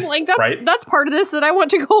bathroom. Like, that's right? That's part of this that I want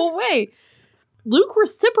to go away. Luke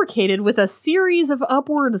reciprocated with a series of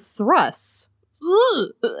upward thrusts. Ugh.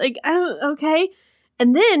 Like, okay.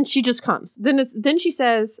 And then she just comes. Then she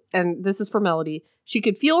says, and this is for Melody, she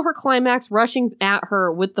could feel her climax rushing at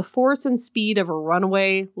her with the force and speed of a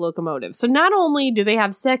runaway locomotive. So not only do they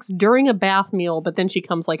have sex during a bath meal, but then she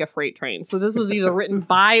comes like a freight train. So this was either written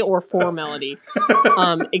by or for Melody.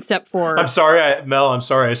 Except for... I'm sorry, Mel,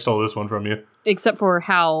 I stole this one from you. Except for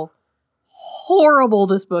how horrible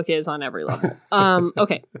this book is on every level.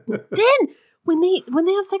 Okay. Then... When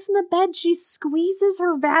they have sex in the bed, she squeezes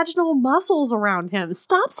her vaginal muscles around him.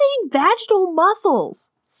 Stop saying vaginal muscles.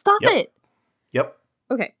 Stop it. Yep.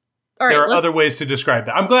 Okay. All right, there are other ways to describe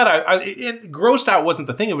that. I'm glad it grossed out wasn't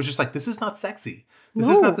the thing. It was just like, this is not sexy. This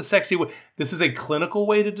is not the sexy way. This is a clinical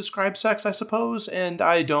way to describe sex, I suppose, and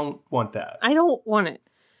I don't want that. I don't want it.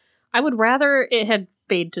 I would rather it had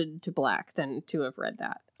faded to black than to have read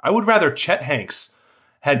that. I would rather Chet Hanks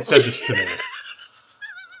had said this to me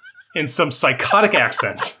in some psychotic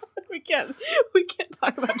accent. We can't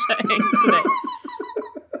talk about Chet Hanks today.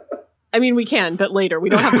 I mean, we can, but later. We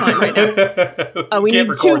don't have time right now. We can't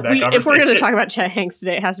record that conversation. If we're going to talk about Chet Hanks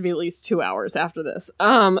today, it has to be at least 2 hours after this.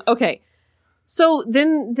 Okay. So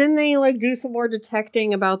then they like do some more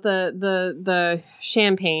detecting about the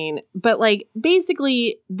champagne, but like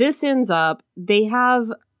basically this ends up they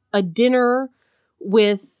have a dinner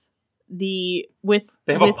with a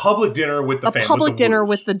public dinner with the family. A public dinner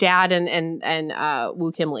with the dad and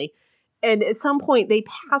Woo Kim Lee. And at some point they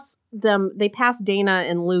pass Dana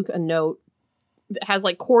and Luke a note that has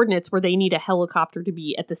like coordinates where they need a helicopter to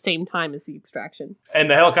be at the same time as the extraction.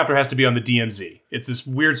 And the helicopter has to be on the DMZ. It's this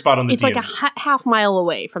weird spot on the DMZ. It's like a half mile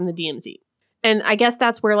away from the DMZ. And I guess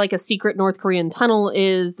that's where like a secret North Korean tunnel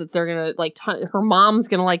is that they're going to like, her mom's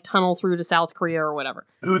going to like tunnel through to South Korea or whatever.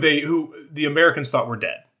 Who the Americans thought were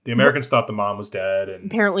dead. The Americans thought the mom was dead.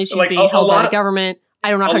 And apparently she's like, being held by the government. I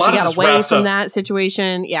don't know how she got away from that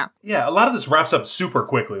situation. Yeah. Yeah, a lot of this wraps up super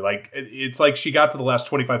quickly. Like, it's like she got to the last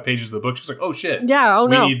 25 pages of the book. She's like, oh, shit. Yeah,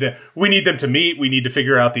 no. We need them to meet. We need to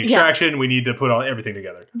figure out the extraction. Yeah. We need to put all everything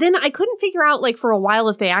together. Then I couldn't figure out, like, for a while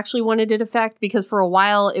if they actually wanted it effect. Because for a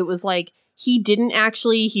while, it was like, he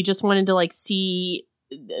just wanted to, like, see,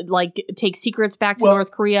 like, take secrets back to North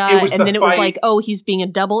Korea. And then it was like, oh, he's being a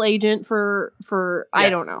double agent for I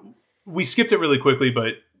don't know. We skipped it really quickly,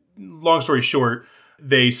 but long story short,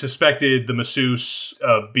 they suspected the masseuse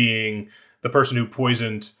of being the person who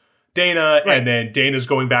poisoned Dana, right. And then Dana's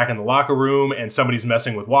going back in the locker room, and somebody's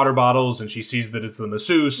messing with water bottles, and she sees that it's the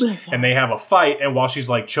masseuse, and they have a fight, and while she's,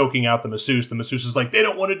 like, choking out the masseuse is like, they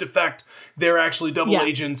don't want to defect, they're actually double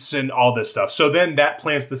agents, and all this stuff. So then that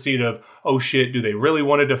plants the seed of, oh shit, do they really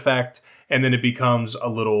want to defect? And then it becomes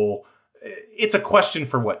it's a question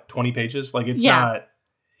for 20 pages? Like,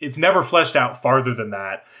 it's never fleshed out farther than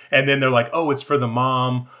that. And then they're like, oh, it's for the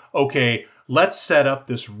mom. Okay, let's set up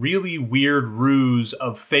this really weird ruse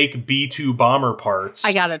of fake B-2 bomber parts.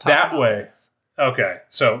 I gotta talk about this. Okay,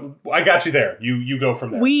 so I got you there. You go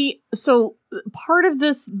from there. So part of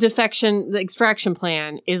this the extraction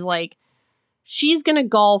plan is like, she's going to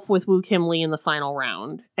golf with Woo Kim Lee in the final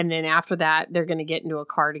round. And then after that, they're going to get into a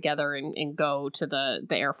car together and go to the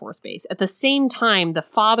Air Force Base. At the same time, the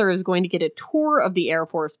father is going to get a tour of the Air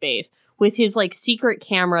Force Base with his like secret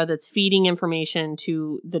camera that's feeding information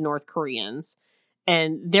to the North Koreans.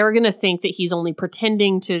 And they're going to think that he's only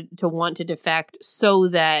pretending to want to defect so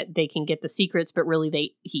that they can get the secrets. But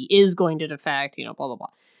really, he is going to defect, blah, blah,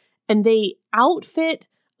 blah. And they outfit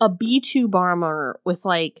a B-2 bomber with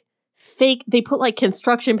like, they put like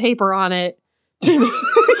construction paper on it to,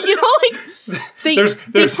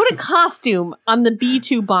 they put a costume on the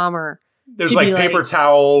B-2 bomber. There's like paper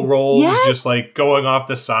towel rolls just like going off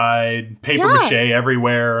the side, paper mache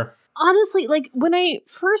everywhere. Honestly, like when I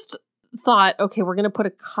first thought, okay, we're going to put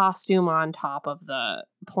a costume on top of the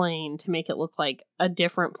plane to make it look like a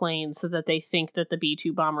different plane so that they think that the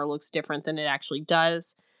B-2 bomber looks different than it actually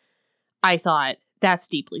does, I thought, that's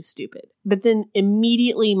deeply stupid. But then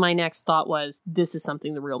immediately my next thought was, this is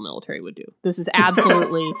something the real military would do. This is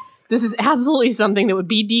absolutely something that would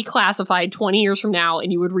be declassified 20 years from now,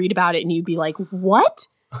 and you would read about it and you'd be like, what?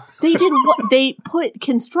 They did what? They put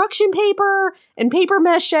construction paper and paper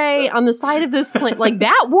mache on the side of this plane. Like,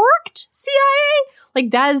 that worked, CIA?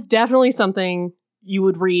 Like, that is definitely something you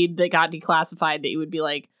would read that got declassified that you would be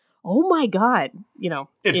like, oh my God,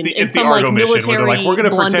 it's the Argo mission where they're like, we're going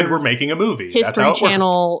to pretend we're making a movie. History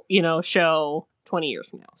Channel, show 20 years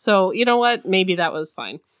from now. So, you know what? Maybe that was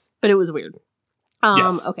fine, but it was weird.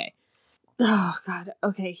 Yes. Okay. Oh God.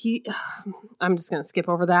 Okay. I'm just going to skip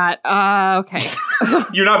over that. Okay.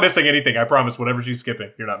 You're not missing anything. I promise. Whatever she's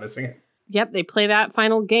skipping, you're not missing it. Yep, they play that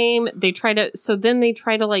final game. They try to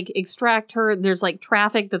like extract her. There's like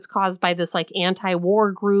traffic that's caused by this like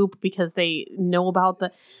anti-war group because they know about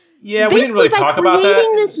the. Yeah, we didn't really talk about that. By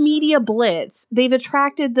creating this media blitz, they've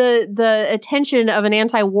attracted the attention of an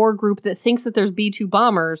anti-war group that thinks that there's B-2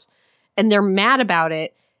 bombers, and they're mad about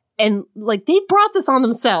it. And like they brought this on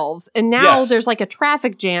themselves, and now there's like a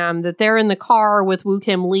traffic jam that they're in the car with Woo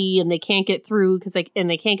Kim Lee, and they can't get through because they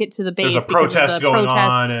can't get to the base. There's a protest going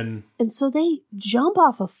on, and so they jump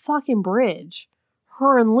off a fucking bridge,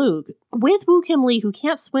 her and Luke, with Woo Kim Lee who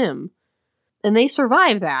can't swim, and they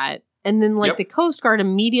survive that. And then, like, the Coast Guard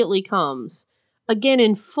immediately comes again,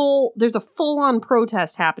 there's a full-on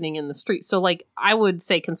protest happening in the street. So, like, I would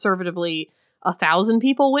say conservatively, 1,000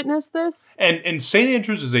 people witnessed this. And St.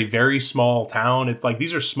 Andrews is a very small town. It's like,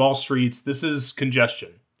 these are small streets. This is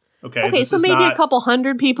congestion. Okay, so maybe a couple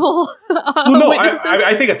hundred people. Well, no,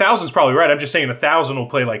 I think 1,000 is probably right. I'm just saying 1,000 will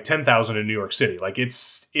play like 10,000 in New York City. Like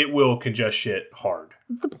it will congest shit hard.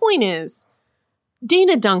 The point is,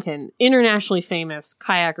 Dana Duncan, internationally famous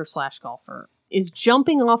kayaker/golfer, is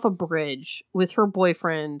jumping off a bridge with her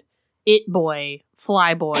boyfriend, Flyboy.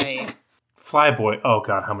 Flyboy. Oh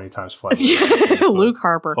God, how many times Flyboy? Luke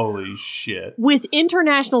Harper. Holy shit. With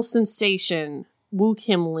international sensation Woo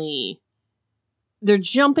Kim Lee. They're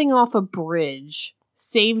jumping off a bridge,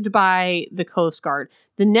 saved by the Coast Guard.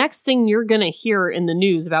 The next thing you're going to hear in the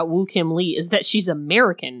news about Woo Kim Lee is that she's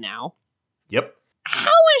American now. Yep.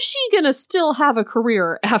 How is she going to still have a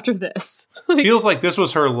career after this? Feels like this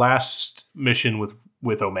was her last mission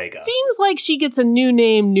with Omega. Seems like she gets a new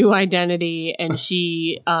name, new identity, and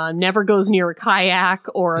she never goes near a kayak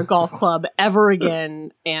or a golf club ever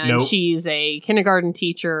again. And She's a kindergarten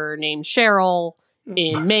teacher named Cheryl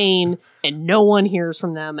in Maine, and no one hears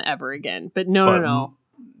from them ever again. But no.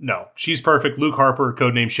 No, she's perfect. Luke Harper,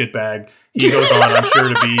 codename Shitbag. He goes on, I'm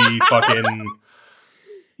sure, to be fucking,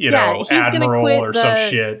 admiral or some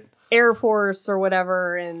shit. Air Force or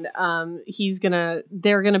whatever, and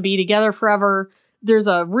they're gonna be together forever. There's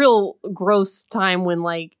a real gross time when,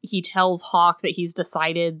 like, he tells Hawk that he's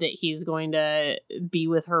decided that he's going to be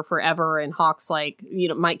with her forever, and Hawk's like,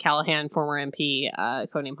 Mike Callahan, former MP,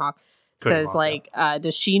 codename Hawk, says,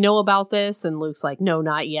 does she know about this? And Luke's like, no,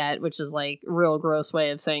 not yet, which is like a real gross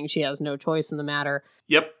way of saying she has no choice in the matter.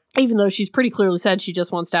 Yep. Even though she's pretty clearly said she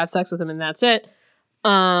just wants to have sex with him and that's it.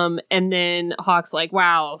 And then Hawk's like,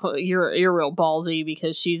 wow, you're real ballsy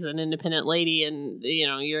because she's an independent lady and,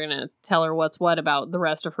 you're going to tell her what's what about the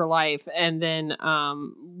rest of her life. And then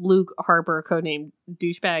Luke Harper, codenamed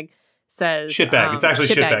Douchebag, says... Shitbag. It's actually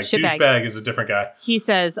Shitbag. Douchebag is a different guy. He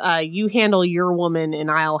says, you handle your woman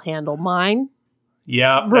and I'll handle mine.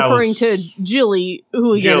 Yeah. Referring to Jilly,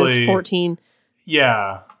 who again is 14.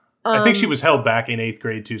 Yeah. I think she was held back in 8th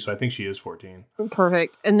grade too, so I think she is 14.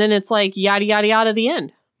 Perfect. And then it's like yada, yada, yada, the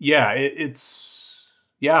end. Yeah,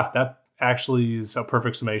 that actually is a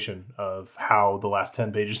perfect summation of how the last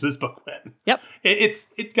 10 pages of this book went. Yep.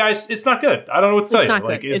 Guys, it's not good. I don't know what to tell you. Not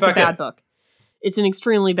good. It's a bad book. It's an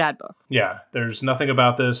extremely bad book. Yeah, there's nothing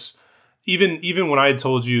about this. Even when I had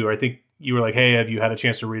told you, or I think you were like, hey, have you had a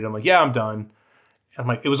chance to read it? I'm like, yeah, I'm done. I'm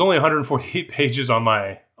like, it was only 148 pages on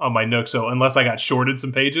my Nook, so unless I got shorted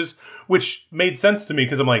some pages, which made sense to me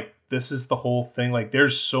because I'm like, this is the whole thing. Like,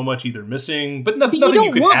 there's so much either missing, but nothing you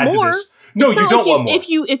could add more. to this. No, you don't want more.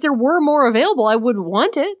 If there were more available, I wouldn't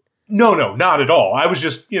want it. No, not at all. I was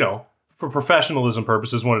just, for professionalism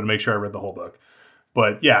purposes, wanted to make sure I read the whole book.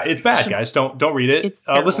 But yeah, it's bad, guys. Don't read it. It's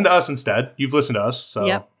listen to us instead. You've listened to us, so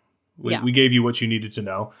yep. We gave you what you needed to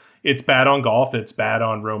know. It's bad on golf. It's bad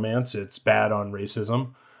on romance. It's bad on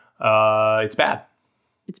racism. It's bad.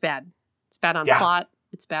 It's bad. It's bad on plot.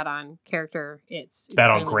 It's bad on character. It's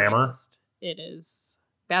bad on grammar. Racist. It is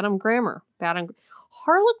bad on grammar.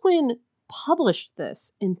 Harlequin published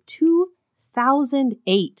this in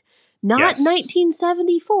 2008, not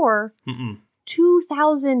 1974.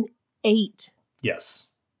 2008. Yes.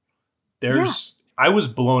 I was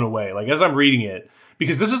blown away. Like, as I'm reading it,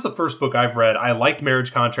 because this is the first book I've read. I liked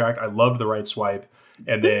Marriage Contract. I loved The Right Swipe.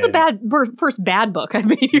 And this is the first bad book I've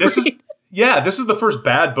made you read. This is the first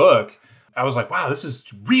bad book. I was like, wow, this is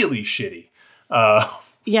really shitty.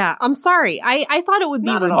 Yeah, I'm sorry. I thought it would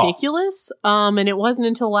be ridiculous. And it wasn't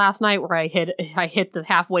until last night where I hit the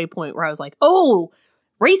halfway point where I was like, oh,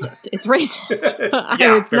 racist. It's racist.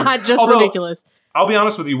 It's not just ridiculous. I'll be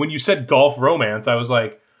honest with you. When you said golf romance, I was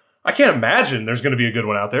like, I can't imagine there's going to be a good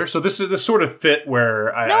one out there. So this sort of fit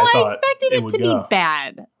where I thought expected it to be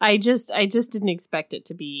bad. I just didn't expect it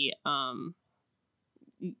to be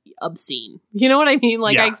obscene. You know what I mean?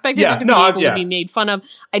 Like, I expected it to be able to be made fun of.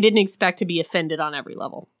 I didn't expect to be offended on every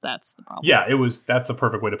level. That's the problem. Yeah, that's a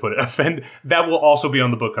perfect way to put it. That will also be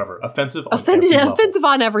on the book cover. Offensive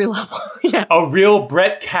on every level. Yeah. A real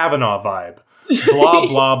Brett Kavanaugh vibe. Blah,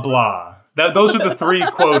 blah, blah. Those are the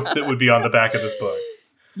 3 quotes that would be on the back of this book.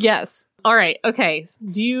 Yes. All right. Okay.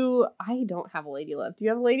 I don't have a lady love. Do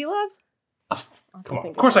you have a lady love? Come on.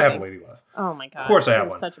 Of course I have a lady love. Oh my God. Of course I have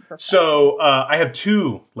one. Such a perfect. So I have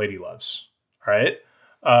 2 lady loves. All right.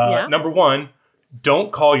 Number 1,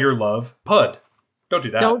 don't call your love Pud. Don't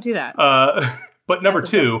do that. Don't do that. But number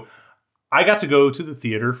 2, I got to go to the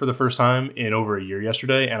theater for the first time in over a year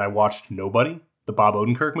yesterday, and I watched Nobody, the Bob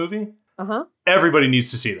Odenkirk movie. Uh-huh. Everybody needs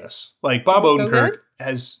to see this. Like, Bob Odenkirk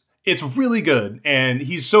has... It's really good, and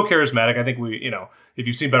he's so charismatic. I think if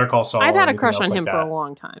you've seen Better Call Saul, I've had a crush on him for a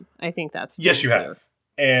long time. I think that's yes, you have.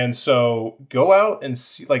 And so go out and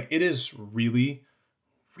see. Like, it is really,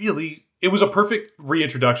 really. It was a perfect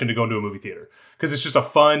reintroduction to go into a movie theater because it's just a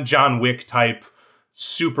fun John Wick type,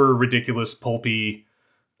 super ridiculous, pulpy,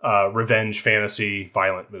 revenge fantasy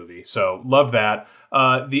violent movie. So love that.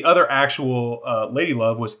 The other actual lady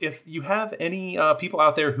love was if you have any people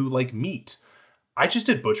out there who like meat. I just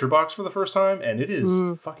did Butcher Box for the first time, and it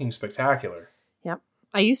is fucking spectacular. Yep,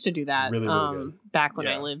 I used to do that really, really good. Back when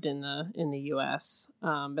I lived in the U.S.,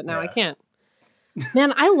 but now I can't.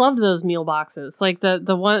 Man, I loved those meal boxes, like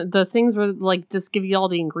the things where like just give you all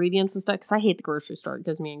the ingredients and stuff. Because I hate the grocery store; it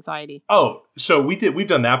gives me anxiety. Oh, so we've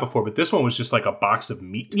done that before, but this one was just like a box of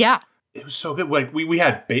meat. Yeah, it was so good. Like we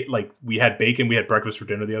had bacon. We had breakfast for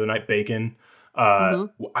dinner the other night. Bacon.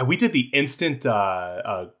 We did the instant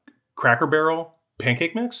Cracker Barrel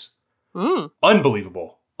pancake mix.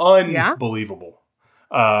 Unbelievable. But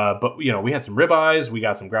we had some ribeyes, we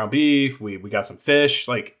got some ground beef, we got some fish.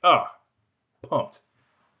 Like, pumped.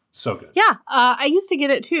 So good. Yeah, I used to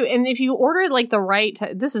get it too. And if you ordered like the right,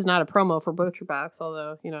 this is not a promo for Butcher Box,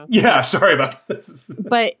 although Yeah, sorry about this.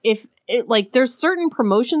 But if it like, there's certain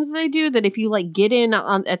promotions they do that if you like get in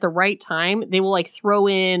at the right time, they will like throw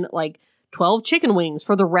in like 12 chicken wings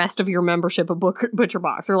for the rest of your membership of Butcher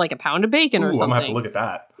Box, or like a pound of bacon or something. I'm gonna have to look at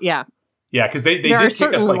that. Yeah. Yeah, because they did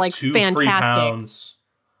kick us like 2 free pounds.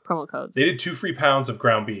 Promo codes. They did 2 free pounds of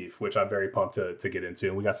ground beef, which I'm very pumped to get into.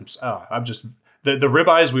 And we got some, the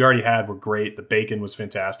ribeyes we already had were great. The bacon was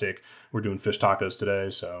fantastic. We're doing fish tacos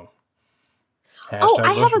today, so.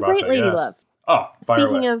 I have a great lady love. Oh,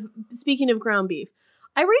 speaking of ground beef,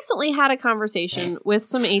 I recently had a conversation with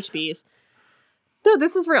some HBs. No,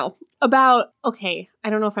 this is real. About, okay, I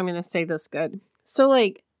don't know if I'm going to say this good. So,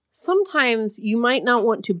 like, sometimes you might not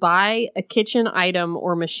want to buy a kitchen item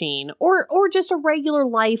or machine, or just a regular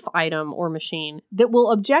life item or machine that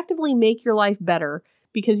will objectively make your life better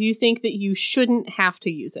because you think that you shouldn't have to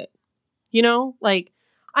use it. Like,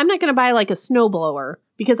 I'm not going to buy, like, a snowblower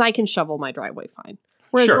because I can shovel my driveway fine.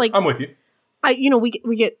 Whereas, sure, like, I'm with you.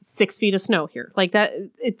 We get 6 feet of snow here. Like that,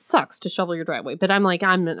 it sucks to shovel your driveway. But I'm like,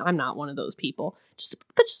 I'm not one of those people. Just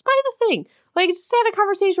buy the thing. Like, I just had a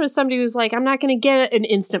conversation with somebody who's like, I'm not going to get an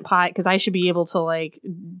Instant Pot because I should be able to like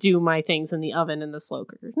do my things in the oven and the slow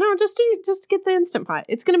cooker. No, just get the Instant Pot.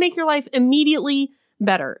 It's going to make your life immediately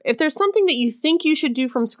better. If there's something that you think you should do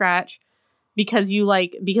from scratch because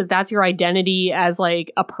that's your identity as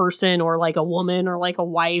like a person or like a woman or like a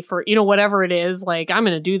wife or whatever it is, like, I'm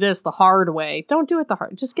going to do this the hard way. Don't do it the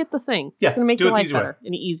hard. Just get the thing. Yeah, it's going to make your life better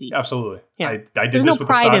and easy. Absolutely. Yeah. I did this with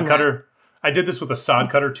a sod cutter. I did this with a sod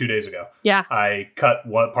cutter 2 days ago. Yeah. I cut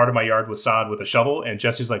one part of my yard with sod with a shovel, and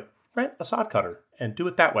Jesse's like, rent a sod cutter and do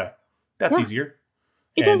it that way. That's easier.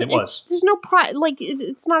 It was. There's no pride. Like,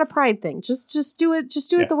 it's not a pride thing. Just do it. Just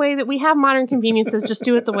do it the way that we have modern conveniences. Just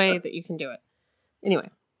do it the way that you can do it. Anyway.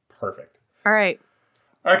 Perfect. All right,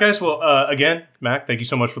 guys. Well, again, Mac, thank you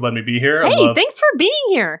so much for letting me be here. Hey, thanks for being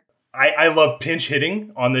here. I love pinch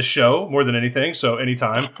hitting on this show more than anything, so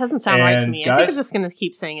anytime. It doesn't sound right to me. I think I'm just going to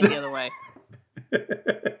keep saying it the other way.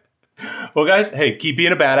 Well, guys, hey, keep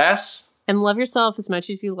being a badass. And love yourself as much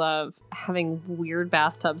as you love having weird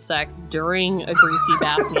bathtub sex during a greasy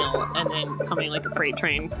bath meal and then coming like a freight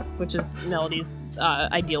train, which is Melody's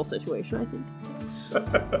ideal situation, I think.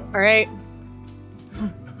 All right.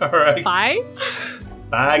 All right. Bye.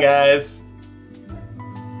 Bye, guys.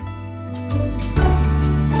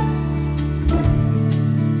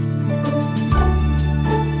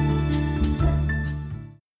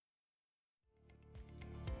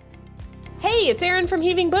 Hey, it's Aaron from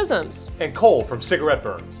Heaving Bosoms. And Cole from Cigarette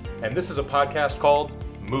Burns. And this is a podcast called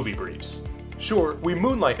Movie Briefs. Sure, we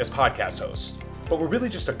moonlight as podcast hosts, but we're really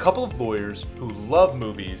just a couple of lawyers who love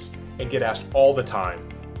movies and get asked all the time,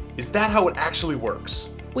 is that how it actually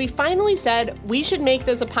works? We finally said we should make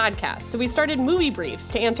this a podcast, so we started Movie Briefs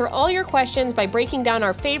to answer all your questions by breaking down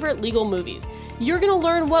our favorite legal movies. You're going to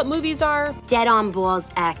learn what movies are dead on balls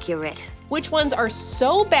accurate, which ones are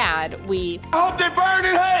so bad I hope they burn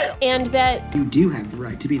in hell! And that you do have the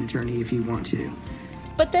right to be an attorney if you want to.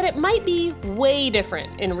 But that it might be way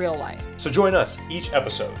different in real life. So join us each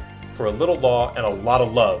episode for a little law and a lot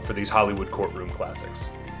of love for these Hollywood courtroom classics.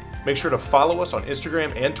 Make sure to follow us on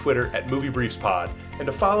Instagram and Twitter at Movie Briefs Pod, and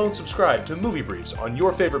to follow and subscribe to Movie Briefs on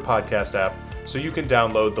your favorite podcast app so you can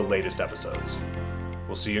download the latest episodes.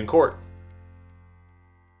 We'll see you in court.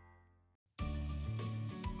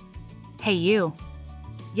 Hey, you.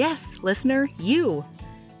 Yes, listener, you.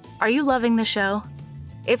 Are you loving the show?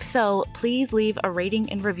 If so, please leave a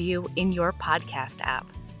rating and review in your podcast app.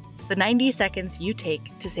 The 90 seconds you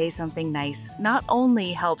take to say something nice not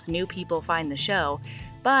only helps new people find the show,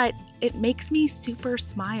 but it makes me super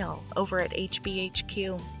smile over at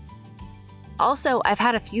HBHQ. Also, I've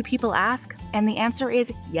had a few people ask, and the answer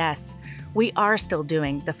is yes. We are still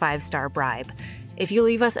doing the 5-star bribe. If you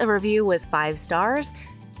leave us a review with 5 stars,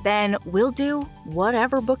 then we'll do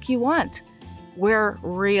whatever book you want. We're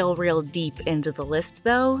real deep into the list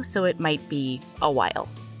though, so it might be a while.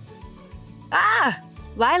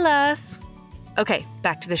 Lilas! Okay,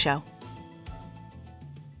 back to the show.